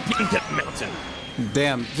yes.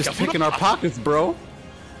 Damn, just picking our pockets, bro.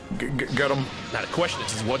 Get him. Not a question.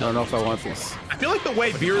 This is what I don't know if I want this. I feel like the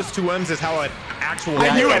way beer is 2 M's is how an actual.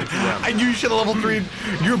 I knew it. I knew you should have level 3.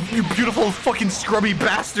 You beautiful fucking scrubby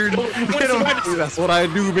bastard. Get him. That's what I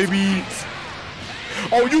do, baby.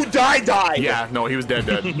 Oh, you died. Yeah, no, he was dead.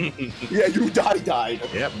 Yeah, you died.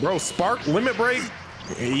 Yeah, bro, Spark, Limit Break,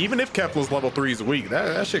 even if Kefla's level 3 is weak,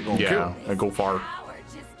 that shit gonna kill. I go far.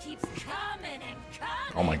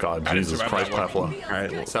 Oh my god, Jesus Christ, Kefla. All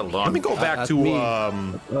right, settle down. let me go back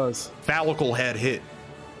to phallical head hit.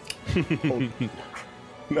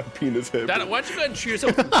 Not penis head. Why don't you go ahead and cheer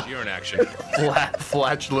yourself with cheer in action?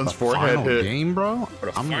 Flatulence forehead Final hit. game, bro.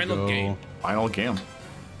 I'm gonna Final go. game. Final game.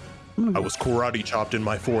 I was karate chopped in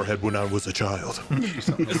my forehead when I was a child. This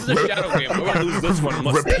is a shadow game. We're gonna lose this one.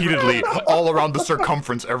 Repeatedly, all around the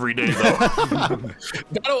circumference every day, though.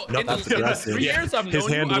 Gato, in that's the aggressive. 3 years I've His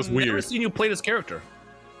known hand you, was I've never weird. seen you play this character.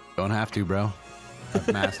 Don't have to, bro.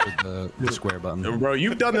 I've mastered the square button. Bro,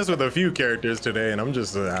 you've done this with a few characters today, and I'm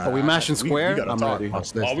just. Are we mashing square? We gotta I'm talk. ready.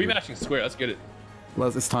 Watch this. Oh, we dude. matching square. Let's get it. Well,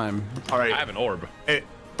 it's time. All right, I have an orb.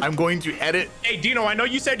 I'm going to edit. Hey, Dino, I know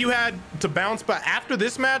you said you had to bounce, but after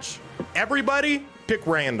this match, everybody pick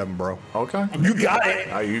random, bro. Okay. You got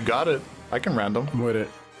it. You got it. I can random. I'm with it.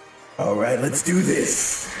 All right, let's do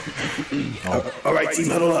this. All right, team,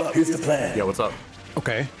 huddle up. Here's the plan. Yeah, what's up?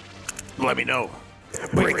 Okay. Let me know.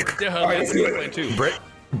 Brick. All right, let's do it. Too.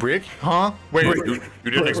 Brick? Huh? Wait, you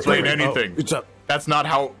didn't explain anything. What's up? That's not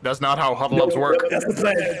how huddle ups work. That's the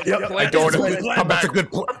plan. Yep. I don't. Come back. That's a good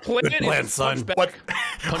Plan, son. What?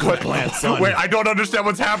 plan, son. Wait, I don't understand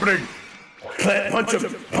what's happening. Punch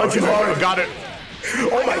him. Punch him hard. Got it.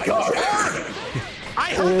 Oh my god.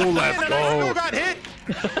 I heard the plan and I still got hit.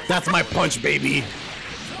 That's my punch, baby.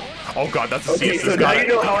 Oh god, that's a Okay, CS. so now you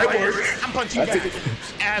know how I work. I'm punching back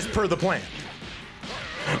as per the plan.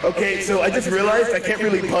 Okay, so I just realized I can't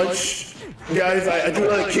really punch. Guys, I do a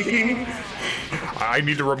lot of kicking. I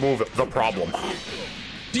need to remove the problem.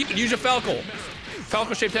 Use your Falco.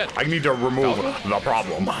 Falco shaped head. I need to remove the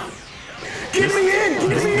problem. Get me in!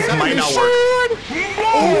 This might not work.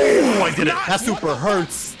 Oh, I did it. That super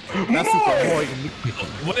hurts. That super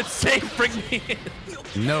What did it say? Bring me in.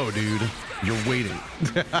 No, dude. You're waiting.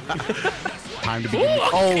 Time to be.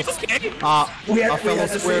 Okay. We have the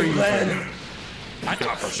same plan. I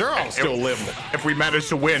thought for sure I'll still live. If we manage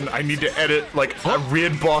to win, I need to edit like a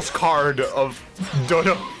Rid Boss card of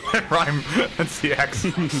Dodo and Rhyme and CX.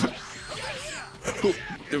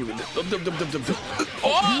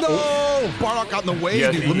 No! Bardock got in the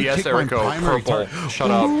way, dude. Let me kick my Erico, primary purple. target.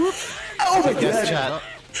 Shut up. Oh my Yes, god. chat.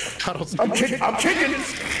 I'm kicking.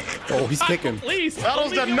 Oh, he's kicking. Please.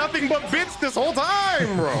 Battle's done nothing but bits this whole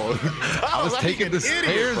time, bro. I was taking the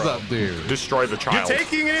stairs up, dude. Destroy the child. You're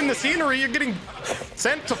taking in the scenery. You're getting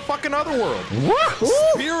sent to fucking Otherworld. What?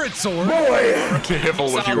 Spirit sword. Boy. To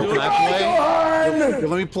Hiffle with you. Can I play? On.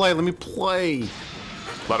 Let me play. Let me play.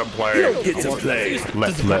 Let him play. Get to play.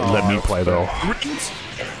 Let me play though.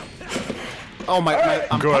 Oh my!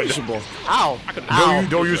 I'm Good. punishable. Ow! Ow!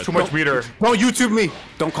 Don't use too much meter. Don't YouTube me.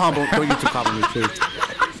 Don't combo. Don't YouTube combo me, too.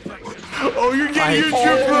 Oh, you're getting Oh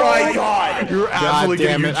YouTube, bro. my god. You're absolutely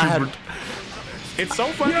damn getting it, I YouTube. It's so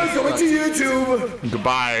funny. You're going to YouTube.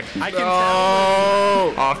 Goodbye. I can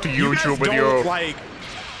Oh, off to tell you guys YouTube with don't you. like.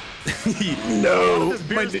 No. This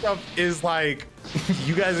beer stuff is like.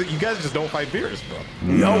 You guys just don't fight beers, bro.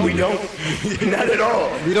 No, we don't. Not at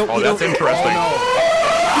all. We don't. Oh, we that's don't, interesting.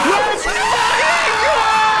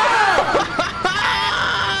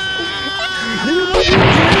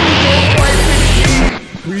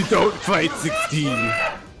 We don't fight 16.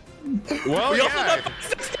 Well, yeah.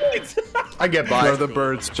 I get by. For the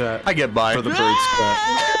birds, chat. I get by. For the birds, chat.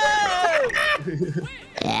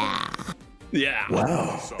 Yeah.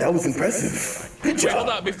 Wow, that was impressive. Good Wait, hold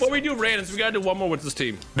job. on. Before we do randoms, we gotta do one more with this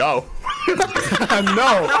team. No. No. You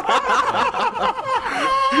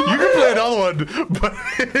can play another one, but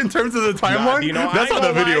in terms of the timeline, You know, that's how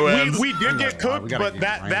the video ends. We did get cooked, gotta but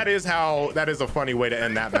get that is a funny way to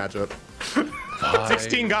end that matchup.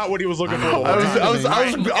 16 got what he was looking for. I was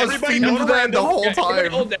Everybody feeding go for to that the random. whole Okay, everybody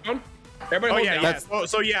time. hold down. Everybody hold down. Yeah.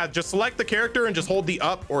 So yeah, just select the character and just hold the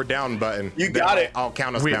up or down button. You got it. I'll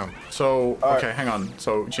count us down. So okay, hang on.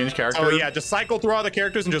 So change character. Oh yeah, just cycle through all the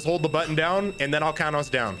characters and just hold the button down, and then I'll count us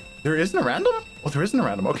down. There isn't a random? Oh, there isn't a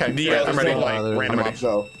random. Okay. Yeah, I'm ready. Random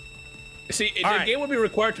option. See, the game would be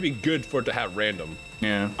required to be good for it to have random.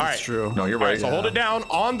 Yeah, all right. True. No, you're right. So hold it down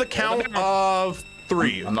on the count of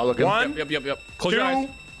 3. I'm not looking. 1, Yep. Close your eyes.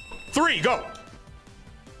 2, 3, go.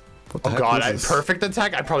 Oh God, perfect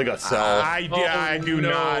attack. I probably got Cell. I do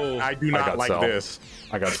not like Cell. this.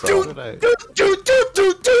 I got Cell.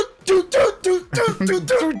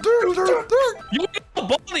 You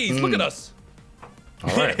bullies! Look at us.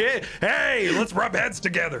 All right. Hey, let's rub heads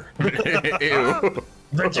together.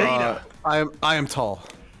 Vegeta. I am tall.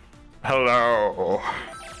 Hello.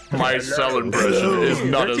 My Cell impression is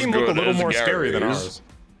not as good look a little as more scary than Gary's. ours.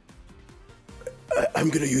 I'm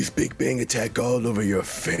gonna use Big Bang Attack all over your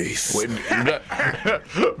face. Wait,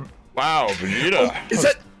 wow, Vegeta.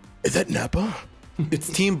 Is that Nappa? It's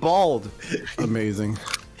Team Bald. Amazing.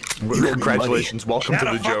 Congratulations. Welcome to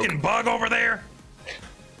the joke. Fucking bug over there.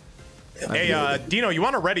 Hey, Dino, you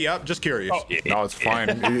want to ready up? Just curious. No, it's fine.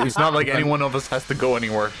 It's not like any one of us has to go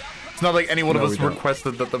anywhere. It's not like any one of us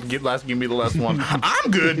requested that the last game be the last one.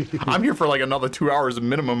 I'm good. I'm here for like another 2 hours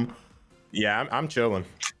minimum. Yeah, I'm chilling.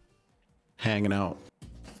 Hanging out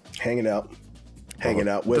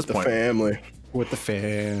with the family. with the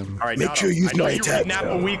fam. All right, make sure you use my attack.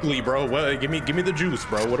 Napa weekly, bro. Well, give me the juice,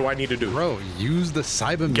 bro. What do I need to do, bro? Use the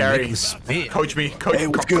Cyber. Gary, coach me,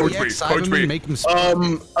 coach me. Make him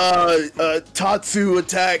Tatsu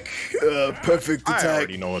attack, perfect attack. I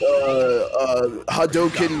already know what.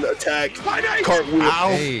 Hadouken attack, cartwheel.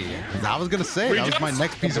 Hey, I was gonna say that was my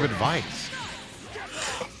next piece of advice.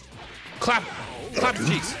 Clap your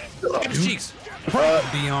cheeks. Clap your cheeks.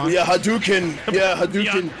 Beyond. Yeah, Hadouken. Yeah,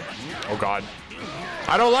 Hadouken. Oh God,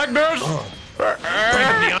 I don't like this.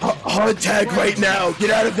 Hard tag right now.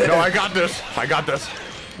 Get out of there. No, I got this. I got this.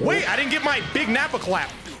 Wait, I didn't get my big Nappa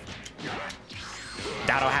clap.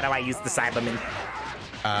 Dotto, how do I use the Cyberman?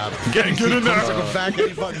 Get in there. Back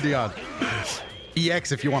any button, Dion.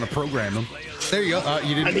 EX if you want to program them. There you go.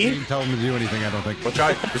 You didn't tell him to do anything, I don't think. Watch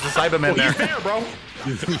out. There's a Cyberman there. He's there, bro.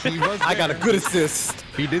 He was there. I got a good assist.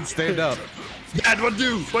 He did stand up. Dad, what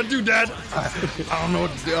do, Dad? I don't know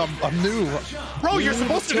what to do. I'm new. Bro, you're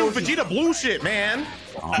supposed to do Vegeta blue shit, man.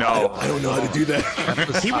 No. I don't know how to do that.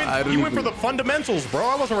 He went for the fundamentals, bro.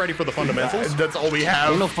 I wasn't ready for the fundamentals. That's all we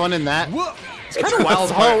have. Ain't no fun in that. It's kind of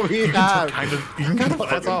wild. Oh, we have.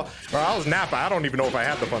 That's all. Bro, I was Nappa. I don't even know if I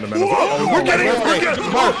had the fundamentals. We're getting it.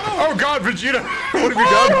 Oh God, Vegeta. What have you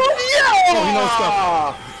done? Oh, he knows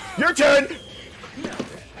stuff. Your turn.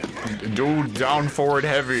 Dude, down forward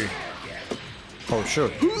heavy. Oh,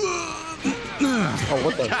 sure. Oh,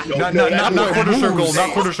 what the? Not quarter circle.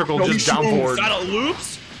 Not quarter circle. Just down forward. Got a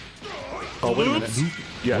loops? Oh, wait a minute.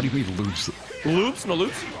 Yeah. What do you mean loops? Loops? No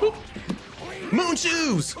loops? Moon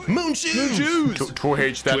shoes. Moon shoes.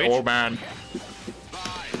 2H that 2H? old man.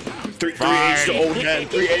 3H the old man.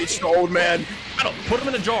 3H the old man. Dotto, put him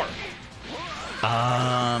in a jar.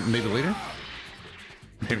 Maybe later.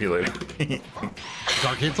 Maybe later.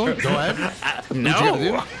 Dark Hazel, go ahead.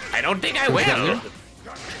 No, I don't think I will.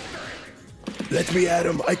 Let me at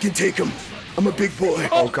him. I can take him. I'm a big boy.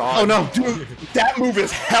 Oh God. Oh no, dude, that move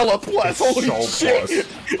is hella plus. Holy shit.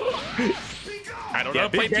 I don't know.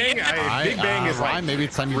 Big Bang. Big Bang is like maybe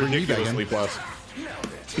it's time you bring me back in. ridiculously plus.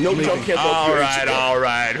 No jump can't. All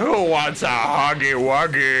right. Who wants a huggy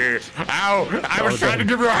wuggy? Ow! I was trying to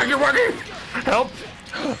give you a huggy wuggy. Help!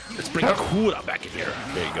 Let's bring Kura back in here.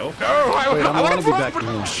 There you go. No, I want to be back in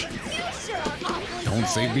here. Don't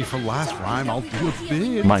save me for last rhyme. I'll do a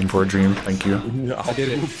bit. Mine for a dream. Thank you. I did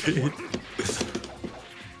it.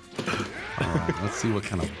 Let's see what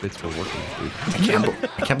kind of bits we're working with.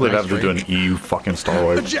 I can't believe I have to do an EU fucking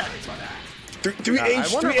Starlight. 3H.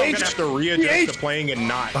 I wonder if I'm gonna have to readjust to playing and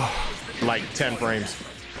not like 10 frames.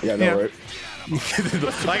 Yeah, no, right.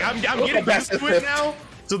 Like I'm getting used to it now.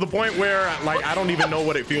 To the point where, like, I don't even know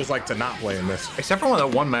what it feels like to not play in this. Except for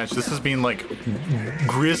that one match, this has been like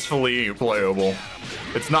gracefully playable.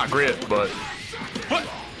 It's not grit, but What?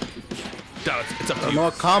 Dotto, it's up to you.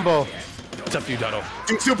 No combo. It's up to you, Dotto.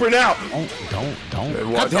 Do super now. Don't.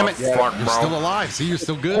 what damn the it. fuck, You're bro? still alive. See, you're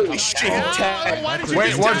still good. Holy shit.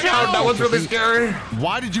 Wait, watch out! That was really scary.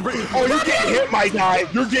 Why did you bring? Oh, you're getting hit, my guy.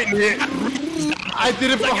 You're getting hit. I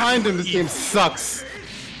did it behind him. This game sucks.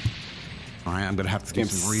 All right, I'm gonna have to do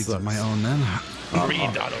some reads on my own then. Read,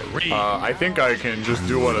 Dotto, read. I think I can just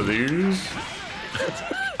do one of these.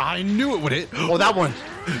 I knew it would hit. Oh, that one.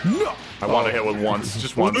 No. I want to hit with once,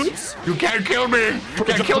 just once. You can't kill me! You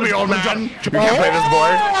can't kill me, old man! You can't play this,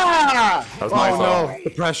 boy! That was my fault. No,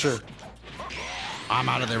 the pressure. I'm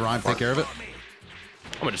out of there, Ryan. Take care of it.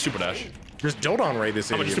 I'm gonna super dash. Just Dodon Ray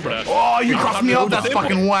this idiot. Super dash. Oh, you crossed me up. That's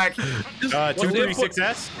fucking whack.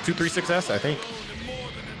 236S? 236S, I think.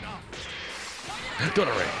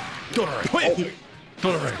 Dodon Ray. Dodon Ray.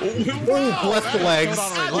 Dodon Ray. Oh, bless the legs.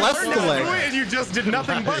 Bless the legs. And you just did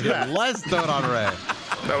nothing but that. Bless Dodon Ray.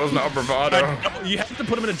 That was not bravado. You have to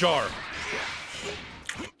put him in a jar.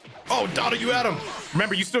 Oh, Dada, you had him.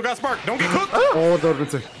 Remember, you still got Spark. Don't get cooked. Oh,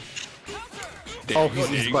 Dodon. Oh,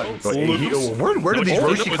 he's button. Where did these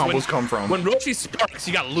Roshi combos come from? When Roshi sparks,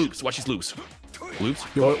 you got loops. Watch these loops. Loops.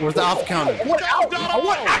 Yo, where's the off counter? What out?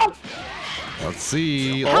 Let's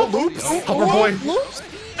see. Oh, loops. Hover boy.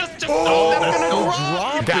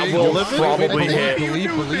 That will probably hit.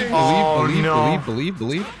 Believe.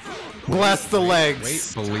 Bless the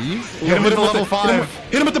legs. Wait, believe. Hit him with the level 5.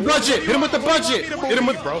 Hit him with the budget. Hit him with the budget. Hit him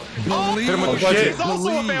with, bro. Believe. Hit him with the budget. It's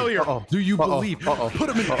also a failure. Do you believe? Put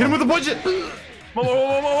him in. Hit him with the budget. Hit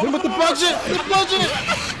him with the budget. The budget.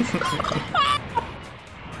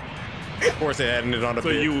 Of course, it ended on a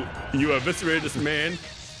bit. You eviscerated this man.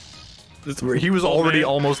 He was already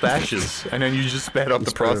almost ashes, and then you just sped up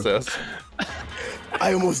the process.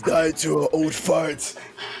 I almost died to an old fart.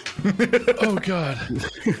 Oh God.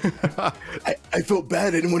 I felt bad.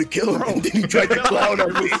 I didn't want to kill him. And then he tried to clown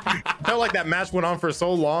on me. Felt like that match went on for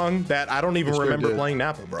so long that I don't even remember playing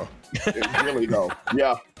Nappa, bro. Really, no.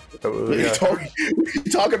 Yeah. You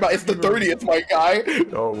talking about it's the 30th, my guy.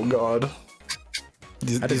 Oh God.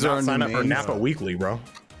 I did not sign up for Nappa Weekly, bro.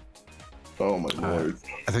 Oh my lord.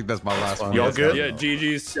 I think that's my last one. Y'all good? Yeah,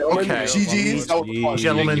 GG's. Okay. GG's.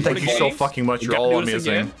 Gentlemen, thank you so fucking much. You're all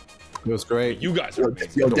amazing. It was great. You guys are amazing.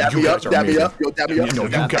 Yo, dab me up, dab me up. Yo, dab me up. No, you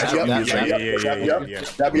guys are amazing. Yeah.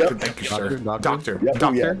 Dab me up. Thank you, sir. Doctor.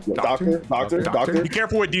 Be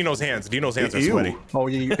careful with Dino's hands. Dino's hands are sweaty. Oh,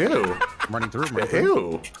 yeah. Ew. I'm running through.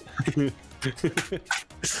 Ew.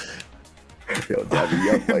 Yo, dab me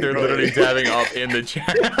up. They're literally dabbing up in the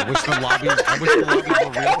chat. I wish the lobbies were real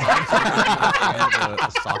time so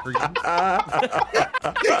a soccer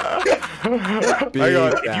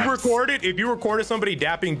game. If you recorded somebody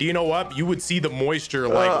dapping Dino up, you would see the moisture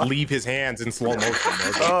like leave his hands in slow motion.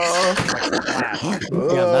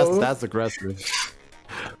 Yeah, that's aggressive.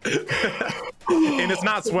 And it's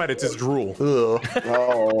not sweat, it's his drool.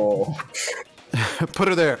 Oh. Put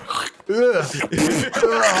her there. Christ.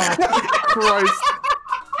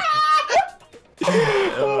 That's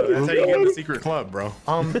how you get in the secret club, bro.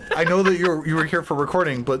 I know that you were here for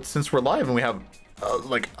recording, but since we're live and we have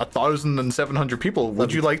like 1,700 people,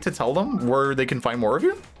 would you like to tell them where they can find more of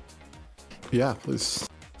you? Yeah, please.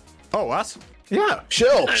 Oh, us? Yeah.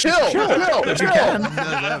 Chill. If you can.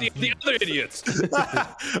 The other idiots.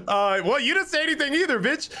 Well, you didn't say anything either,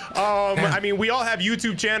 bitch. I mean, we all have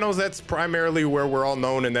YouTube channels. That's primarily where we're all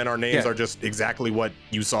known, and then our names are just exactly what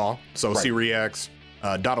you saw. So CReX,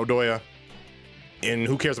 Dotto Doya, and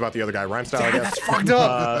who cares about the other guy? Rhymestyle, I guess. That's fucked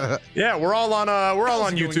up. Yeah, we're all on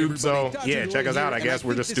YouTube. So yeah, check us out. I guess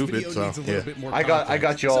we're just stupid. So yeah. I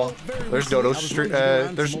got y'all. There's Dodo's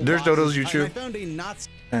there's Dodo's YouTube.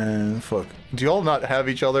 And fuck. Do y'all not have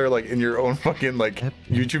each other like in your own fucking like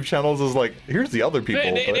YouTube channels? Is like here's the other people.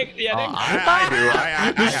 I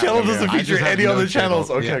do. This channel doesn't feature any other channels.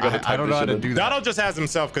 Okay, I don't know how to do that. Dotto just has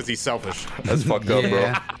himself because he's selfish. That's fucked up,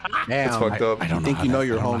 bro. That's fucked up. I don't think you know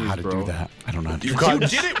your homies, how to bro. do that. I don't know how to do You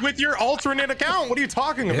did it with your alternate account. What are you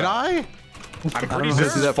talking about? Did I? I'm I pretty don't know how sure.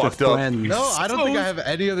 to do that for fucked up. friends. No, I don't think I have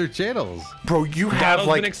any other channels. Bro, you have Battle's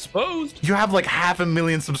like been exposed. you have like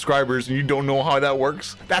 500,000 subscribers and you don't know how that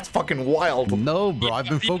works. That's fucking wild. No, bro. I've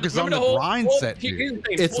been focused on the grind set, dude.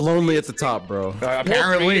 It's lonely at the top, bro.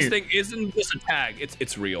 Apparently, This thing isn't just a tag.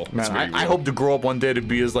 It's real. It's man, very I real. hope to grow up one day to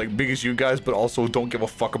be as like big as you guys, but also don't give a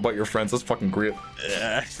fuck about your friends. That's fucking great.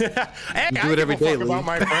 Hey, I do it every give a day, fuck about Lee.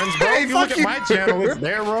 my friends, bro. If you look at my channel, it's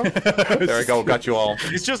there, bro. There I go. Got you all.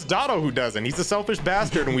 It's just Dotto who doesn't. He's a selfish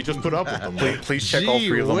bastard, and we just put up with him. Please check all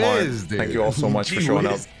 3 of them out. Gee whiz, dude. Thank you all so much for showing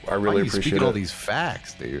up. I really appreciate speaking all it. these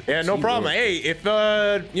facts, dude. Yeah, no problem. Hey, if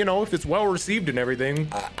if it's well received and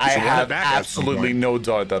everything, I have absolutely no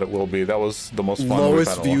doubt that it will be. That was the most fun. Lowest we've had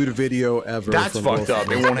in a while. viewed video ever. That's from fucked both up.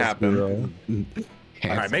 of It us. won't happen. all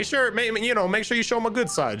right, make sure you show my good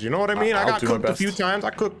side. You know what I mean? I I'll got do my cooked a best. few times. I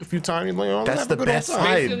cooked a few times. That's the best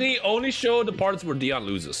side. Basically, only show the parts where Dion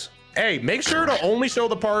loses. Hey, make sure to only show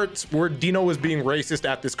the parts where Dino is being racist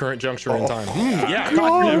at this current juncture in time.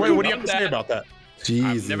 Yeah, wait, what do you have to say about that?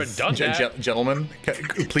 Jesus. I've never done that. Gentlemen,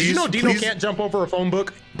 please. Did you know Dino please, can't jump over a phone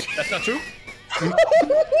book? That's not true.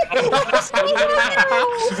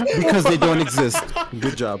 Because they don't exist.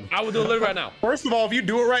 Good job. I will do it literally right now. First of all, if you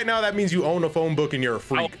do it right now, that means you own a phone book and you're a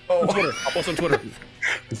freak. I'll post on Twitter.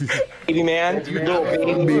 Baby man, little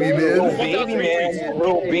baby man, little baby man,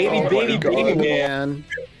 little baby man.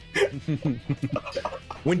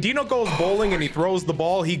 When Dino goes bowling and he throws the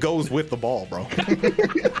ball, he goes with the ball, bro.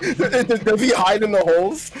 Does he hide in the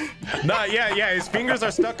holes? Nah, yeah. His fingers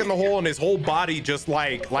are stuck in the hole, and his whole body just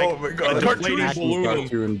like oh my God. a deflating balloon.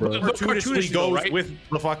 Cartoonishly Goes right? with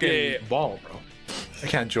the fucking ball, bro. I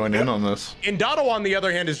can't join in on this. And Dotto, on the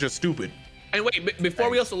other hand, is just stupid. And wait, before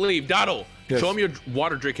we also leave, Dotto, show him your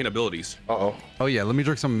water drinking abilities. Oh yeah, let me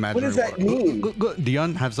drink some imaginary What does that water. mean?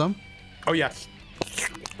 Dion, have some? Oh yes.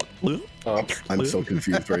 I'm so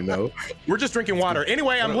confused right now. We're just drinking water.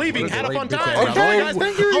 Anyway, I'm leaving. Had a fun time. Okay, Okay, guys,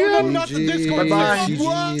 thank you.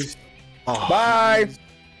 Bye. Bye.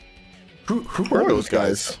 Who are those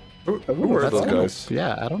guys? Who are those guys?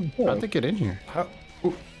 Yeah, I don't think get in here.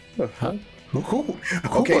 Who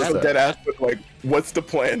Okay, was so that? dead ass, but like, what's the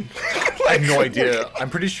plan? I have no idea. I'm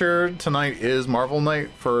pretty sure tonight is Marvel night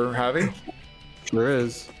for Javi. Sure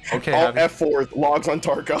is. Okay, All Javi. F4 logs on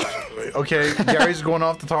Tarkov. Okay, Gary's going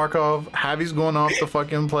off to Tarkov. Javi's going off to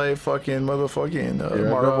fucking play fucking motherfucking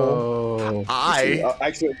Marvel.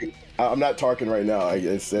 Actually, I'm not talking right now. I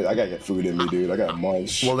gotta get food in me, dude. I gotta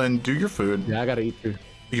munch. Well, then do your food. Yeah, I gotta eat too.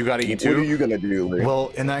 You gotta eat too. What are you gonna do, Lee?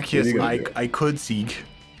 Well, in that case, I could Sieg.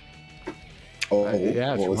 Oh,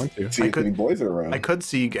 yeah, if you want to. See if any boys are around. I could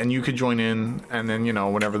Sieg, and you could join in, and then, you know,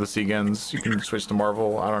 whenever the Sieg ends, you can switch to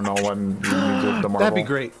Marvel. I don't know when you do the Marvel. That'd be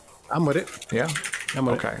great. I'm with it. Yeah? I'm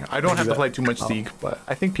with Okay. I don't have to play too much Sieg, but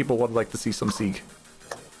I think people would like to see some Sieg.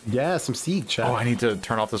 Yeah, some Sieg, chat. Oh, I need to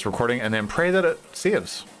turn off this recording and then pray that it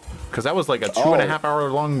saves. Because that was like a 2.5 hour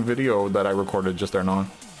long video that I recorded just there now.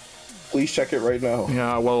 Please check it right now.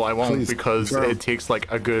 Yeah, well, I won't, Please, because confirm. it takes like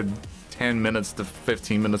a good 10 minutes to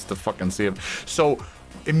 15 minutes to fucking save. So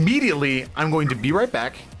immediately, I'm going to be right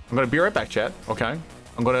back. I'm going to be right back, chat. Okay.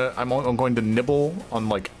 I'm going to nibble on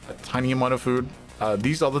like a tiny amount of food.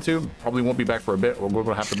 These other two probably won't be back for a bit. We're going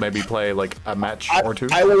to have to maybe play like a match or two.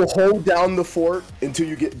 I will hold down the fort until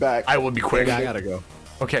you get back. I will be quick. Yeah, I gotta go.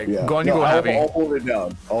 Okay, Yeah. go on, No, you go, Javi. I'll hold it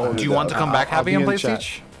down. Do you want to come back, Javi, and play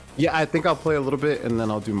Siege? Yeah, I think I'll play a little bit and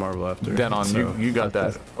then I'll do Marvel after. Then on, So, you got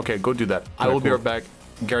that. Okay, go do that. I will be right back.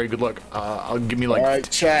 Gary, good luck. I'll give me like All right,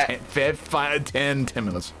 chat. 10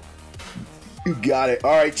 minutes. You got it.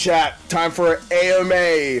 All right, chat. Time for an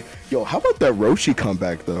AMA. Yo, how about that Roshi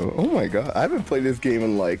comeback though? Oh my god, I haven't played this game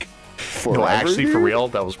in like forever. No, actually, dude. for real,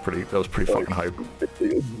 that was pretty fucking hype.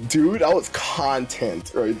 Dude, that was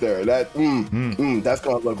content right there. That that's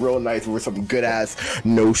gonna look real nice with some good ass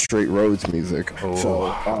No Straight Roads music. Oh, So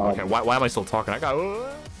okay. Why am I still talking? I got.